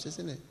bishops,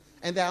 isn't it?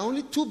 And there are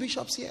only 2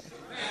 bishops here.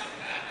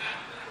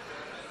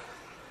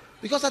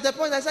 Because at the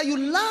point I said, you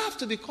love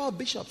to be called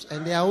bishops,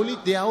 and there are only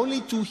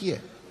 2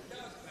 here.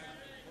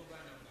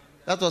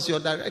 That was your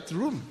direct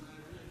room.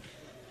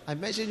 I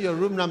mentioned your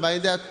room number,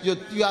 and that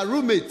you are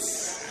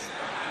roommates.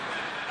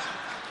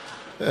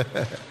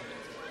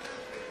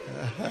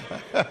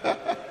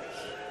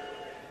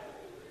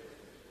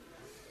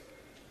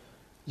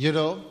 You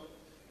know,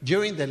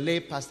 during the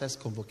lay pastor's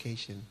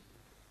convocation,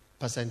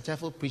 Pastor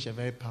Ntefo preached a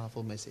very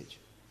powerful message.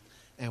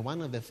 And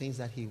one of the things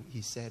that he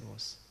said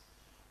was,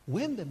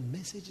 when the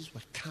messages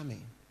were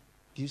coming,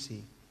 do you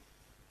see,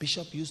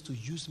 Bishop used to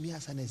use me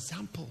as an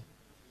example.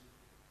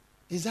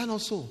 Is that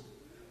not so?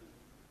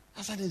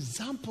 As an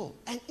example.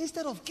 And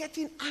instead of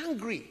getting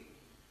angry,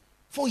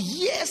 for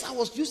years I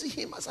was using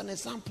him as an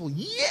example.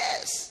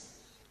 Years.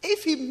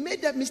 If he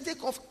made the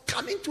mistake of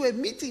coming to a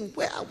meeting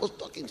where I was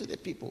talking to the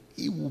people,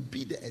 he would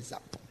be the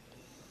example.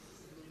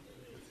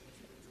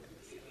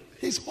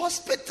 His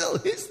hospital,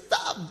 his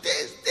staff,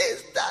 this,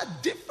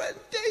 that, different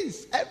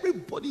things.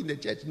 Everybody in the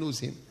church knows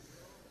him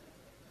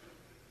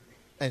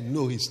and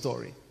know his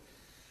story.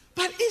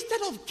 But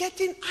instead of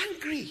getting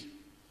angry,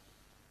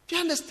 do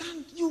you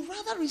understand? You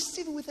rather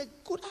receive it with a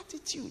good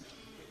attitude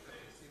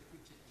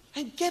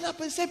and get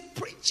up and say,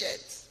 preach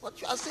it. What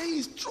you are saying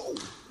is true.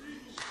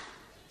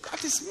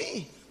 That is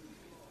me.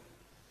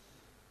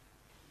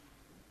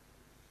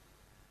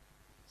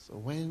 So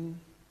when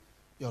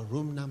your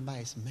room number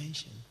is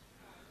mentioned,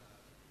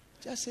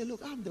 just say,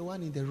 look, I'm the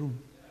one in the room,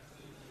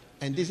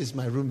 and this is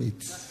my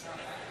roommate.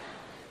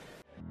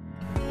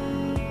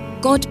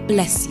 God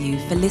bless you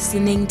for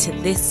listening to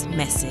this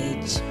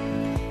message.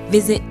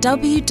 Visit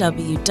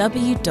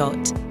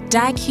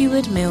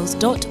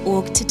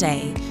www.daghewardmills.org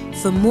today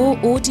for more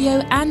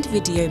audio and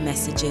video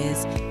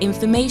messages,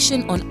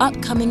 information on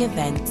upcoming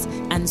events,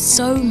 and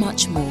so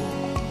much more.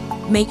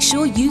 Make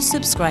sure you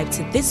subscribe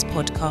to this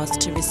podcast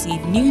to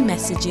receive new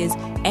messages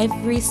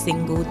every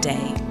single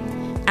day.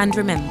 And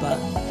remember,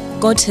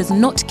 God has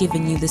not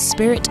given you the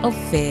spirit of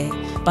fear,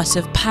 but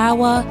of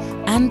power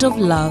and of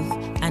love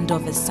and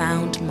of a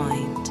sound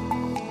mind.